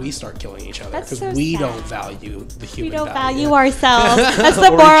power, we start killing each other because we don't value the human. We don't value ourselves. That's the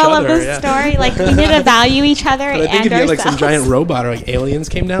moral of the story. Like, we need to value each other and ourselves. But I think if you had like some giant robot or like aliens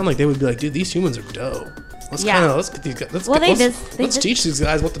came down, like they would be like, dude, these humans are dope. Let's get these guys. Let's teach these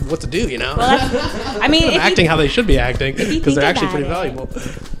guys what to do. You know. Well, I mean, acting how they should be acting because they're actually pretty valuable.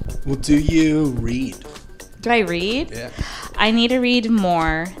 Well, do you read? Do I read? Yeah. I need to read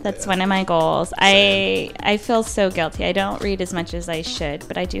more. That's one of my goals. I feel so guilty. I don't read as much as I should,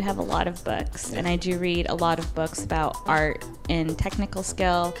 but I do have a lot of books, and I do read a lot of books about art and technical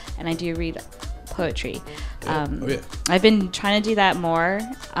skill, and I do read poetry. I've been trying to do that more.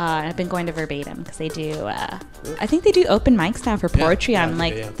 I've been going to Verbatim because they do. I think they do open mics now for poetry on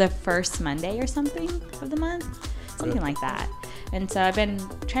like the first Monday or something of the month, something like that. And so I've been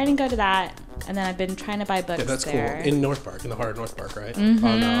trying to go to that. And then I've been trying to buy books there. That's cool. In North Park, in the heart of North Park, right?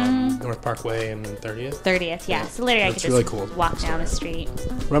 On North Parkway and 30th? 30th, yeah. So literally I could just walk down the street.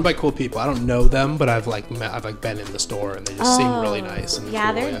 Run by cool people. I don't know them, but I've been in the store and they just seem really nice. And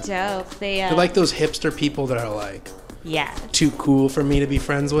yeah, cool, they're dope. They're like those hipster people that are like Yeah. too cool for me to be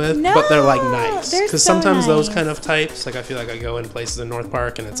friends with, no, but they're like nice. Because so sometimes nice. those kind of types, like I feel like I go in places in North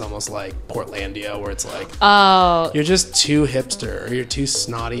Park and it's almost like Portlandia, where it's like, oh, you're just too hipster, or you're too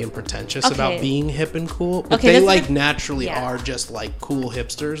snotty and pretentious Okay. about being hip and cool. But Okay, they this like is a- naturally yeah. are just like cool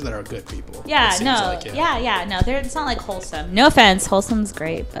hipsters that are good people. Yeah, it seems no, like, no, it's not like wholesome. No offense, wholesome's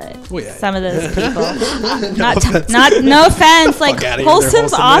great, but Well, yeah. some of those people, No offense. no offense, like Fuck outta here,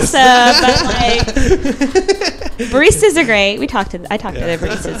 wholesome's they're awesome, but like baristas are great. I talked to the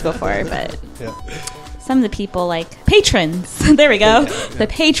baristas before, but some of the people like patrons. There we go. The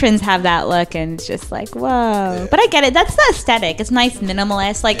patrons have that look, and it's just like whoa. But I get it. That's the aesthetic. It's nice,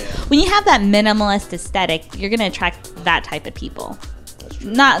 minimalist. Like when you have that minimalist aesthetic, you're gonna attract that type of people.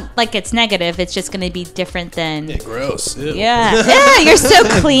 Not like it's negative. It's just going to be different than. Yeah, gross. Ew. Yeah, you're so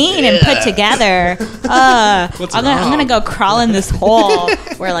clean and put together. I'm gonna go crawl in this hole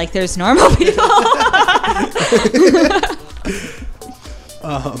where like there's normal people.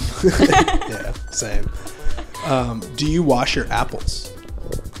 Yeah, same. Do you wash your apples?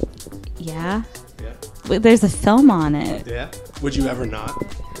 Yeah. There's a film on it. Yeah. Would you ever not?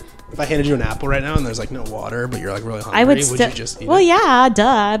 If I handed you an apple right now and there's like no water, but you're like really hungry, I would you just eat it? Yeah,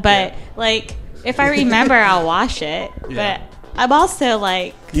 duh. But like, if I remember, I'll wash it. Yeah. But I'm also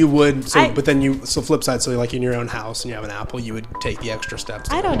like, you would. So, but then flip side. So like in your own house and you have an apple, you would take the extra steps.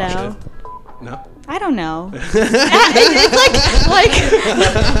 To I don't wash know. It. No. I don't know. It's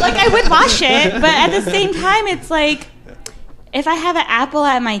like I would wash it, but at the same time, it's like if I have an apple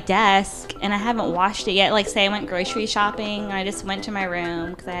at my desk and I haven't washed it yet, like say I went grocery shopping and I just went to my room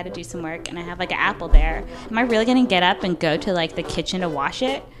because I had to do some work and I have like an apple there, am I really gonna get up and go to like the kitchen to wash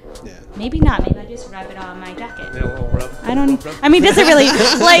it? Yeah. Maybe not. Maybe I just rub it on my jacket. Yeah, a little rub. I don't. I mean, it doesn't really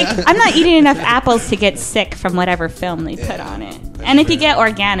like. I'm not eating enough apples to get sick from whatever film they put on it. And if you get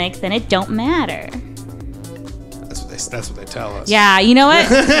organic, then it don't matter. That's what they tell us. Yeah, you know what?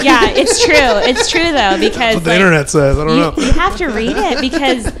 Yeah, it's true. It's true though, because that's what the internet says. I don't know. You have to read it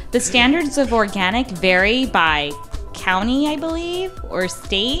because the standards of organic vary by county, I believe, or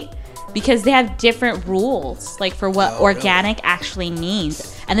state, because they have different rules, like for what organic actually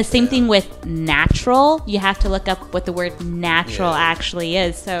means. And the same thing with natural. You have to look up what the word natural actually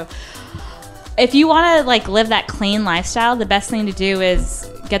is. So if you want to like live that clean lifestyle, the best thing to do is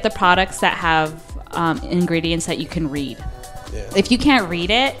get the products that have ingredients that you can read. Yeah. If you can't read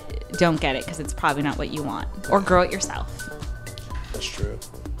it, don't get it because it's probably not what you want. Or grow it yourself. That's true.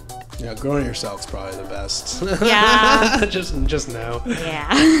 Yeah, growing it yourself is probably the best. Yeah. just know.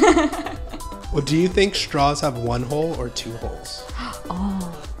 Yeah. Well, do you think straws have one hole or two holes?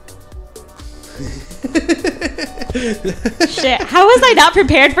 Oh. Shit. How was I not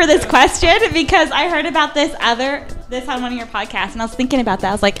prepared for this question? Because I heard about this on one of your podcasts, and I was thinking about that.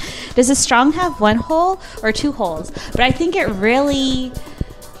 I was like, does a straw have one hole or two holes? But I think it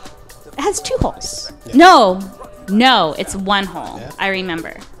has two holes. Yeah. No, it's one hole. Yeah. I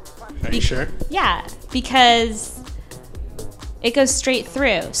remember. Are you sure? Yeah, because it goes straight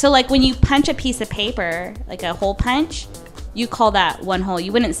through. So like when you punch a piece of paper, like a hole punch, you call that one hole.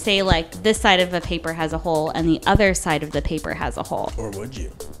 You wouldn't say like this side of the paper has a hole and the other side of the paper has a hole. Or would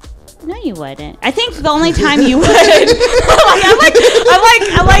you? No, you wouldn't. I think the only time you would. I'm like,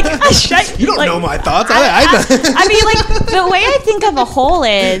 you don't know my thoughts. I mean, like the way I think of a hole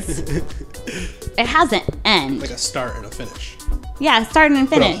is it has an end, like a start and a finish. Yeah, start and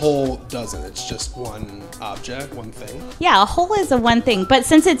finish. But a hole doesn't. It's just one object, one thing. Yeah, a hole is a one thing. But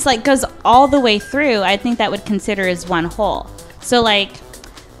since it's like goes all the way through, I think that would consider as one hole. So like,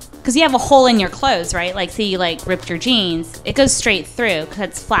 because you have a hole in your clothes, right? Like, say you like ripped your jeans, it goes straight through because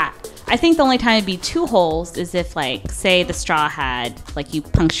it's flat. I think the only time it'd be two holes is if like, say the straw had, like you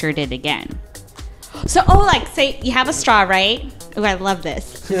punctured it again. So, like, say you have a straw, right? Oh, I love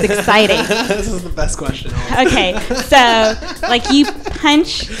this. It's exciting. This is the best question. Okay, so, like, you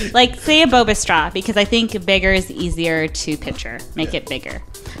punch, like, say a boba straw, because I think bigger is easier to picture. Make it bigger.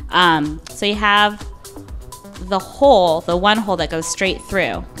 So you have the hole, the one hole that goes straight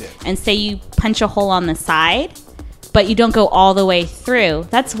through. Yeah. And say you punch a hole on the side, but you don't go all the way through.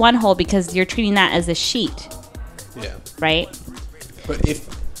 That's one hole because you're treating that as a sheet. Yeah. Right? But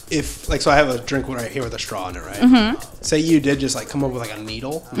if like, so I have a drink right here with a straw in it, right? Mm-hmm. Say you did just like come up with like a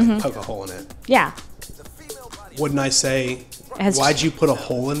needle and like poke a hole in it. Yeah. Wouldn't I say, why'd you put a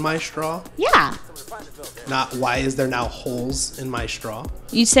hole in my straw? Yeah. Not why is there now holes in my straw?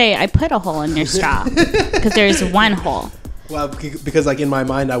 You say I put a hole in your straw because there's one hole. Well, because like in my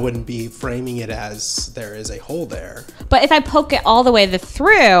mind, I wouldn't be framing it as there is a hole there. But if I poke it all the way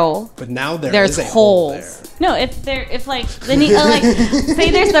through, but now there's a hole there. No, if like the needle, like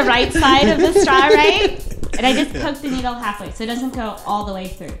say there's the right side of the straw, right? And I just poke the needle halfway, so it doesn't go all the way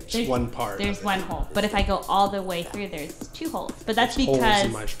through. There's one part. There's one hole. But if I go all the way through, there's two holes. But that's because holes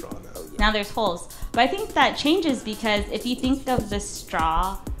in my straw now there's holes. But I think that changes because if you think of the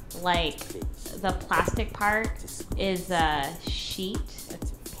straw like the plastic part is a sheet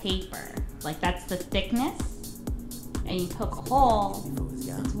of paper, like that's the thickness, and you poke a hole,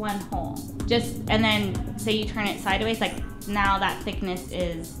 it's one hole. And then say you turn it sideways, like now that thickness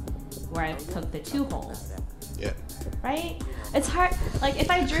is where I poked the two holes. Yeah. Right? It's hard, like if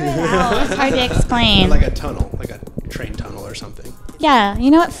I drew it out, it's hard to explain. Like a tunnel, like a train tunnel or something. Yeah, you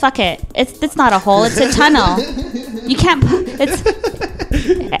know what? Fuck it. It's not a hole. It's a tunnel. You can't.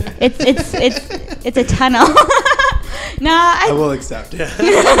 It's a tunnel. No, I will accept. Yeah.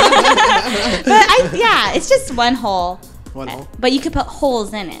 But it's just one hole. One hole. But you could put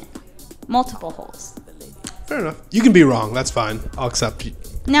holes in it, multiple holes. Fair enough. You can be wrong. That's fine. I'll accept.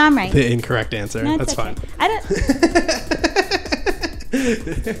 No, I'm right. The incorrect answer. No, that's okay. fine. I don't.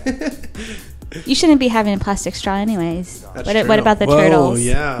 You shouldn't be having a plastic straw anyways. That's What true. about the Whoa, turtles?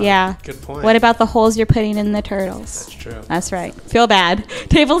 yeah. Yeah. Good point. What about the holes you're putting in the turtles? That's true. That's right. Feel bad.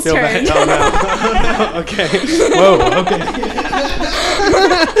 Tables Feel turned. bad. Oh, no. Okay. Whoa, okay.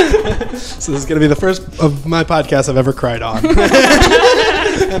 So this is going to be the first of my podcasts I've ever cried on.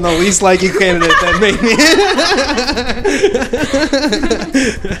 And the least like you candidate that made me.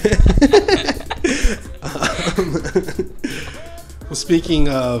 Well, speaking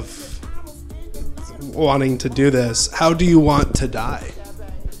of wanting to do this, how do you want to die?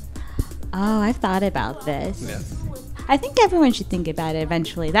 Oh, I've thought about this. Yeah. I think everyone should think about it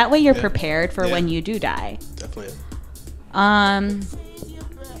eventually. That way you're prepared for when you do die. Definitely. I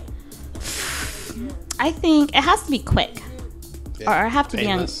think it has to be quick. Yeah. Or I have to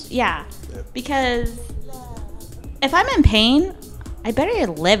Painless. be on. Yeah. Because if I'm in pain, I better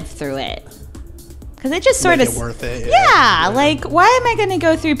live through it. Because it just sort Make of. it worth it. Yeah. Like, why am I going to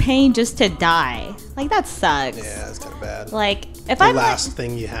go through pain just to die? Like, that sucks. Yeah, that's kind of bad. Like, if the I'm. last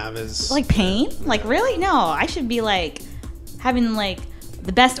thing you have is. Like, pain? Like, really? No. I should be, like, having, like,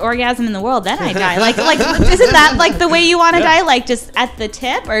 the best orgasm in the world. Then I die. Like, isn't that, like, the way you want to die? Like, just at the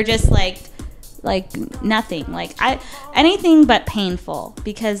tip? Or just, like nothing. Like, anything but painful.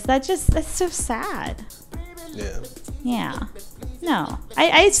 Because that's so sad. Yeah. Yeah. No.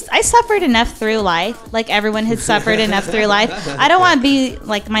 I suffered enough through life. Like everyone has suffered enough through life. I don't want to be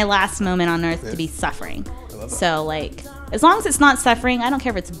like my last moment on earth to be suffering. So like as long as it's not suffering, I don't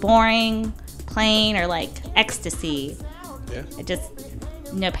care if it's boring, plain, or like ecstasy. Yeah. It just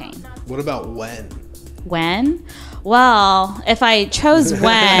no pain. What about when? When? Well, if I chose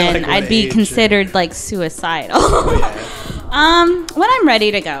when, Like I'd be age, considered like suicidal. When I'm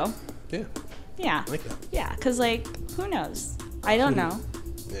ready to go. Yeah. Yeah. I like that. Yeah, because, like, who knows? I don't know.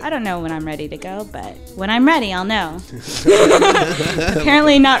 Yeah. I don't know when I'm ready to go, but when I'm ready, I'll know.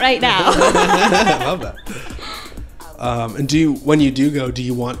 Apparently not right now. I love that. And when you do go, do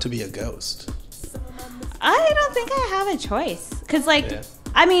you want to be a ghost? I don't think I have a choice. Because, like,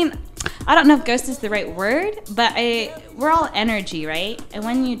 I mean, I don't know if ghost is the right word, but we're all energy, right? And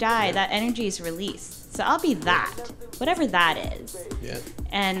when you die, that energy is released. So I'll be that, whatever that is. Yeah.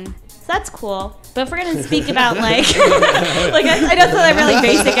 And so that's cool. But if we're going to speak about, like, like I know some really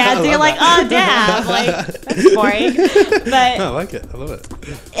basic ads, you're like, oh, damn, like, that's boring. But I like it. I love it.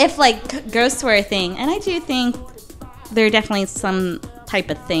 If, like, ghosts were a thing, and I do think they're definitely some type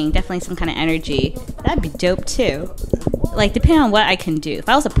of thing, definitely some kind of energy, that'd be dope, too. Like, depending on what I can do. If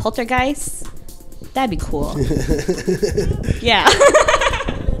I was a poltergeist, that'd be cool. Yeah.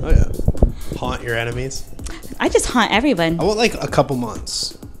 Oh, yeah. Haunt your enemies? I just haunt everyone. I want, like, a couple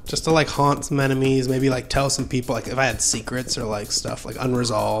months. Just to, like, haunt some enemies, maybe, like, tell some people, like, if I had secrets or, like, stuff, like,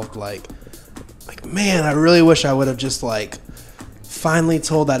 unresolved, like, man, I really wish I would have just, like, finally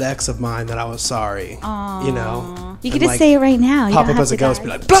told that ex of mine that I was sorry. Aww. You know? You could just say it right now. Pop up as a ghost, be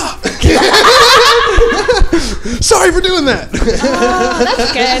like, blah! Sorry for doing that! Oh,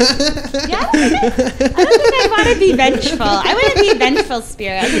 that's good. Yeah, I don't think I'd want to be vengeful. I wouldn't be a vengeful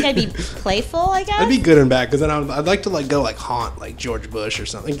spirit. I think I'd be playful, I guess. I'd be good and bad, because then I'd like to, like, go, like, haunt, like, George Bush or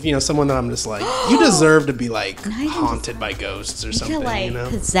something. You know, someone that I'm just like, you deserve to be, like, haunted by ghosts or something, you could, like, you know?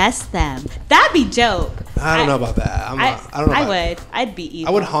 possess them. That'd be dope. I don't know about that. I don't know. I would. I'd be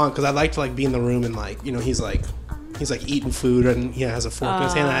evil. I would haunt, because I'd like to, like, be in the room and, like, you know, he's like eating food and he has a fork in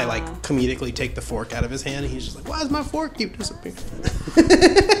his hand, and I, like, comedically take the fork out of his hand, and he's just like, why does my fork keep disappearing?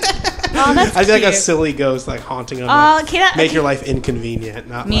 Oh, that's I'd be like a cute. silly ghost, like, haunting him. Oh, Like, make your life inconvenient,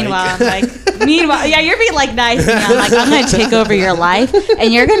 not Meanwhile, like... meanwhile, yeah, you're being like nice. And I'm like, I'm gonna take over your life,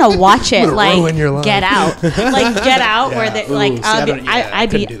 and you're gonna watch it, like, ruin your life. Get Out, like, Get Out, Yeah. where they, Ooh, like, see, I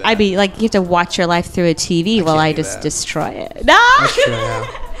couldn't do that. I'd be like, you have to watch your life through a TV while I just destroy it. No. That's true, yeah.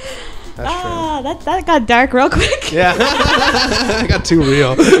 That's true. That got dark real quick. Yeah. I got too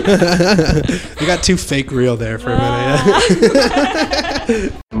real. You got too fake real there for a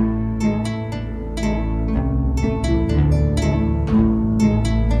minute.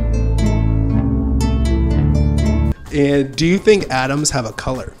 And do you think atoms have a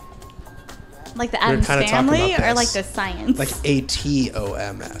color? Like the Addams Family, or like the science? Like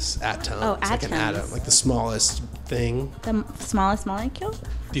ATOMS, atom. Oh, it's like an atoms. atom, like the smallest thing. The smallest molecule?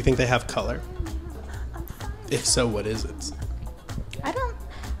 Do you think they have color? If so, what is it?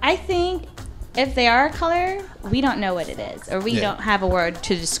 I think if they are a color, we don't know what it is, or we don't have a word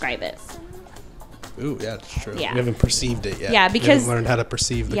to describe it. Ooh, yeah, that's true. Yeah. We haven't perceived it yet. Yeah, because we haven't learned how to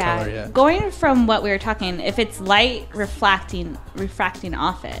perceive the color yet. Going from what we were talking, if it's light refracting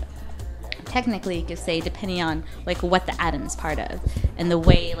off it, technically you could say, depending on like what the atom's part of and the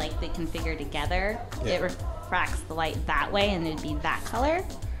way like they configure together, it refracts the light that way, and it'd be that color.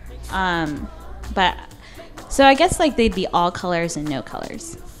 But so I guess like they'd be all colors and no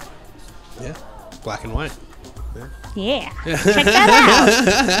colors. Yeah, black and white. Yeah. Check that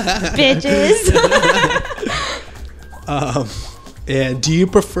out, bitches. And do you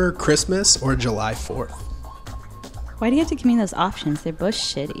prefer Christmas or July 4th? Why do you have to give me those options? They're both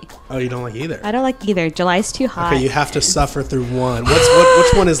shitty. Oh, you don't like either? I don't like either. July's too hot. Okay, you have to suffer through one.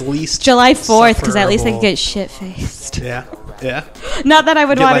 Which one is least? July 4th, because at least I can get shit faced. Yeah. Not that I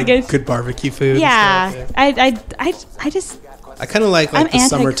would want to get good barbecue food. Yeah. And stuff, I just. I kind of like the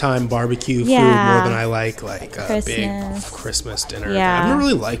summertime barbecue food more than I like a big Christmas dinner. Yeah. I've never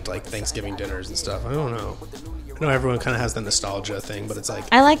really liked like Thanksgiving dinners and stuff. I don't know. I know everyone kind of has the nostalgia thing, but it's like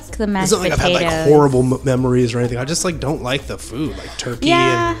I like the mashed potatoes. It's not like I've had like horrible memories or anything. I just like don't like the food, like turkey.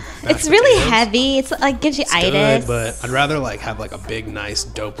 Yeah, and it's really heavy. It's like gives you itis. Good, but I'd rather like have like a big nice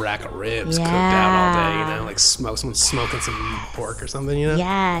dope rack of ribs cooked out all day. You know, like someone's smoking some pork or something. You know.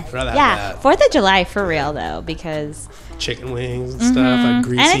 Yeah. I'd rather have that. 4th of July for real though, because chicken wings and stuff, like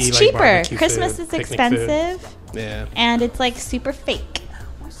greasy, and it's cheaper. Like Christmas food, is expensive. Food. Yeah. And it's like super fake.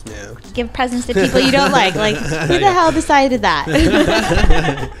 Yeah. Give presents to people you don't like. Like, who the hell decided that?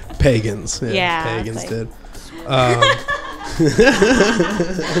 Pagans. Yeah. Pagans did.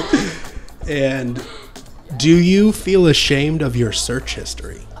 And do you feel ashamed of your search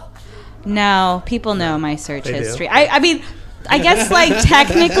history? No, people know my search history. I mean, I guess like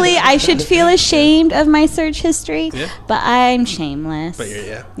technically I should feel ashamed of my search history, but I'm shameless. But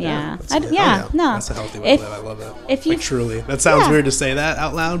you're, no. That's a healthy way to live. I love that. If you truly, that sounds weird to say that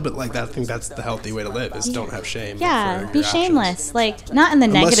out loud, but like I think that's the healthy way to live is don't have shame. Yeah, be shameless. Like not in the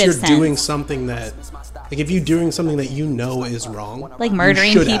negative sense. Unless you're doing something that, like if you're doing something that you know is wrong, like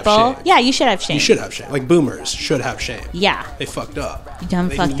murdering people. Yeah, you should have shame. You should have shame. Like boomers should have shame. Yeah, they fucked up. You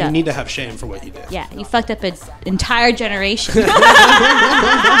fucked up. You need to have shame for what you did. Yeah, you fucked up an entire generation. You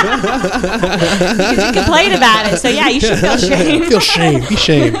complain about it, so yeah, you should feel shame. Feel shame. Be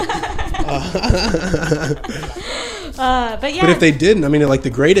shame. But yeah. But if they didn't, I mean, like the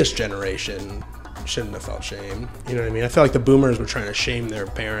greatest generation shouldn't have felt shame. You know what I mean? I feel like the boomers were trying to shame their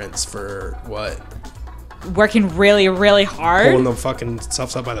parents for what? Working really, really hard. Pulling them fucking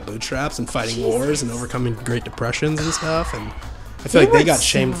selves up by the bootstraps and fighting wars and overcoming Great Depressions and stuff. And I feel like they got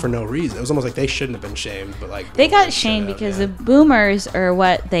shamed for no reason. It was almost like they shouldn't have been shamed, but like they got shamed because the boomers are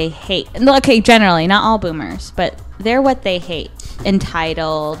what they hate. Okay, generally, not all boomers, but they're what they hate.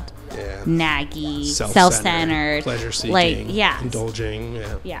 Entitled, naggy, self-centered, pleasure-seeking, indulging,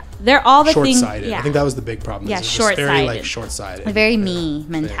 yeah. They're all the things. Short-sighted. I think that was the big problem. Yeah, short-sighted. Very like short-sighted. A very me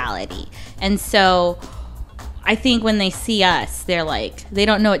mentality, and so. I think when they see us, they're like, they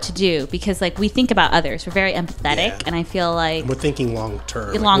don't know what to do because, like, we think about others. We're very empathetic, and I feel like... And we're thinking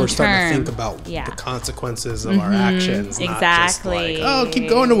long-term. Long-term. We're starting to think about the consequences of our actions. Exactly. Not just like, oh, keep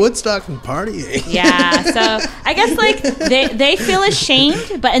going to Woodstock and partying. Yeah, so I guess, like, they feel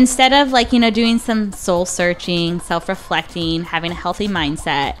ashamed, but instead of, like, you know, doing some soul-searching, self-reflecting, having a healthy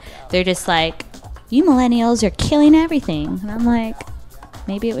mindset, they're just like, you millennials are killing everything. And I'm like,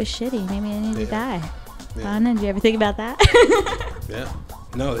 maybe it was shitty. Maybe I need to die. Yeah. I don't know. Do you ever think about that? Yeah.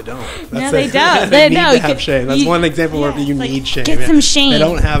 No, they don't. They don't. They need to have shame. That's one example where you need shame. Get some shame. They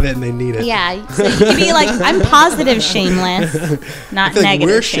don't have it and they need it. Yeah. So you can be like, I'm positive shameless, not negative like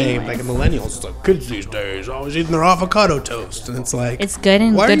we're shameless. shamed. Like millennials, it's like kids these days always eating their avocado toast. And it's like, it's good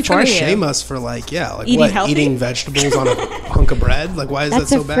and why good are you trying for to you? shame us for like, like eating what? Healthy? Eating vegetables on a hunk of bread? Like, why is that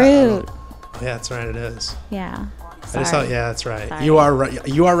so bad? Fruit. Oh, yeah, that's right. It is. Yeah. I just thought, that's right. Sorry. You are right.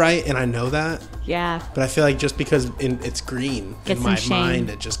 You are right, and I know that. Yeah. But I feel like just because it's green in my mind,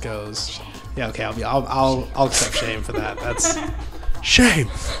 it just goes. Yeah. Okay. I'll accept shame for that. That's shame.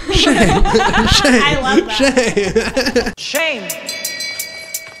 Shame. Shame. I love that. Shame.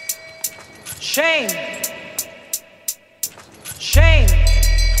 Shame. Shame.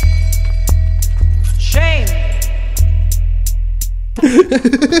 Shame.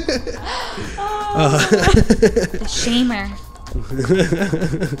 The shamer.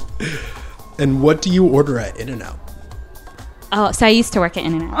 And what do you order at In-N-Out? Oh, so I used to work at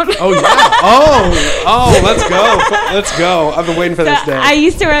In-N-Out. Oh, yeah. Oh, let's go. Let's go. I've been waiting for this day. I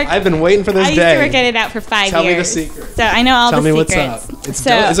used to work. I've been waiting for this day. I used to work at In-N-Out for 5 years. Tell me the secret. So I know all the secrets. Tell me what's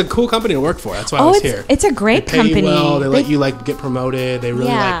up. It's a cool company to work for. That's why I was here. It's a great company. They pay you well. They let you like get promoted. They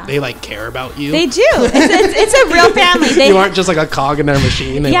really they care about you. They do. It's a real family. You aren't just like a cog in their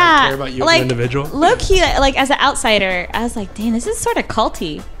machine. They care about you as an individual. Low key, like as an outsider, I was like, dang, this is sort of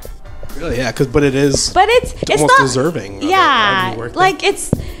culty. Really, yeah, but it is. But it's almost not deserving. Yeah, like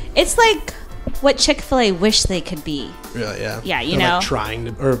it's like what Chick-fil-A wish they could be. Really, yeah. Yeah, you They're know. like trying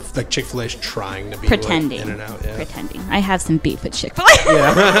to, or like Chick-fil-A's trying to be Pretending. like In-N-Out. Yeah. Pretending. I have some beef with Chick-fil-A.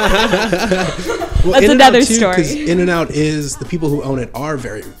 Yeah. Well, That's another story. Because In-N-Out is, the people who own it are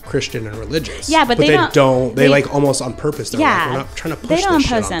very Christian and religious. Yeah, but they don't. They like almost on purpose. They're like, we're not trying to push they don't this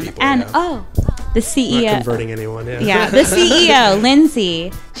shit impose on them. people. And the We're CEO. not converting anyone. Yeah. Yeah, the CEO,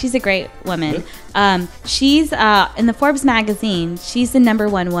 Lindsay. She's a great woman. She's in the Forbes magazine. She's the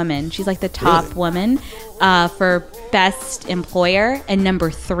 #1 woman. She's like the top woman for best employer and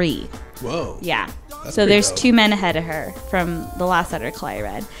 #3. Whoa. Yeah. That's So pretty there's dope. 2 men ahead of her from the last article I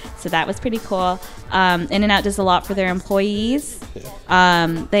read. So that was pretty cool. In-N-Out does a lot for their employees.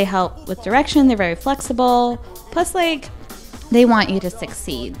 They help with direction. They're very flexible. Plus, like, they want you to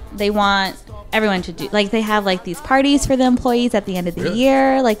succeed. They want everyone to do, like, they have like these parties for the employees at the end of the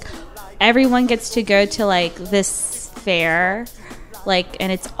year. Like, everyone gets to go to like this fair, like,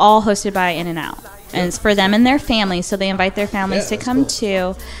 and it's all hosted by In-N-Out. And it's for them and their families, so they invite their families to come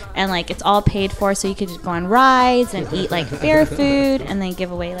too, and like it's all paid for, so you could just go on rides and eat like fair food, and then give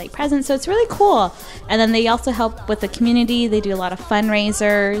away like presents. So it's really cool. And then they also help with the community. They do a lot of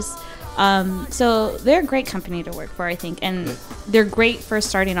fundraisers. So they're a great company to work for, I think, and they're great for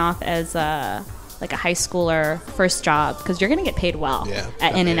starting off as like a high schooler first job, because you're going to get paid well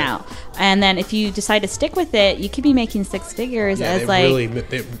at In-N-Out. And then if you decide to stick with it, you could be making 6 figures as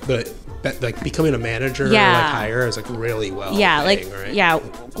like becoming a manager or like higher is like really well paying, right?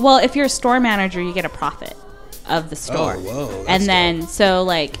 Well, if you're a store manager, you get a profit of the store. And then so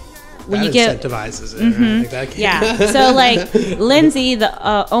like when that you get incentivizes it, right? Like so like Lindsay,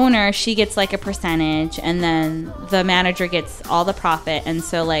 the owner, she gets like a percentage, and then the manager gets all the profit. And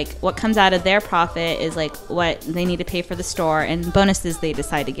so like what comes out of their profit is like what they need to pay for the store and bonuses they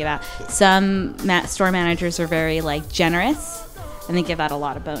decide to give out. Some store managers are very like generous, and they give out a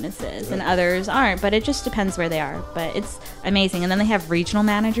lot of bonuses, and others aren't, but it just depends where they are. But it's amazing. And then they have regional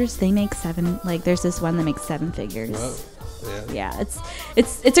managers. They make 7, like there's this one that makes 7 figures. Whoa. Yeah,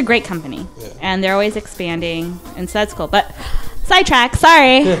 it's a great company, and they're always expanding, and so that's cool. But sidetrack,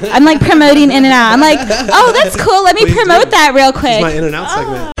 sorry, I'm like promoting In-N-Out. I'm like, oh, that's cool. Let me promote that real quick. This is my In-N-Out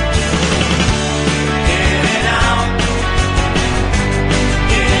segment.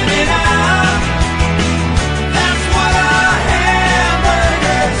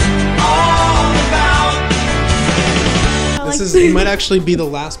 You might actually be the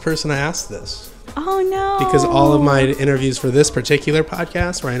last person I asked this. Oh no! Because all of my interviews for this particular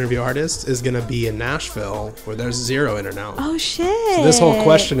podcast, where I interview artists, is going to be in Nashville, where there's 0 In-N-Out. Oh shit! So this whole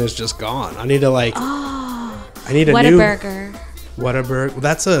question is just gone. I need to like. I need a new Whataburger. Whataburger.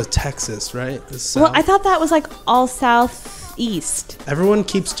 That's a Texas, right? Well, I thought that was like all southeast. Everyone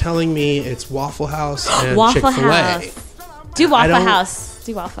keeps telling me it's Waffle House and Waffle Chick-fil-A. House. Do Waffle House.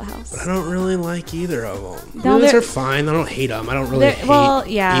 Do Waffle House. But I don't really like either of them. No, those are fine. I don't hate them. I don't really hate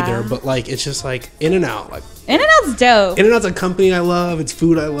either. But like, it's just like In-N-Out. Like In-N-Out's dope. In-N-Out's a company I love. It's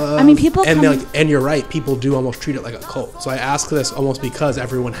food I love. I mean, people and you're right. People do almost treat it like a cult. So I ask this almost because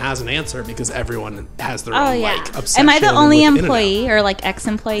everyone has an answer, because everyone has their own like obsession. Am I the only with employee or like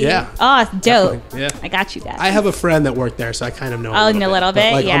ex-employee? Yeah. Oh, it's dope. Definitely. Yeah. I got you guys. I have a friend that worked there, so I kind of know. A little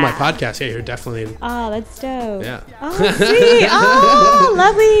bit. Like on my podcast, you're definitely. Oh, that's dope. Yeah. Oh, sweet. Oh,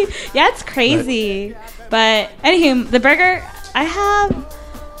 lovely. Yeah, it's crazy. But anywho, the burger I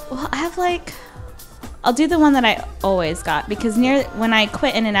have like, I'll do the one that I always got, because when I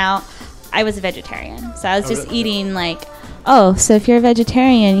quit In-N-Out, I was a vegetarian. So I was just eating like, so if you're a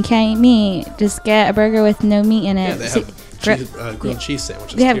vegetarian, you can't eat meat, just get a burger with no meat in it. Yeah, they have grilled cheese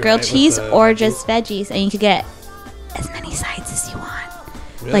sandwiches. They have grilled cheese or just veggies, and you could get as many sides as you want.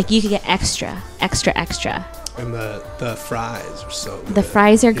 Really? Like you could get extra. And the fries are so good. The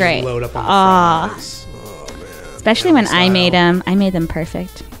fries are You great. Load up on the fries. Oh man. Especially when I made them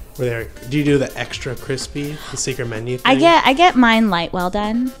perfect. Do you do the extra crispy, the secret menu thing? I get mine light well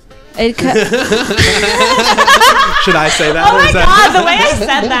done. Should I say that? Oh my god, the way I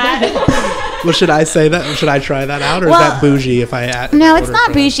said that. Well, should I say that? Should I try that out, or is that bougie if I add? No, it's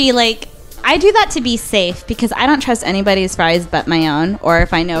not bougie. Like, I do that to be safe, because I don't trust anybody's fries but my own, or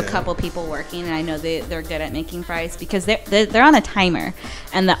if I know a couple people working and I know they're good at making fries, because they're on a timer,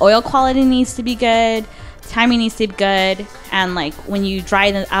 and the oil quality needs to be good, timing needs to be good, and like when you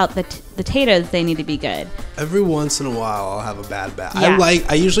dry out the potatoes, they need to be good. Every once in a while, I'll have a bad batch. Yeah.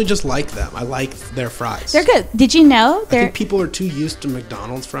 I usually just like them. I like their fries. They're good. Did you know? I think people are too used to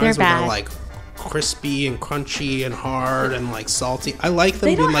McDonald's fries, where they're like crispy and crunchy and hard and like salty. I like them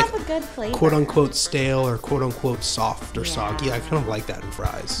They being don't like have a good flavor. quote unquote stale or quote unquote soft or soggy. I kind of like that in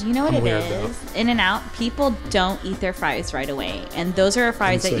fries. You know what I'm it weird, is? In-N-Out, people don't eat their fries right away. And those are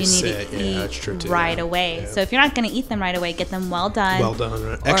fries that you need to eat right away. So if you're not going to eat them right away, get them well done. Well done.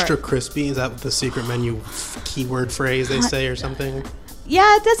 Right? Extra crispy, is that the secret menu keyword phrase they say or something?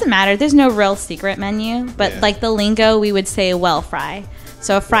 Yeah, it doesn't matter. There's no real secret menu. But like the lingo, we would say well fry.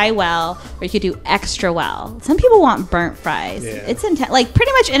 So a fry well, or you could do extra well. Some people want burnt fries. Yeah. It's intense. Like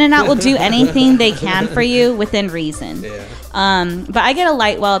pretty much In-N-Out will do anything they can for you within reason. Yeah. But I get a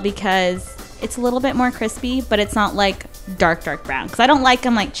light well because it's a little bit more crispy, but it's not like dark brown. Because I don't like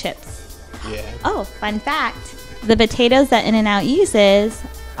them like chips. Yeah. Oh, fun fact. The potatoes that In-N-Out uses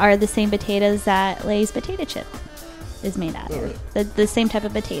are the same potatoes that Lay's potato chip is made out of. Really? The same type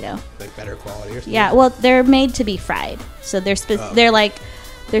of potato. Like better quality or something? Yeah, well, they're made to be fried. So they're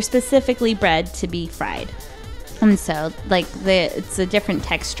they're specifically bred to be fried. And so like it's a different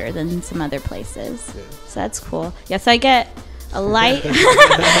texture than some other places. Yeah. So that's cool. Yes, I get a light.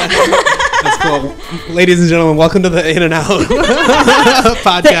 That's cool. Ladies and gentlemen, welcome to the In-N-Out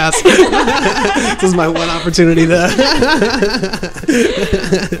podcast. This is my one opportunity to.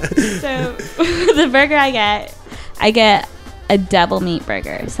 So the burger I get a double meat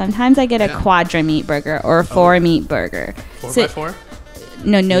burger. Sometimes I get a quadra meat burger or a 4 meat burger. 4x4?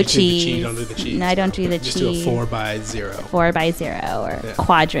 No cheese. You don't do the cheese. No, I don't do the just cheese. Just do a 4x0. 4x0 or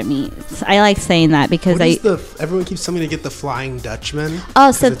quadra meat. I like saying that because everyone keeps telling me to get the Flying Dutchman.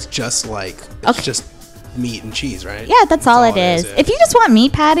 Oh, so it's just just meat and cheese, right? Yeah, that's all it is. Yeah. If you just want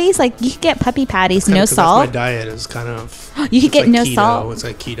meat patties, like you could get puppy patties, no salt. My diet is kind of. You could get no keto. salt. It's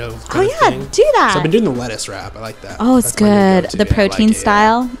like keto. Oh yeah, do that. So I've been doing the lettuce wrap. I like that. Oh, it's good. The protein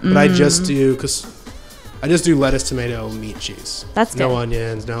style. Yeah. But I just do lettuce, tomato, meat, cheese. That's good. No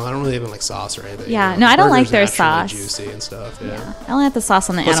onions. No, I don't really even like sauce or anything. Yeah, no, I don't like their sauce. Juicy and stuff. Yeah. I don't like the sauce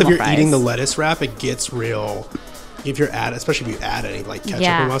on the Plus, animal if you're fries. eating the lettuce wrap, it gets real. Especially if you add any like ketchup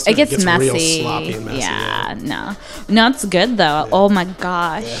or mustard, it gets messy. Real sloppy and messy. Yeah, no, it's good though. Yeah. Oh my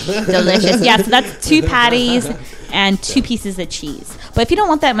gosh, delicious. Yeah, so that's 2 patties and 2 pieces of cheese. But if you don't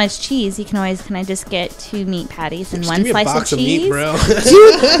want that much cheese, you can always just get 2 meat patties and 1 slice of cheese. Meat, bro.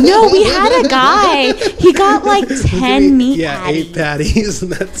 Dude, no, we had a guy. He got like 10 meat patties. 8 patties,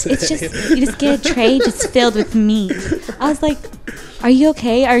 and that's it. It's just you just get a tray just filled with meat. I was like, are you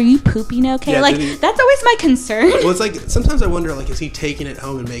okay? Are you pooping okay? Yeah, that's always my concern. Well, it's like sometimes I wonder, like, is he taking it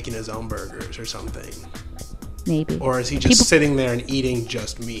home and making his own burgers or something? Maybe. Or is he just sitting there and eating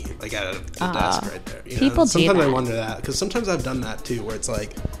just meat, like at the desk right there? People do sometimes that. I wonder that because sometimes I've done that too, where it's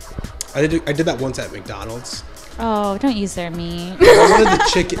like I did that once at McDonald's. Oh, don't use their meat. I wanted the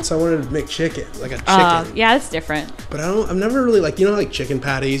chicken, so I wanted to make chicken, like a chicken. Yeah, it's different. But I've never really like like chicken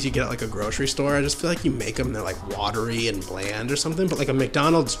patties you get at like a grocery store. I just feel like you make them and they're like watery and bland or something. But like a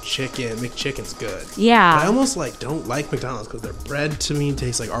McDonald's McChicken's good. Yeah. But I almost don't like McDonald's because their bread to me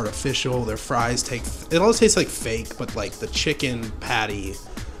tastes like artificial. Their fries it all tastes like fake. But like the chicken patty.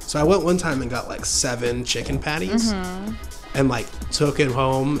 So I went one time and got like 7 chicken patties. Mm-hmm. And like took it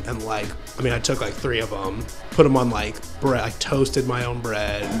home and I took like 3 of them, put them on like bread. I toasted my own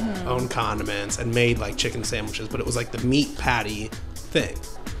bread, own condiments, and made like chicken sandwiches. But it was like the meat patty thing.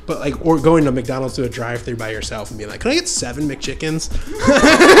 But or going to McDonald's to a drive-thru by yourself and being like, "Can I get 7 McChickens?"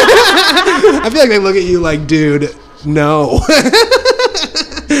 I feel like they look at you like, "Dude, no."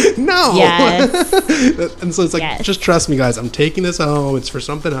 No. Yes. And so it's like, just trust me, guys. I'm taking this home. It's for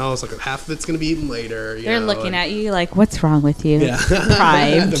something else. Like half of it's gonna be eaten later. They're looking at you like, "What's wrong with you?" Yeah.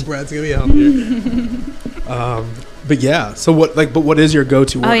 Deprived. The bread's gonna be healthier. But yeah. So what? But what is your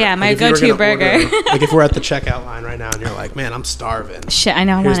go-to? Oh yeah, my go-to burger. Like if we're at the checkout line right now and you're like, "Man, I'm starving." Shit, I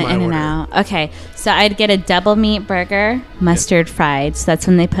know I want it in and out. Okay, so I'd get a double meat burger, mustard fried. So that's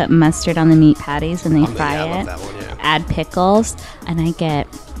when they put mustard on the meat patties and they fry it. I love that one, yeah. Add pickles, and I get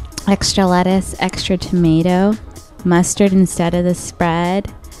extra lettuce, extra tomato, mustard instead of the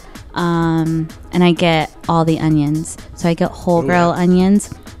spread, and I get all the onions. So I get whole grill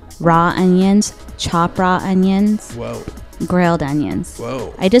onions, raw onions, chopped raw onions. Whoa. Grilled onions.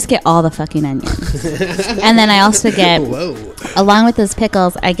 Whoa. I just get all the fucking onions. And then I also get, along with those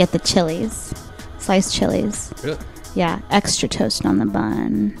pickles, I get the chilies. Sliced chilies. Really? Yeah. Extra toast on the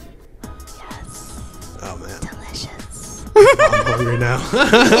bun. Oh, man. Delicious. I'm hungry now.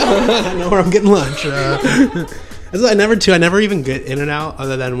 I know where I'm getting lunch. I never even get In-N-Out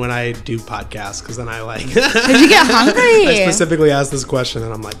other than when I do podcasts because then I Did you get hungry? I specifically asked this question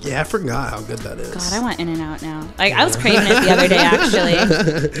and I'm like, yeah, I forgot how good that is. God, I want In-N-Out now. I was craving it the other day actually.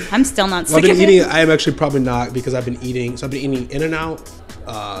 I'm still not sick of it. I am actually probably not because I've been eating In-N-Out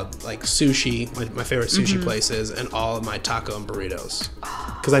like sushi, my favorite sushi places, and all of my taco and burritos.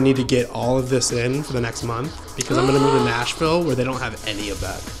 Because I need to get all of this in for the next month, because I'm going to move to Nashville where they don't have any of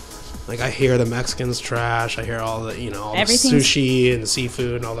that. Like, I hear the Mexicans trash. I hear all the, all the sushi and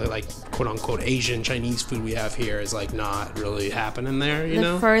seafood and all the, like, quote-unquote Asian, Chinese food we have here is, like, not really happening there, you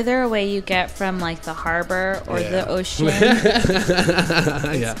know? The further away you get from, like, the harbor or the ocean,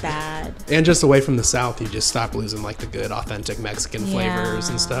 it's bad. And just away from the South, you just stop losing, like, the good, authentic Mexican flavors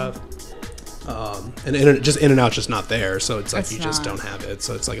and stuff. And just In-N-Out's just not there, so it's like just don't have it.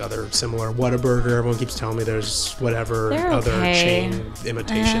 So it's like other similar Whataburger. Everyone keeps telling me there's whatever other chain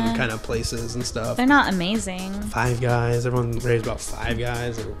imitation kind of places and stuff. They're not amazing. Five Guys. Everyone raves about Five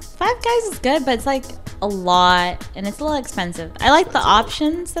Guys. Five Guys is good, but it's like a lot, and it's a little expensive. I like the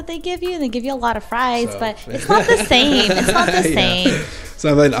options that they give you. They give you a lot of fries, but it's not the same. It's not the same.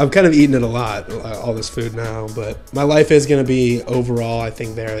 So I'm kind of eating it a lot, all this food now. But my life is going to be overall, I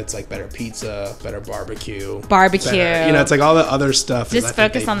think it's like better pizza, better barbecue. Better, it's like all the other stuff. Just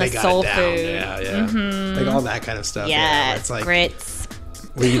focus on the soul food. Yeah. Like all that kind of stuff. Yeah, it's like grits.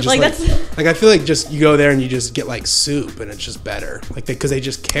 Where you just like I feel like just you go there and you just get like soup and it's just better, like because they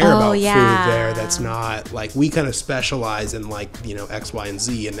just care about food there. That's not like we kind of specialize in like X, Y, and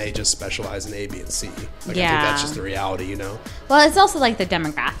Z, and they just specialize in A, B, and C. Like I think that's just the reality, Well, it's also like the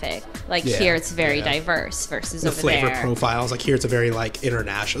demographic. Like here, it's very diverse versus the flavor profiles. Like here, it's a very like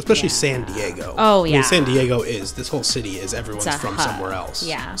international, especially San Diego. Oh yeah, I mean, San Diego is this whole city is everyone's from somewhere else.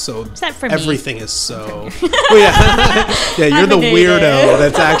 Yeah, so except for everything is so. You're the weirdo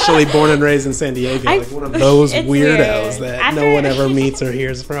that's actually born and raised in San Diego, like one of those weirdos that no one ever meets or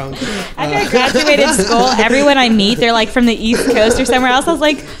hears from. After I graduated school, everyone I meet, they're like from the East Coast or somewhere else. I was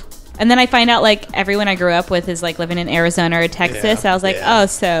like, and then I find out like everyone I grew up with is like living in Arizona or Texas. I was like, oh,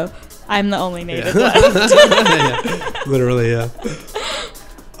 so I'm the only native left. Literally,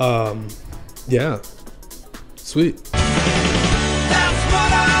 yeah. Sweet.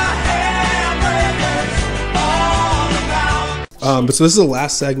 But so this is the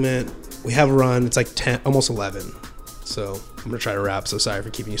last segment. We have a run. It's like 10, almost 11. So I'm going to try to wrap. So sorry for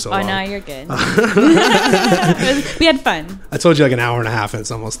keeping you so long. Oh, no, you're good. We had fun. I told you like an hour and a half, and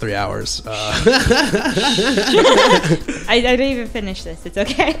it's almost 3 hours. I didn't even finish this. It's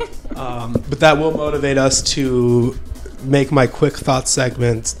okay. But that will motivate us to make my quick thoughts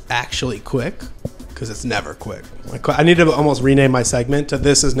segment actually quick. Because it's never quick. I need to almost rename my segment to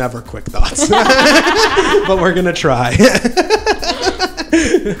 "This is never quick thoughts," but we're gonna try.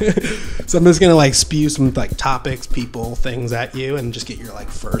 So I'm just gonna like spew some like topics, people, things at you, and just get your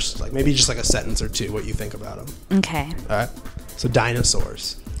like first, like maybe just like a sentence or two, what you think about them. Okay. All right. So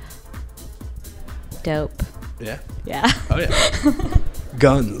dinosaurs. Dope. Yeah. Yeah. Oh yeah.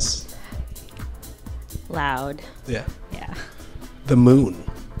 Guns. Loud. Yeah. Yeah. The moon.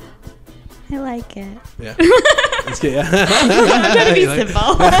 I like it. Yeah. Let's get I'm trying to be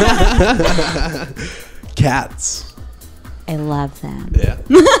simple. Cats. I love them. Yeah.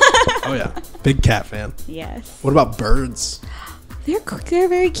 Oh yeah. Big cat fan. Yes. What about birds? They're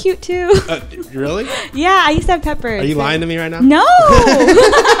very cute too. Really? Yeah, I used to have pet birds. Are you lying to me right now? No.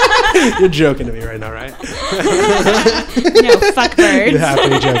 You're joking to me right now, right? No, fuck birds. You have to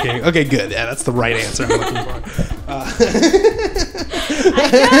be joking. Okay, good. Yeah, that's the right answer I'm looking for. I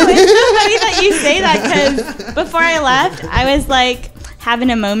know. It's so funny that you say that because before I left, I was like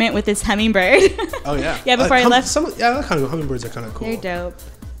having a moment with this hummingbird. Oh yeah. Yeah, before I left. Hummingbirds are kind of cool. They're dope.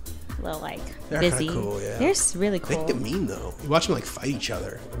 A little like they're busy. Cool, yeah. They're really cool. They can get mean though. You watch them like fight each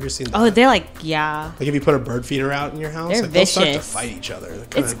other. Have you ever seen that? Oh, they're like Like if you put a bird feeder out in your house, they're like, vicious. They'll start to fight each other.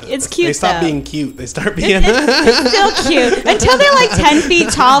 It's cute. They stop though. being cute. They start being. It's still cute until they're like 10 feet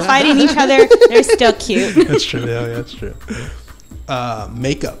tall, fighting each other. They're still cute. That's true. Yeah, that's true.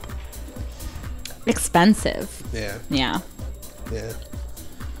 Makeup. Expensive. Yeah. Yeah. Yeah.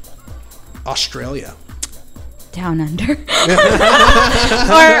 Australia. Down under. or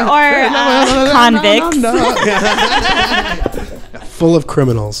convicts. Full of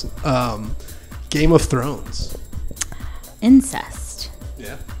criminals. Game of Thrones. Incest.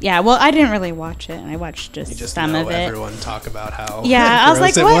 Yeah. Yeah, well, I didn't really watch it. I watched just some of it. Everyone talk about how. Yeah, I was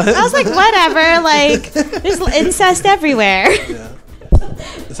like, what? I was like, whatever. Like, there's incest everywhere. Yeah.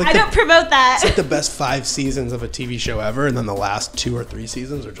 Like I don't promote that. It's like the best 5 seasons of a TV show ever, and then the last 2 or 3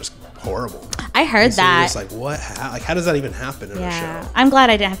 seasons are just horrible. I heard so that. You're just like, what? How does that even happen in a show? I'm glad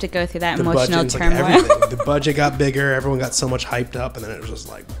I didn't have to go through that emotional turmoil. Like the budget got bigger. Everyone got so much hyped up, and then it was just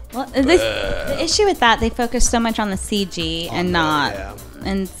like. Well, the issue with that, they focus so much on the CG and not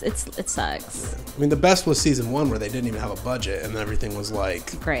and it sucks. I mean, the best was season 1 where they didn't even have a budget and everything was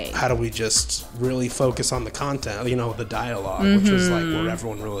like, great. How do we just really focus on the content? You know, the dialogue, which was like what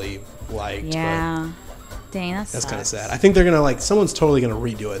everyone really liked. Yeah. Dang, that's kind of sad. I think they're gonna like someone's totally gonna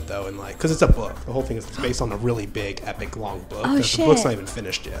redo it though, and like because it's a book. The whole thing is based on a really big, epic, long book. Oh, The book's not even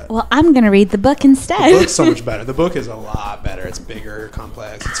finished yet. Well, I'm gonna read the book instead. The book's so much better. The book is a lot better. It's bigger,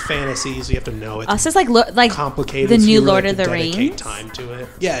 complex. It's fantasy, so you have to know it. Oh, so it's like complicated. The so new you really Lord have of to the dedicate Rings. time to it.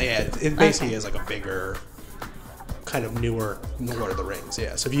 Yeah. It basically is like a bigger, kind of newer Lord of the Rings.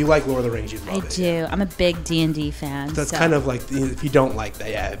 Yeah. So if you like Lord of the Rings, you'd love it. I do. I'm a big D&D fan. That's kind of like if you don't like that.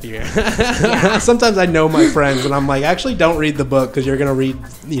 Yeah. If you're sometimes I know my friends and I'm like, actually, don't read the book because you're gonna read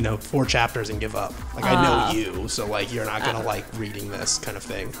 4 chapters and give up. Like I know you, so like you're not gonna like reading this kind of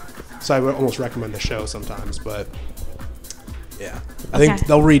thing. So I would almost recommend the show sometimes, but. Yeah, I think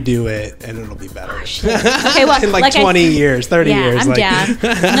they'll redo it and it'll be better. Okay, well, in like 20 years, 30 years. I'm down.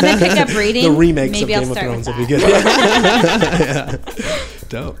 I'm gonna pick up reading. The remakes Maybe of I'll Game of start Thrones with will be good. Yeah.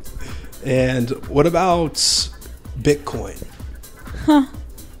 Dope. And what about Bitcoin? Huh.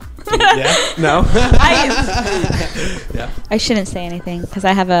 Yeah? No? I shouldn't say anything because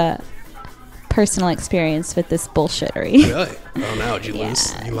I have a personal experience with this bullshittery. Really? Oh no, did you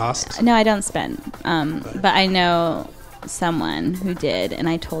lose? You lost? No, I don't spend. But I know someone who did, and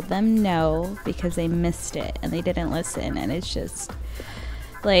I told them no because they missed it and they didn't listen. And it's just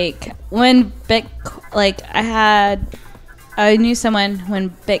like when I knew someone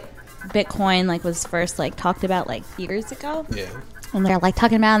when Bitcoin like was first like talked about like years ago. Yeah. And they're like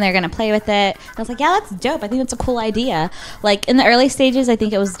talking about and they're going to play with it. I was like, yeah, that's dope. I think that's a cool idea. Like in the early stages, I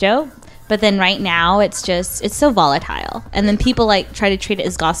think it was dope. But then right now, it's so volatile. And then people like try to treat it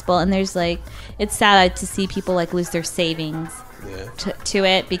as gospel. And there's like, it's sad to see people like lose their savings to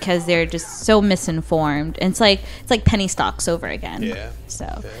it because they're just so misinformed. And it's like penny stocks over again. Yeah. So,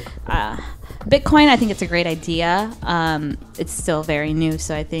 Bitcoin, I think it's a great idea. It's still very new.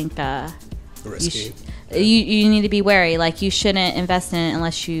 So I think risky. You need to be wary. Like you shouldn't invest in it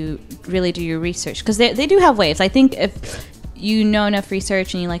unless you really do your research. Because they do have waves. I think if you know enough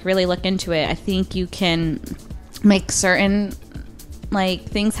research and you like really look into it, I think you can make certain like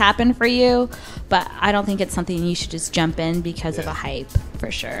things happen for you, but I don't think it's something you should just jump in because of a hype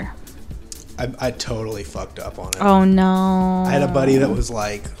for sure. I totally fucked up on it. Oh no. I had a buddy that was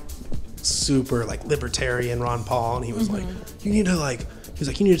like super like libertarian Ron Paul, and he was like, you need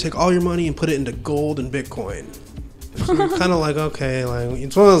to take all your money and put it into gold and Bitcoin. So you're kind of like, okay, like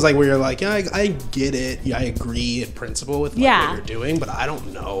it's one of those like where you're like, yeah, I get it, yeah, I agree in principle with what you're doing, but I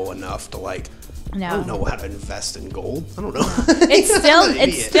don't know enough to like, I don't know how to invest in gold. I don't know. It's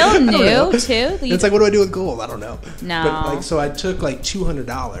still new too. It's like, what do I do with gold? I don't know. No. But like, so I took like $200.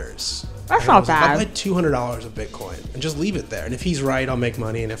 That's not bad. I'll buy $200 of Bitcoin and just leave it there. And if he's right, I'll make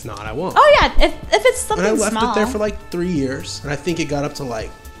money, and if not, I won't. Oh yeah, if it's something small. And I left it there for like 3 years, and I think it got up to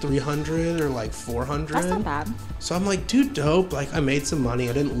like 300 or like 400. That's not bad. So I'm like, dude, dope. Like I made some money.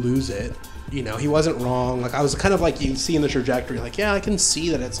 I didn't lose it. You know, he wasn't wrong. Like I was kind of like, you see in the trajectory, like, yeah, I can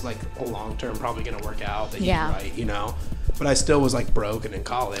see that it's like a long term probably going to work out. That he's right, you know. But I still was like broke and in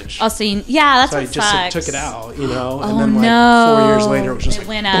college. Oh, so that's so what I just took it out, you know. Oh, and then like 4 years later, it was just like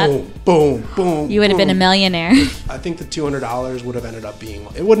went boom, boom, boom. You would have been a millionaire. I think the $200 would have ended up being.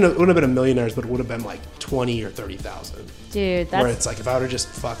 It wouldn't have been a millionaire's, but it would have been like 20 or 30,000. Dude, that's where it's like if I would have just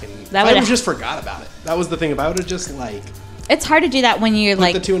fucking. I would have just forgot about it. That was the thing. If I would have just like. It's hard to do that when you're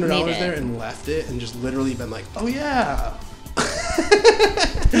like put the $200 there and left it and just literally been like, oh yeah.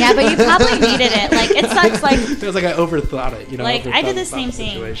 Yeah, but you probably needed it. Like it sucks. Like it was like I overthought it. You know, like I did the same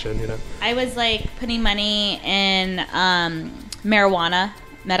thing. You know, I was like putting money in marijuana,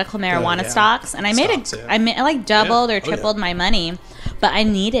 medical marijuana stocks, and I I like doubled or tripled my money, but I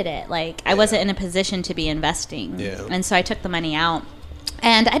needed it. Like I wasn't in a position to be investing, and so I took the money out.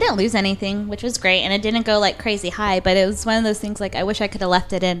 And I didn't lose anything, which was great, and it didn't go like crazy high, but it was one of those things like I wish I could have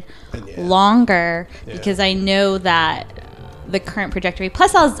left it in longer because I know that the current trajectory.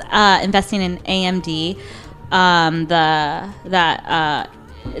 Plus, I was investing in AMD,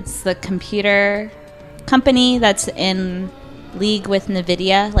 it's the computer company that's in league with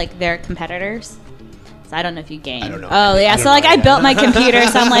NVIDIA, like their competitors. I don't know if you game. I don't know. Oh yeah, so like I built my computer,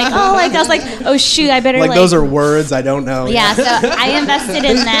 so I'm like, I was like, oh shoot, I better like those are words I don't know. Yeah, so I invested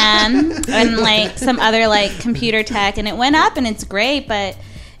in them and like some other like computer tech, and it went up, and it's great, but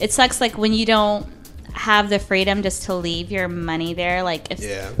it sucks like when you don't have the freedom just to leave your money there, like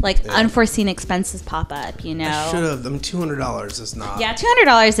if unforeseen expenses pop up, you know. I should have. $200 is not. Yeah,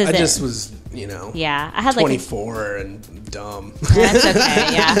 $200 is. I just was Yeah, I had like 24 and dumb. That's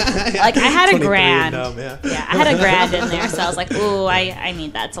okay. Yeah, like I had a grand. Dumb, yeah, I had a grand in there, so I was like, ooh, I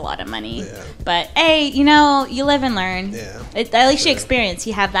need that's a lot of money. Yeah. But hey, you live and learn. Yeah. At least you experience.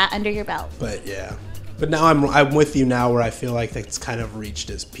 You have that under your belt. But yeah. But now I'm with you now where I feel like it's kind of reached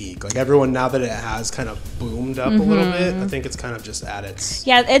its peak. Like everyone, now that it has kind of boomed up a little bit, I think it's kind of just at its...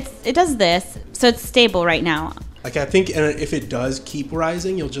 Yeah, it does this. So it's stable right now. Like I think if it does keep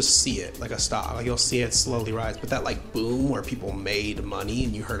rising, you'll just see it like a stock. Like you'll see it slowly rise. But that like boom where people made money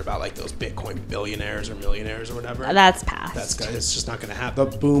and you heard about like those Bitcoin billionaires or millionaires or whatever. That's past. That's good. It's just not going to happen.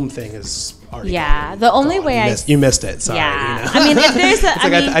 The boom thing is already gone. The only way you missed it. Sorry. Yeah. I mean, if there's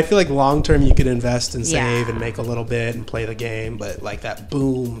I feel like long term you could invest and save and make a little bit and play the game, but like that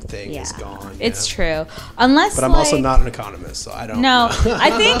boom thing is gone. It's true. Unless But I'm also not an economist, so I don't know.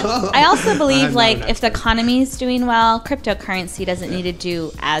 I think I also believe like if the economy is doing well, cryptocurrency doesn't need to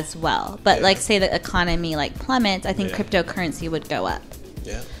do as well. But like say the economy like plummets, I think cryptocurrency would go up.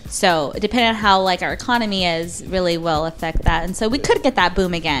 Yeah. So depending on how like our economy is, really will affect that. And so we could get that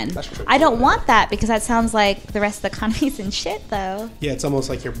boom again. That's true. I don't want that because that sounds like the rest of the economy's in shit though. Yeah, it's almost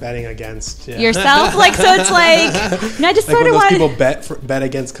like you're betting against yourself. Like so it's like I just like sort of want people bet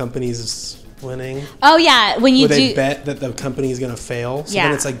against companies winning. Oh yeah, when you they bet that the company is going to fail. So yeah.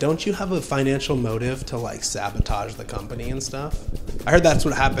 Then it's like, don't you have a financial motive to like sabotage the company and stuff? I heard that's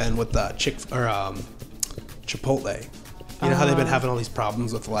what happened with Chipotle. You know how they've been having all these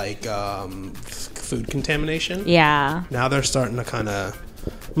problems with like food contamination? Yeah. Now they're starting to kind of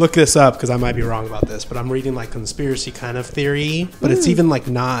look this up because I might be wrong about this, but I'm reading like conspiracy kind of theory, but it's even like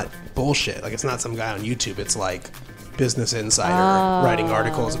not bullshit. Like it's not some guy on YouTube. It's like Business Insider writing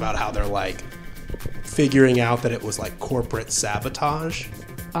articles about how they're like figuring out that it was like corporate sabotage.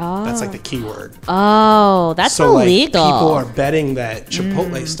 Oh. That's like the key word. Oh, that's illegal. Like, people are betting that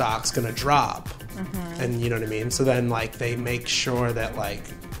Chipotle stock's going to drop. And you know what I mean? So then like they make sure that like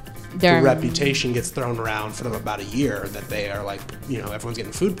the reputation gets thrown around for them about a year that they are like, everyone's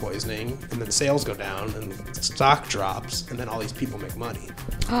getting food poisoning and then sales go down and stock drops and then all these people make money.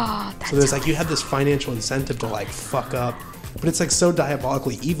 Oh, that's so there's like, you have this financial incentive to like fuck up, but it's like so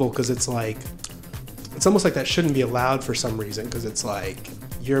diabolically evil because it's like, it's almost like that shouldn't be allowed for some reason because it's like,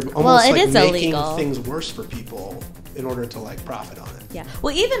 you're almost like making illegal. Things worse for people in order to like profit on it. Yeah.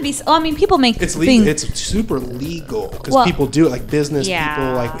 Well, people make it's legal. It's super legal because people do it. Like business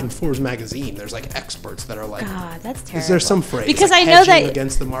people, like in Forbes magazine, there's like experts that are like, God, that's terrible. Is there some phrase? Because like I know that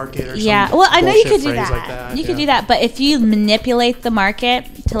against the market or yeah. Well, I know you could do that. Like that. You could do that, but if you manipulate the market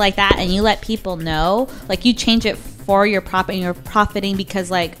to like that and you let people know, like you change it for your profit and you're profiting because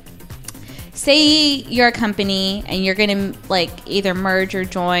like. Say you're a company and you're going to like either merge or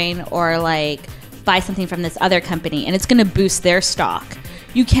join or like buy something from this other company and it's going to boost their stock.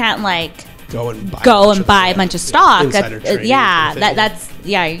 You can't like go and buy a bunch of stock. You can't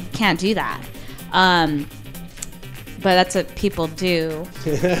do that. But that's what people do.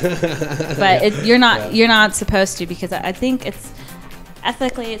 But you're not supposed to because I think it's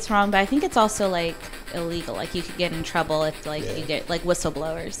ethically it's wrong, but I think it's also like illegal. Like you could get in trouble if like you get like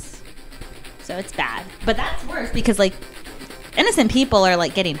whistleblowers. So it's bad. But that's worse because like innocent people are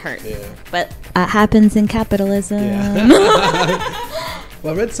like getting hurt. Yeah. But that happens in capitalism. Yeah.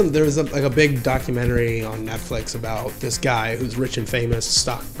 Well, I read there was a big documentary on Netflix about this guy who's rich and famous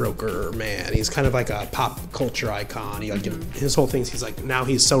stockbroker man. He's kind of like a pop culture icon. He like his whole thing's he's like now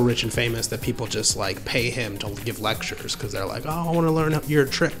he's so rich and famous that people just like pay him to give lectures because they're like, oh, I want to learn your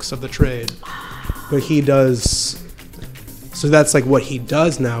tricks of the trade. But he does. So that's like what he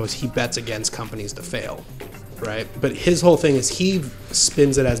does now is he bets against companies to fail, right? But his whole thing is he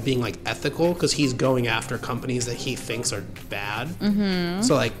spins it as being like ethical because he's going after companies that he thinks are bad. Mm-hmm.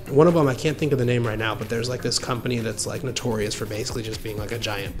 So like one of them, I can't think of the name right now, but there's like this company that's like notorious for basically just being like a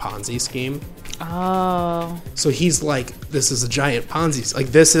giant Ponzi scheme. Oh. So he's like, this is a giant Ponzi. Like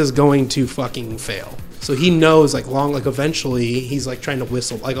this is going to fucking fail. So he knows like eventually he's like trying to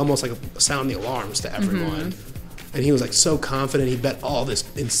whistle, like almost like sound the alarms to everyone. Mm-hmm. And he was like so confident. He bet all this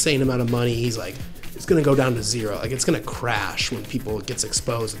insane amount of money. He's like, it's going to go down to zero. Like it's going to crash when people gets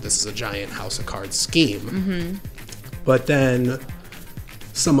exposed that this is a giant house of cards scheme. Mm-hmm. But then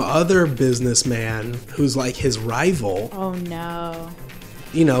some other businessman who's like his rival. Oh no.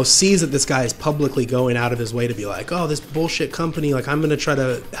 Sees that this guy is publicly going out of his way to be like, oh, this bullshit company, like I'm going to try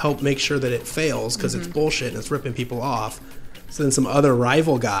to help make sure that it fails because it's bullshit and it's ripping people off. So then some other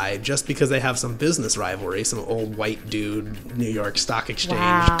rival guy, just because they have some business rivalry, some old white dude, New York Stock Exchange,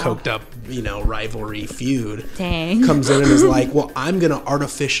 coked up, rivalry feud, comes in and is like, well, I'm going to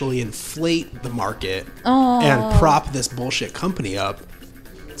artificially inflate the market and prop this bullshit company up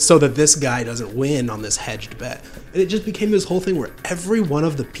so that this guy doesn't win on this hedged bet. And it just became this whole thing where every one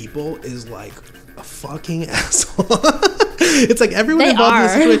of the people is like a fucking asshole. It's like everyone involved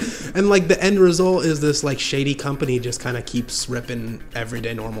in this situation. And like the end result is this like shady company just kind of keeps ripping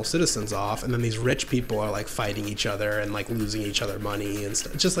everyday normal citizens off. And then these rich people are like fighting each other and like losing each other money and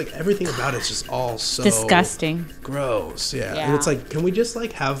stuff. Just like everything about it's just all so disgusting. Gross. Yeah. And it's like, can we just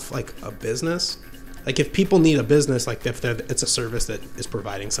like have like a business? Like if people need a business, like if it's a service that is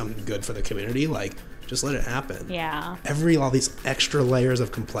providing something good for the community, like just let it happen. Yeah. All these extra layers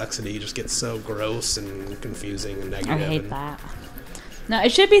of complexity just get so gross and confusing and negative. I hate that. No,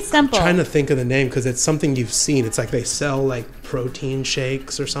 it should be simple. I'm trying to think of the name because it's something you've seen. It's like they sell like protein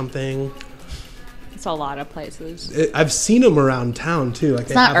shakes or something. It's a lot of places. I've seen them around town too. Like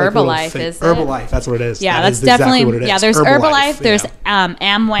it's not Herbalife, is it? Herbalife, that's what it is. Yeah, that's definitely exactly what it is. Yeah, there's Herbalife. There's yeah.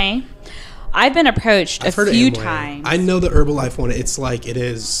 Amway. I've been approached a few times. I know the Herbalife one. It's like it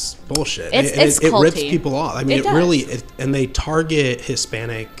is bullshit. It rips people off. I mean, it really and they target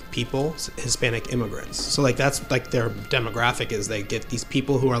Hispanic people, Hispanic immigrants. So like that's like their demographic is they get these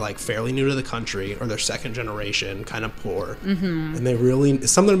people who are like fairly new to the country or they're second generation, kind of poor, and they really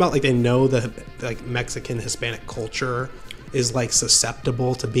it's something about like they know the like Mexican Hispanic culture is like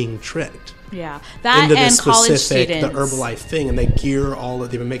susceptible to being tricked. Yeah, that into and the college specific, students. the Herbalife thing, and they gear all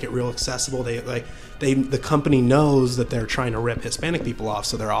of they make it real accessible. The company knows that they're trying to rip Hispanic people off,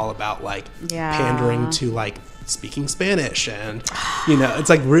 so they're all about like pandering to like speaking Spanish, and it's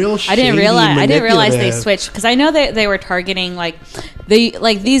like real. I didn't realize they switched because I know that they were targeting like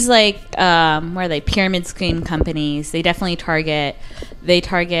these where are they pyramid scheme companies. They definitely target. They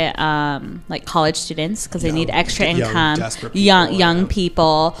target like college students because they need extra income, young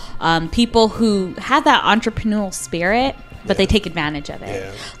people, people who have that entrepreneurial spirit, but they take advantage of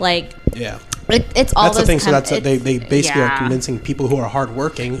it. It's all that's those the thing. So that's they basically are convincing people who are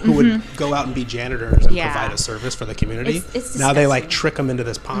hardworking who would go out and be janitors and provide a service for the community. It's now they like trick them into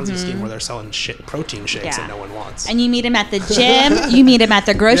this Ponzi scheme where they're selling protein shakes that no one wants. And you meet them at the gym, you meet them at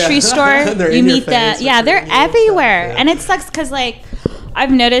the grocery store, you meet they're everywhere, and it sucks because like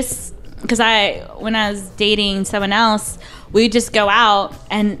I've noticed because when I was dating someone else. We'd just go out,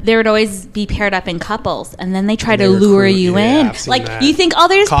 and there would always be paired up in couples, and then they try to lure you in. Like that. You think,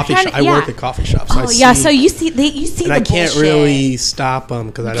 there's coffee. I work at coffee shops. So you see the bullshit. I can't really stop them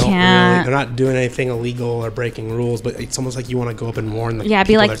because I don't really. They're not doing anything illegal or breaking rules, but it's almost like you want to go up and warn the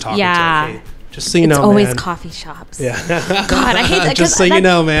people they're talking to. Like, hey, just so you know, it's always man. Coffee shops. Yeah. God, I hate that. Just so you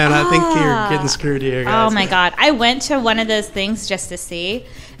know, man, I think you're getting screwed here, guys. Oh my God, I went to one of those things just to see,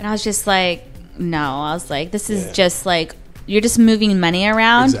 and I was just like, no. I was like, this is just like. You're just moving money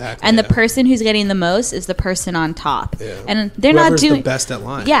around, and the person who's getting the most is the person on top. Yeah. And they're not doing the best at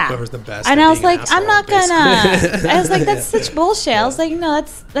line. Yeah, whoever's the best. And I was like, asshole, I'm not gonna. I was like, that's such bullshit. I was like, no,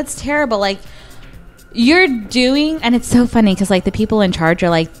 that's terrible. Like, you're doing, and it's so funny because like the people in charge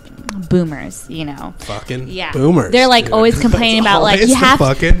are like boomers, Fucking boomers. They're like always complaining about like you have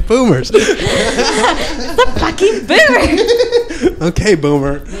fucking boomers. The fucking boomer. Okay,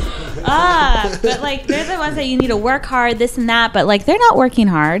 boomer. But like they're the ones that you need to work hard, this and that, but like they're not working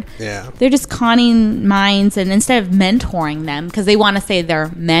hard. Yeah. They're just conning minds, and instead of mentoring them, because they want to say they're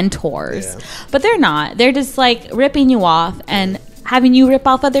mentors, but they're not. They're just like ripping you off and having you rip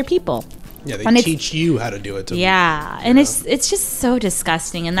off other people. Yeah, they teach you how to do it. And it's just so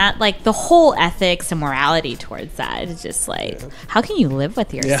disgusting, and that like the whole ethics and morality towards that is just like, how can you live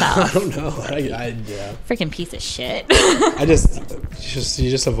with yourself? Yeah, I don't know. Freaking piece of shit. You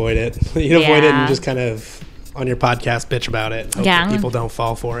just avoid it. You avoid it and just kind of on your podcast bitch about it. Hope that people don't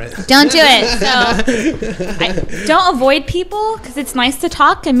fall for it. Don't do it. So don't avoid people because it's nice to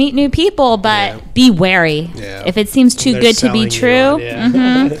talk and meet new people, but be wary. Yeah. If it seems too good to be true,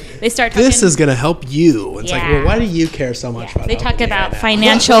 they start talking. This is going to help you. It's like, well, why do you care so much about it? They talk about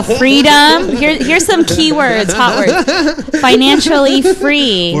financial freedom. Here's some keywords, hot words. Financially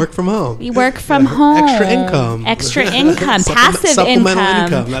free. Work from home. We work from home. Extra income. Passive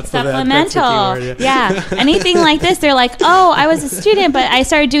income. That's supplemental. The keyword, yeah. Anything like this, they're like, oh, I was a student, but I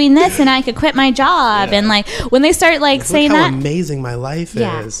started doing this, and I could quit my job. And like when they start like saying how that, amazing my life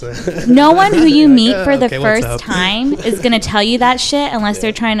is. No one who you meet for the first time is gonna tell you that shit unless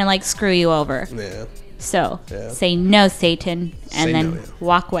they're trying to like screw you over. Yeah. So say no, Satan, and then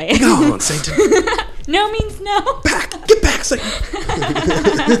walk away. Go on, Satan. No means no. Get back, Satan.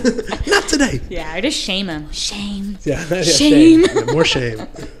 Not today. Yeah, or just shame him. Shame. Yeah, shame. Yeah, more shame.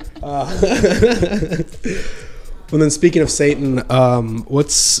 Well, then speaking of Satan,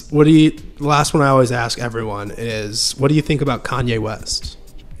 the last one I always ask everyone is, what do you think about Kanye West?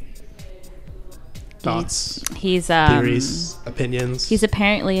 Thoughts? He's theories, opinions. He's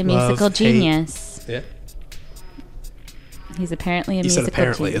apparently a musical genius. Yeah. He's apparently a you musical said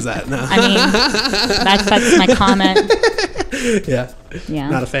apparently, genius. Is that? No. I mean, that's my comment. Yeah. Yeah.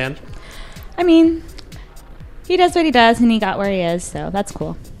 Not a fan? I mean, he does what he does, and he got where he is, so that's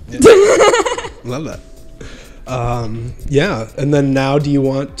cool. Yeah. Love that. Yeah. And then now, do you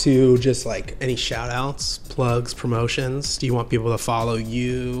want to just like any shout outs, plugs, promotions? Do you want people to follow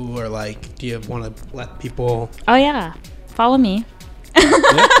you, or like, do you want to let people? Oh, yeah. Follow me.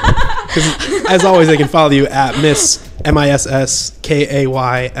 Because as always, they can follow you at Miss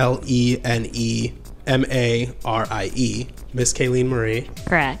MissKayleneMarie, Miss Kaylene Marie.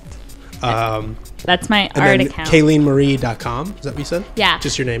 Correct. That's my art account. KayleneMarie.com. Is that what you said? Yeah.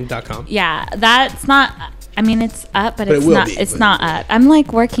 Just your name.com. Yeah, that's not. I mean, it's up, but it's it will not. be, It's not up. I'm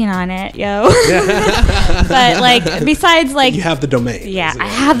like working on it, yo. But like, besides like, you have the domain. Yeah, I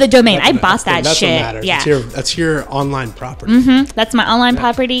have the domain. I bought that that's shit. What matters. Yeah, that's your online property. Mm-hmm. That's my online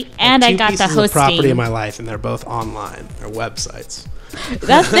property, and I got the hosting. Of property in my life, and they're both online. They're websites.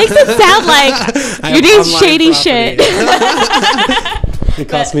 That makes it sound like you're doing shady shit. It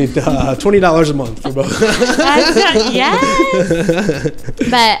cost me $20 a month for both. Yes.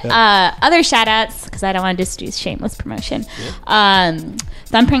 But other shout outs, because I don't want to just do shameless promotion. Yeah.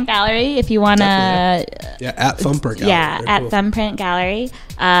 Thumbprint Gallery, if you want to. Yeah, at Thumbprint Gallery. Yeah, Very at cool. Thumbprint Gallery.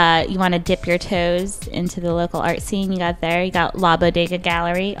 You want to dip your toes into the local art scene, you got there. You got La Bodega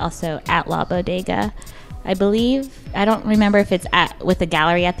Gallery, also at La Bodega, I believe. I don't remember if it's with a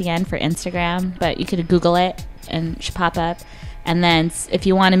gallery at the end for Instagram, but you could Google it and it should pop up. And then if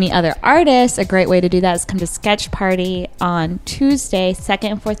you want to meet other artists, a great way to do that is come to Sketch Party on Tuesday,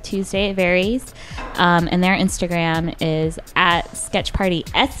 2nd and 4th Tuesday. It varies. And their Instagram is at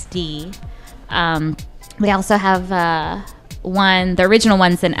SketchPartySD. They also have the original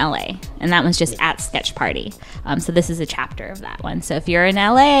one's in LA, and that one's just at Sketch Party. So this is a chapter of that one. So if you're in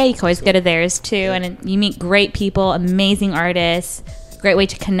LA, you can always go to theirs too. And you meet great people, amazing artists, great way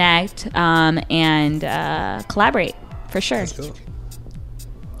to connect and collaborate. For sure. That's cool.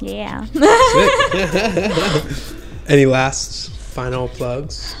 Yeah. Any last final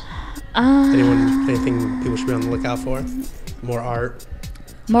plugs? Anything people should be on the lookout for? More art?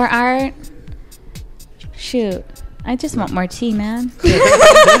 More art? Shoot. I just want more tea, man.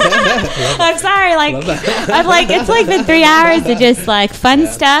 I'm sorry, it's like been 3 hours of just like fun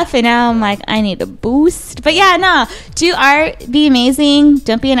stuff, and now I'm like, I need a boost. But yeah, no, do art, be amazing,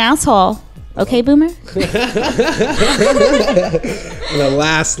 don't be an asshole. Okay, Boomer? The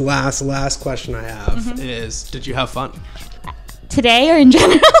last question I have is, did you have fun? Today or in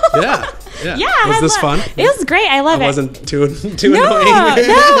general? Yeah. Was this fun? It was great. I love it. I wasn't too annoying. No,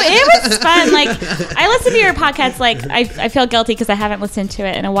 it was fun. Like, I listen to your podcast. Like, I feel guilty because I haven't listened to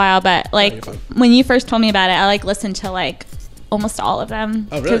it in a while. But like, when you first told me about it, I like listened to like almost all of them.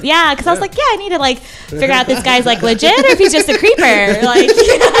 Oh, really? Yeah, because I was like, I need to like figure out this guy's like legit or if he's just a creeper. Like,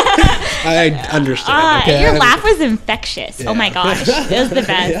 I understand. Okay, your laugh was infectious. Yeah. Oh my gosh, it was the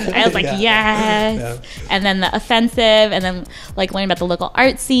best. Yeah. I was like, yes. Yeah. And then the offensive, and then like learning about the local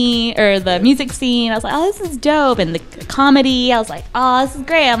art scene or the music scene. I was like, oh, this is dope. And the comedy, I was like, oh, this is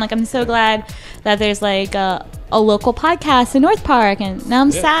great. I'm like, I'm so glad that there's like a local podcast in North Park, and now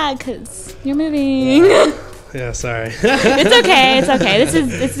I'm sad because you're moving. Yeah, sorry. It's okay. This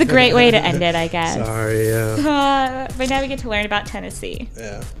is a great way to end it, I guess. Sorry, yeah. But now we get to learn about Tennessee.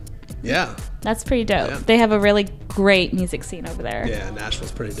 Yeah. That's pretty dope. Yeah. They have a really great music scene over there. Yeah,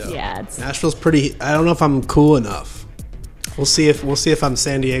 Nashville's pretty dope. Yeah, Nashville's pretty. I don't know if I'm cool enough. We'll see if I'm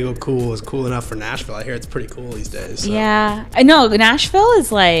San Diego cool enough for Nashville. I hear it's pretty cool these days. So. Yeah, I know Nashville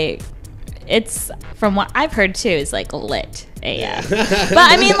is like, it's from what I've heard too, is like lit AF. But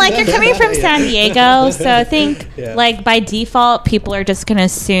I mean, like, you're coming from San Diego, so I think like by default people are just gonna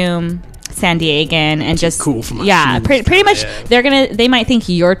assume San Diegan and just cool for my pretty much they might think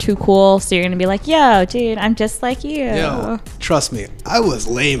you're too cool, so you're gonna be like, yo dude, I'm just like you. Yo, trust me, I was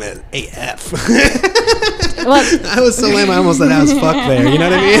lame at AF. I was so lame I almost said as fuck there, you know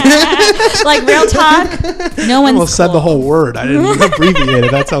what I mean? Like, real talk, no one's almost said the whole word. I didn't abbreviate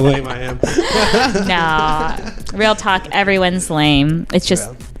it. That's how lame I am. No, real talk, everyone's lame. It's just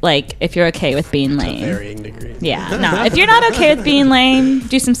like, if you're okay with being lame. To varying degrees. Yeah, no. If you're not okay with being lame,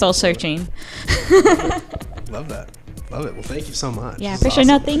 do some soul searching. Love that. Love it. Well, thank you so much. Yeah, for sure.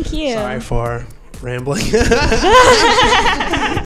 No, thank you. Sorry for rambling.